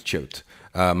არ გირჩევთ,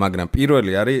 მაგრამ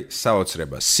პირველი არის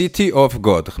საოცრება. City of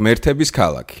God, ღმერთების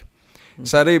ქალაქი.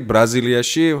 ეს არის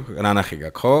ბრაზილიაში, რანახი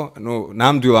გაქვს, ხო?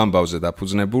 ნამდვილ ამბავზე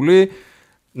დაფუძნებული.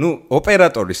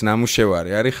 ოპერატორის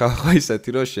ნამუშევარი არის ხალხო ისეთი,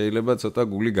 რომ შეიძლება ცოტა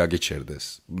გული გაგიჩერდეს.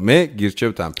 მე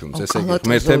გირჩევთ ამ ფილმს, ესე იგი,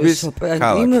 ღმერთების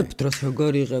ქალაქი. იმ დროს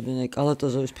როგორ იღებდნენ აი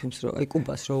კალატოზოვის ფილმს, რომ აი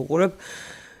კუბას რო უყურებ,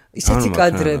 ისეთი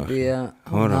კადრებია.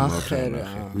 ნახე რა.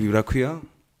 რა ქვია?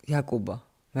 იაკუბა.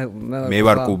 მე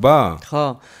ვარ კუბა? ხო.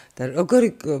 და როგორი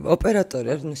ოპერატორი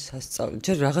არის სასწაული.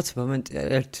 ჯერ რაღაც მომენტი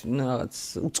არის, ერთ რაღაც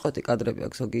უწყვეტი კადრები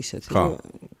აქვს ზოგი ისეთი. ხო.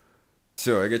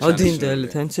 всё, ეგეც არის. ოდინდელი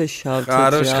თემცე შავ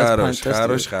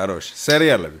ხაროშ.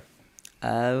 სერიალები.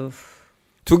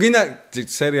 თუ გინდა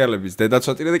სერიალების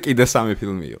დედაცოტირე და კიდე სამი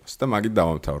ფილმი იყოს და მაგით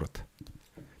დავამთავროთ.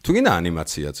 თუ გინდა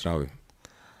ანიმაციაც, რავი.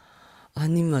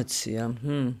 ანიმაცია.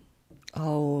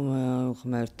 აუ,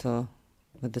 ღმერთო.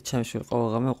 მე და ჩემში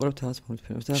ყოველდღე მეყურებ თავს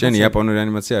მულტფილმებს და შენ იაპონური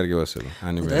ანიმაცია არ გევასება?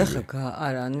 ანიმები.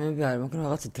 არა, ანიმები არის, მაგრამ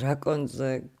რაღაც დრაკონზე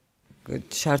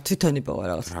შართვითონ იპოვა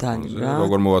რაღაც დანი რა.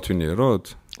 როგორ მოვათვინიეროთ?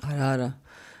 არა.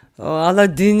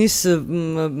 ალადინის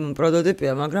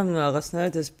პროტოტიპია, მაგრამ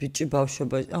რაღაცნაირად ეს ბიჭი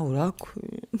ბავშვობა, აუ რა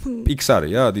ქვია?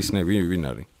 პიქსარია, დისნეი ვინ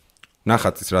არის?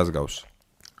 ნახატ ის რას გავს?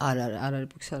 არა, არ არის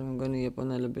პიქსარი, მე მგონი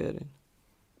იაპონელები არის.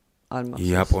 არ მახსოვს.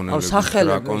 იაპონელები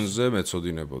დრაკონზე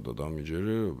მეწოდინებოდა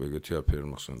დამიჯერე, ეგეთი აფერი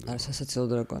მახსენდება. არა, სასაცილო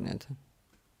დრაკონია თან.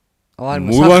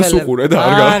 მულანს უყურე და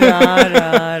არ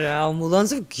არა,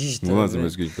 მულანზე გიждდები. მულანზე მე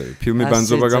გიждდები. ფილმი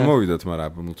ბანძობა გამოვიდათ,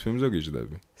 მაგრამ მულტფილმზე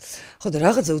გიждდები. ხო და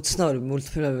რაღაცა უცნაური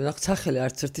მულტფილმები, ნახე სახელი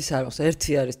არც ერთის არ მახსოვს.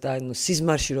 ერთი არის და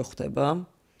სიზმარში რო ხდება.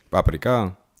 პაპრიკა?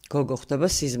 გოგო ხდება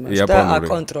სიზმარში და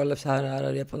აკონტროლებს, არა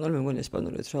არის იაპონური, მე მგონი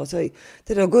ესპანურიც რაღაცა.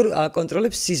 და როგორ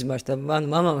აკონტროლებს სიზმარს და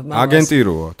მამას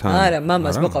აგენტიროა თან. არა,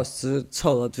 მამას მოყავს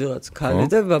ცოლად ვიღაც ქალი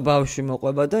და ბავშვი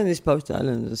მოყვება და ის ბავშვი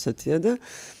ძალიან ესეთია და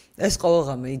ეს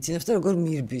ყოველდღე იძინებს და როგორ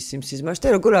მირბის იმ სიზმარში და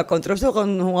როგორ აკონტროლებს და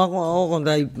ოღონდ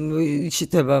აი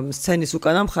იშითება სცენის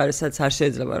უკანა მხარეს, სადაც არ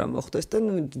შეიძლება რომ მოხდეს და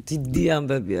დიდი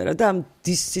ამბებია რა და ამ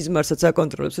სიზმარსაც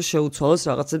აკონტროლებს და შეუცვალოს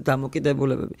რაღაცებს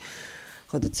დამოკიდებულებები.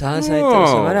 ხო და ძალიან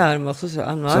საინტერესო, მაგრამ არ მახსოვს,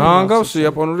 ანუ არ ძალიან გავს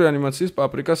იაპონური ანიმაციის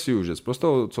პაპრიკა სიუჟეტს, просто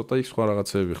ცოტა ის სხვა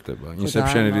რაღაცები ხდება.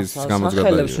 Inception-ის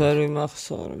გამოძგადაა. სახელებს ვერ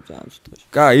ვიმახსოვრებ ძალიან ცოტაში.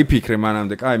 კაი, იფიქრე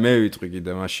მანამდე, კაი, მე ვიტყვი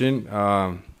კიდე მაშინ.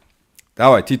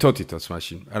 დავაი, თითო-თითოც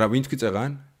მაშინ. არა, ვინ თქვი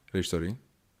წეღან? რეჟისორი?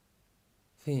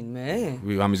 ვინ, მე?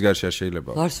 ამის გარშე არ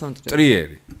შეიძლება. ლარს ფონ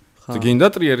ტრიერი. თუ გინდა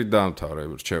ტრიერი დაამთავრე,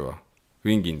 რჩევა.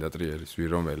 ვინ გინდა ტრიერის, ვინ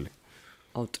რომელი?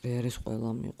 აუ, ტრიერის ყველა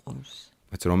მიყვარს.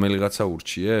 მეც რომელიღაცა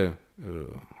ურჩიე?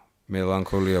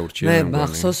 მელანქოლია ურჩიე მე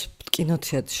მახსოვს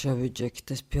კინოთეატრში შევიჯექით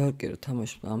ეს ბიორკი რო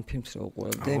თამაშობდა ამ ფილმს რო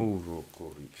უყურებდი. აუ,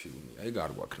 როგორი ფილმია, ეგ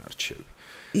არ გვაქვს ნარჩევი.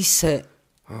 ისე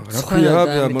რა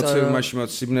ქვია მოცემაში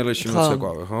სიბნელეში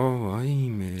მოცეკვავე ხო აი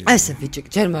მე ესე ბიჭი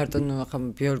ჯერ მარტო ნუ ახლა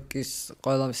ბიორკის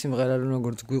ყველა სიმღერა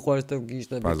როგორც გვიყვარს და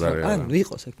გიჟდება ანუ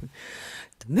იყოს საქმე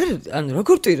მე ანუ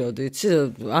როგორ ტიროდი იცი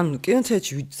ანუ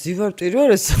კინოთეატრში ვიზივარ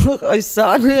ტირვარეს აი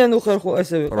ძალიან უხერხო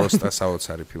ესე პროსტა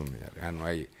საოცარი ფილმი არის ანუ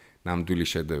აი ნამდვილი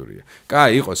შედევრია.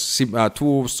 კაი, იყოს თუ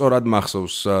სწორად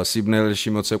მახსოვს სიბნელეში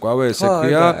მოცეკვავე ესე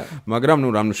ქვია, მაგრამ ნუ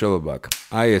რა მნიშვნელობა აქვს.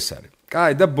 აი ეს არის.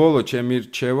 კაი და ბოლო ჩემი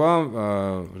რჩევა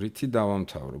რითი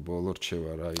დავამთავრო ბოლო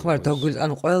რჩევა რა იყო. ხო,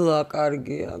 ანუ ყველა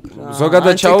კარგი აქვს რა.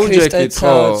 ზოგადად ჩაუჯექით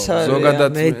ხო,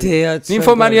 ზოგადად მედეაც.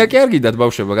 ნიმფომანიაკი არ გიდათ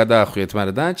ბავშვობა გადაახვიეთ,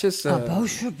 მაგრამ დანარჩეს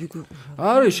ბავშვები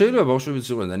არის შეიძლება ბავშვებიც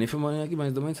იყვნენ და ნიმფომანიაკი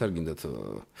მაინც და მაინც არ გინდათ.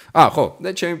 ხო, და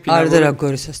ჩემი ფილმი არ და რა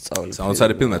გორი სასწაული.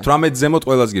 საოცარი ფილმია. 18 ზემოთ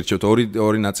ყველას გირჩევთ,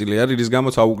 ორი ნაწილი არის, რის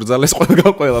გამოც აუგრძალეს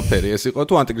ყველაფერი. ეს იყო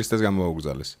თუ ანტიკრისტეს გამო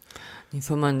აუგრძალეს.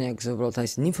 ნიმფომანიაკს უბრალოდ აი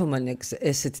ეს ნიმფომანიაკს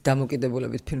ესეთი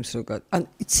დამოკიდებულებით ფილმს როგორ ან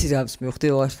იცი რა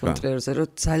მივხვდი ლარს ფონ ტრიერზე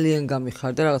რომ ძალიან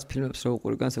გამიხარდა რაღაც ფილმებს რო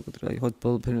უყური განსაკუთრებით ჰოთ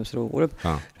ბოლ ფილმებს რო უყურებ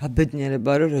რა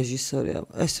ბედნიერება რომ რეჟისორია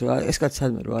ეს კაც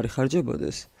სადმე რო არ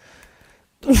იხარჯებოდეს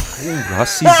რა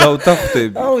სიზავდა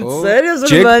ხდები ხო სერიოზული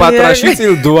ჯეკ პატრაში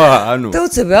წილდვა ანუ და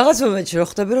უცებ რაღაც მომენტში რო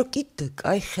ხდები რომ კიდე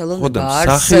კაი ხელოვნება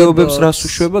არსებობს მსახიობებს რას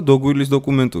უშვება დოგვილის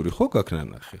დოკუმენტური ხო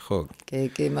გაქნანახი ხო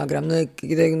კი მაგრამ ნუ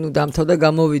კიდე ნუ დამთავრდა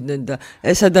გამოვიდნენ და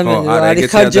ეს ადამიანები რო არ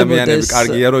იხარჯებოდეს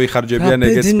კარგია რომ იხარჯებიან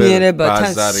ეგეც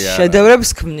ბაზარია შედევრებს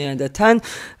ქმნიან და თან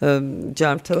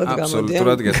ჯანმრთელად გამოდიან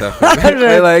აბსოლუტურად გეთახმები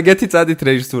ყველა ეგეთი წადით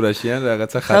რეჟისურაშიან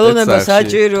რაღაცა ხატებს ხელოვნება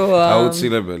საჭიროა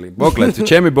აუცილებელი მოკლედ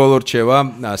ჩემი ბოლო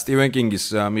რჩევა სტივენ კინგის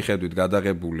მიხედვით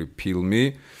გადაღებული ფილმი,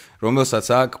 რომელსაც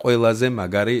აქვს ყველაზე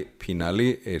მაგარი ფინალი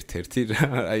ერთ-ერთი,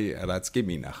 აი რაც კი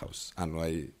მინახავს. ანუ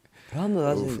აი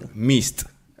მისტ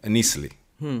ნისლი.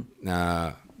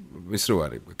 ის რო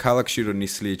არის, ქალაქში რო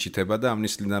ნისლი ეჩითება და ამ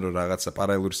ნისლიდან რო რაღაცა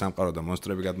პარალელური სამყარო და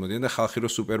მონსტრები გადმოდიან და ხალხი რო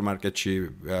სუპერმარკეტში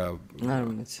არ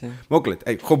ვიცი. მოკლედ,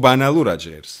 აი ხო ბანალურა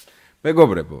ჯერს.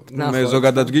 მეგობრებო, მე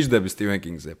ზოგადად გიждები სტივენ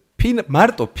კინგზე.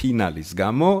 მარტო ფინალის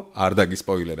გამო არ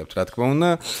დაგისპოილერებთ, რა თქმა უნდა,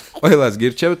 ყველას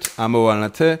გირჩევთ,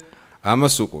 ამოვანათე,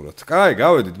 ამას უყუროთ. კაი,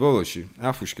 გავედით ბოლოში.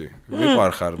 აფუშკი,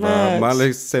 ვიყარხარ, მალე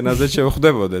სცენაზე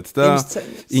შევხვდებოდეთ და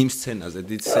იმ სცენაზე,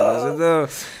 დიდ სცენაზე და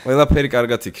ყველაფერი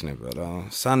კარგად იქნება რა.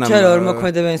 სანამ ჩვენ ორ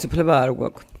მოქმედებენის უფლება არ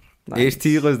გვაქვს. ერთი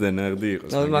იყოს და ნაღდი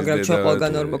იყოს. მაგრამ ჩვენ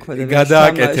ყველგან ორ მოქმედებაში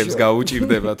გადააკეთებს,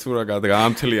 გაუჭირდება თუ რა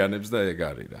გაამთლიანებს და ეგ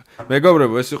არის რა.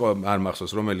 მეგობრებო, ეს იყო არ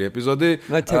მახსოვს რომელი ეპიზოდი.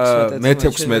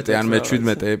 მე-16 ან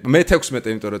მე-17, მე-16,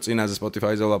 იმიტომ რომ წინაზე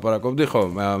Spotify-ზე ვლაპარაკობდი, ხო,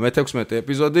 მე-16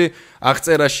 ეპიზოდი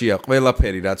აღწერაშია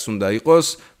ყველაფერი რაც უნდა იყოს.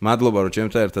 მადლობა რომ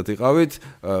ჩემთან ერთად იყავით.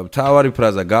 მთავარი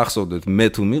ფრაზა გახსოვდეთ, მე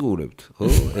თუ მიყურებთ, ხო?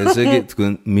 ესე იგი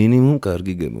თქვენ მინიმუმ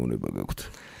კარგი გემოვნება გაქვთ.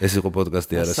 ეს იყო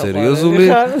პოდკასტი არა სერიოზული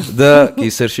და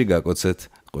კისერში გაკოცეთ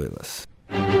ყველას.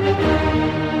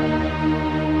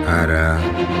 არა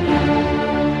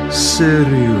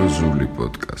სერიოზული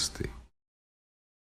პოდკასტი.